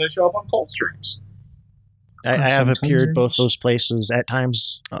sometimes I show up on cold streams. I have appeared both those places at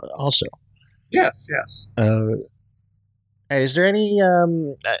times also. Yes. Is there any...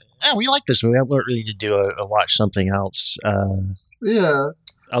 we like this movie. I wouldn't really need to do a watch something else. Yeah.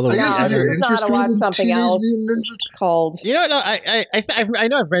 Although this is not a watch something else called... You know, no, I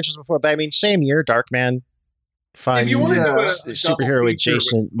know I've mentioned this before, but I mean, same year, Darkman. Fine. If you want to do a superhero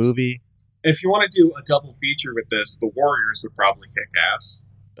adjacent movie. If you want to do a double feature with this, The Warriors would probably kick ass.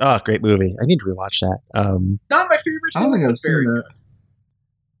 Oh, great movie. I need to rewatch that. Not my favorite hill. I don't think I've seen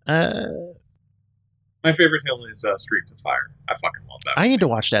that. My favorite hill is Streets of Fire. I fucking love that. I need to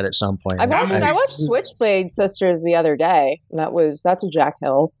watch that at some point. I watched Switchblade Sisters the other day, and that's a Jack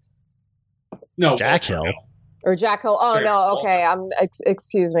Hill. No, Jack Hill. Or Jack Hill. Oh, no, okay.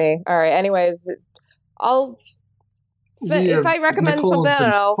 Excuse me. All right, anyways, if I recommend Nicole's something, I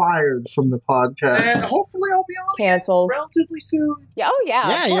don't know. Fired from the podcast, and hopefully I'll be on canceled relatively soon. Yeah,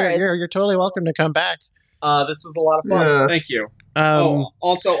 yeah. You're totally welcome to come back. This was a lot of fun. Yeah. Thank you.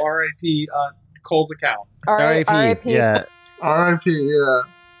 Also, R.I.P. Cole's account. R.I.P. Yeah. R.I.P. Yeah.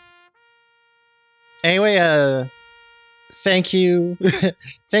 Anyway, thank you,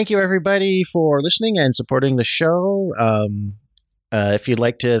 thank you everybody for listening and supporting the show. If you'd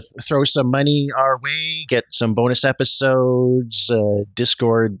like to throw some money our way, get some bonus episodes,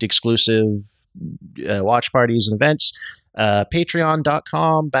 Discord exclusive watch parties and events,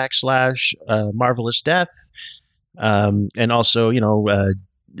 patreon.com/Marvelous Death. And also,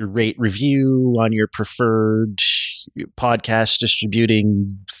 rate, review on your preferred podcast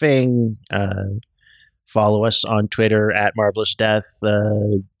distributing thing. Follow us on Twitter at Marvelous Death.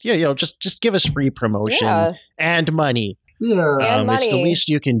 Just give us free promotion and money. Yeah, it's the least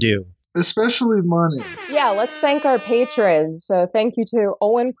you can do. Especially money. Yeah, let's thank our patrons. So thank you to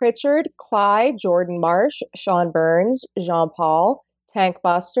Owen Pritchard, Clyde, Jordan Marsh, Sean Burns, Jean Paul, Tank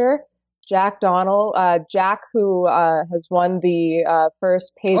Buster, Jack Donald, Jack, who has won the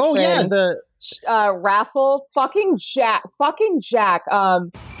first patron raffle. Fucking Jack.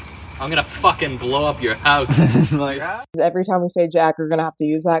 I'm gonna fucking blow up your house. Every time we say Jack, we're gonna have to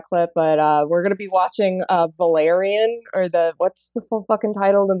use that clip. But we're gonna be watching Valerian, or what's the full fucking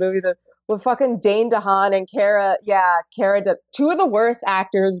title of the movie? With fucking Dane DeHaan and Cara. Yeah, two of the worst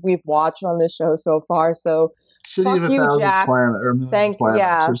actors we've watched on this show so far. So City of 1,000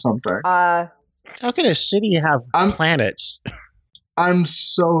 planets or something. How can a city have planets? I'm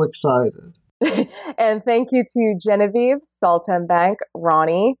so excited. And thank you to Genevieve, Saltenbank,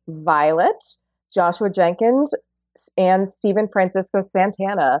 Ronnie, Violet, Joshua Jenkins, and Stephen Francisco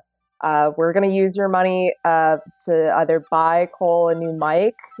Santana. We're going to use your money to either buy Cole a new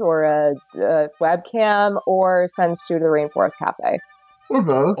mic or a webcam, or send Stu to the Rainforest Cafe. Or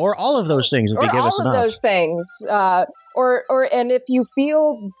both. Or all of those things if you give us enough. All of those things. And if you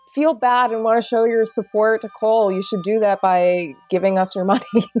feel bad and want to show your support to Cole, you should do that by giving us your money.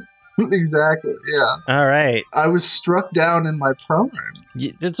 Exactly, yeah. All right. I was struck down in my prime.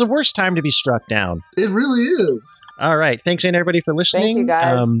 It's the worst time to be struck down. It really is. All right. Thanks, everybody, for listening. Thank you,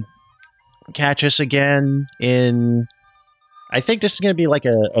 guys. Catch us again in... I think this is going to be like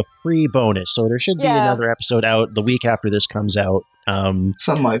a free bonus, so there should be another episode out the week after this comes out.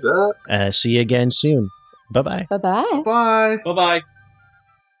 Something like that. See you again soon. Bye-bye. Bye-bye. Bye. Bye-bye.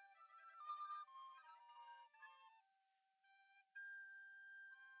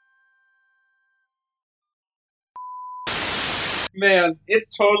 Man,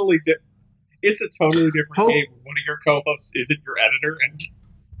 it's totally different. It's a totally different game when one of your co-hosts isn't your editor,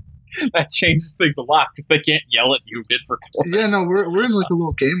 and that changes things a lot because they can't yell at you mid-record. Yeah, no, we're in like a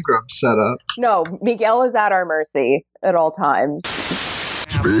little Game Grumps setup. No, Miguel is at our mercy at all times.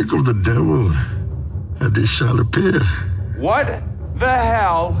 Speak of the devil, and he shall appear. What the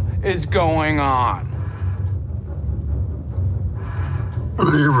hell is going on?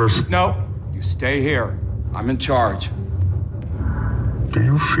 Leave us. No, you stay here. I'm in charge. Do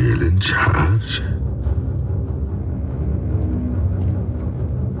you feel in charge?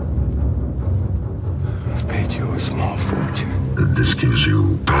 I've paid you a small fortune. This gives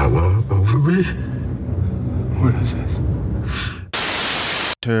you power over me? What is this?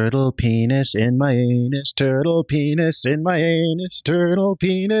 Turtle penis in my anus, turtle penis in my anus, turtle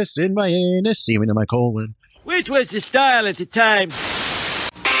penis in my anus, semen in my colon. Which was the style at the time?